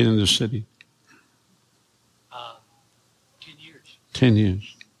long have you been in this city? 10 years. 10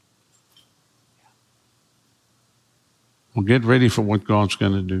 years. Well, get ready for what God's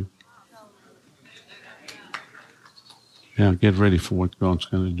going to do. Yeah, get ready for what God's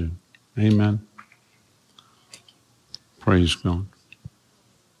going to do. Amen. Praise God.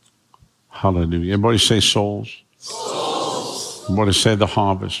 Hallelujah. Everybody say souls. Souls. Everybody say the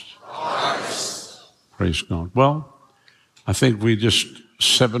harvest. Harvest. Praise God. Well, I think we just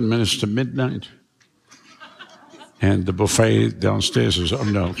 7 minutes to midnight. And the buffet downstairs is, oh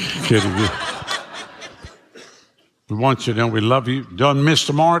no, kidding you. We want you to know we love you. Don't miss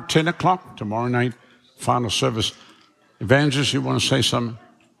tomorrow at 10 o'clock, tomorrow night, final service. Evangelist, you want to say something?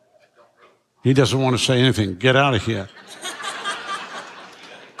 He doesn't want to say anything. Get out of here.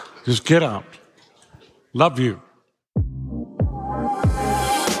 Just get out. Love you.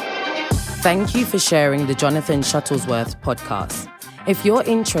 Thank you for sharing the Jonathan Shuttlesworth podcast. If you're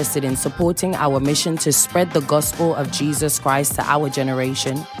interested in supporting our mission to spread the gospel of Jesus Christ to our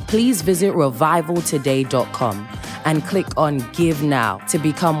generation, please visit revivaltoday.com and click on Give Now to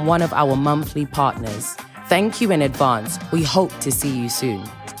become one of our monthly partners. Thank you in advance. We hope to see you soon.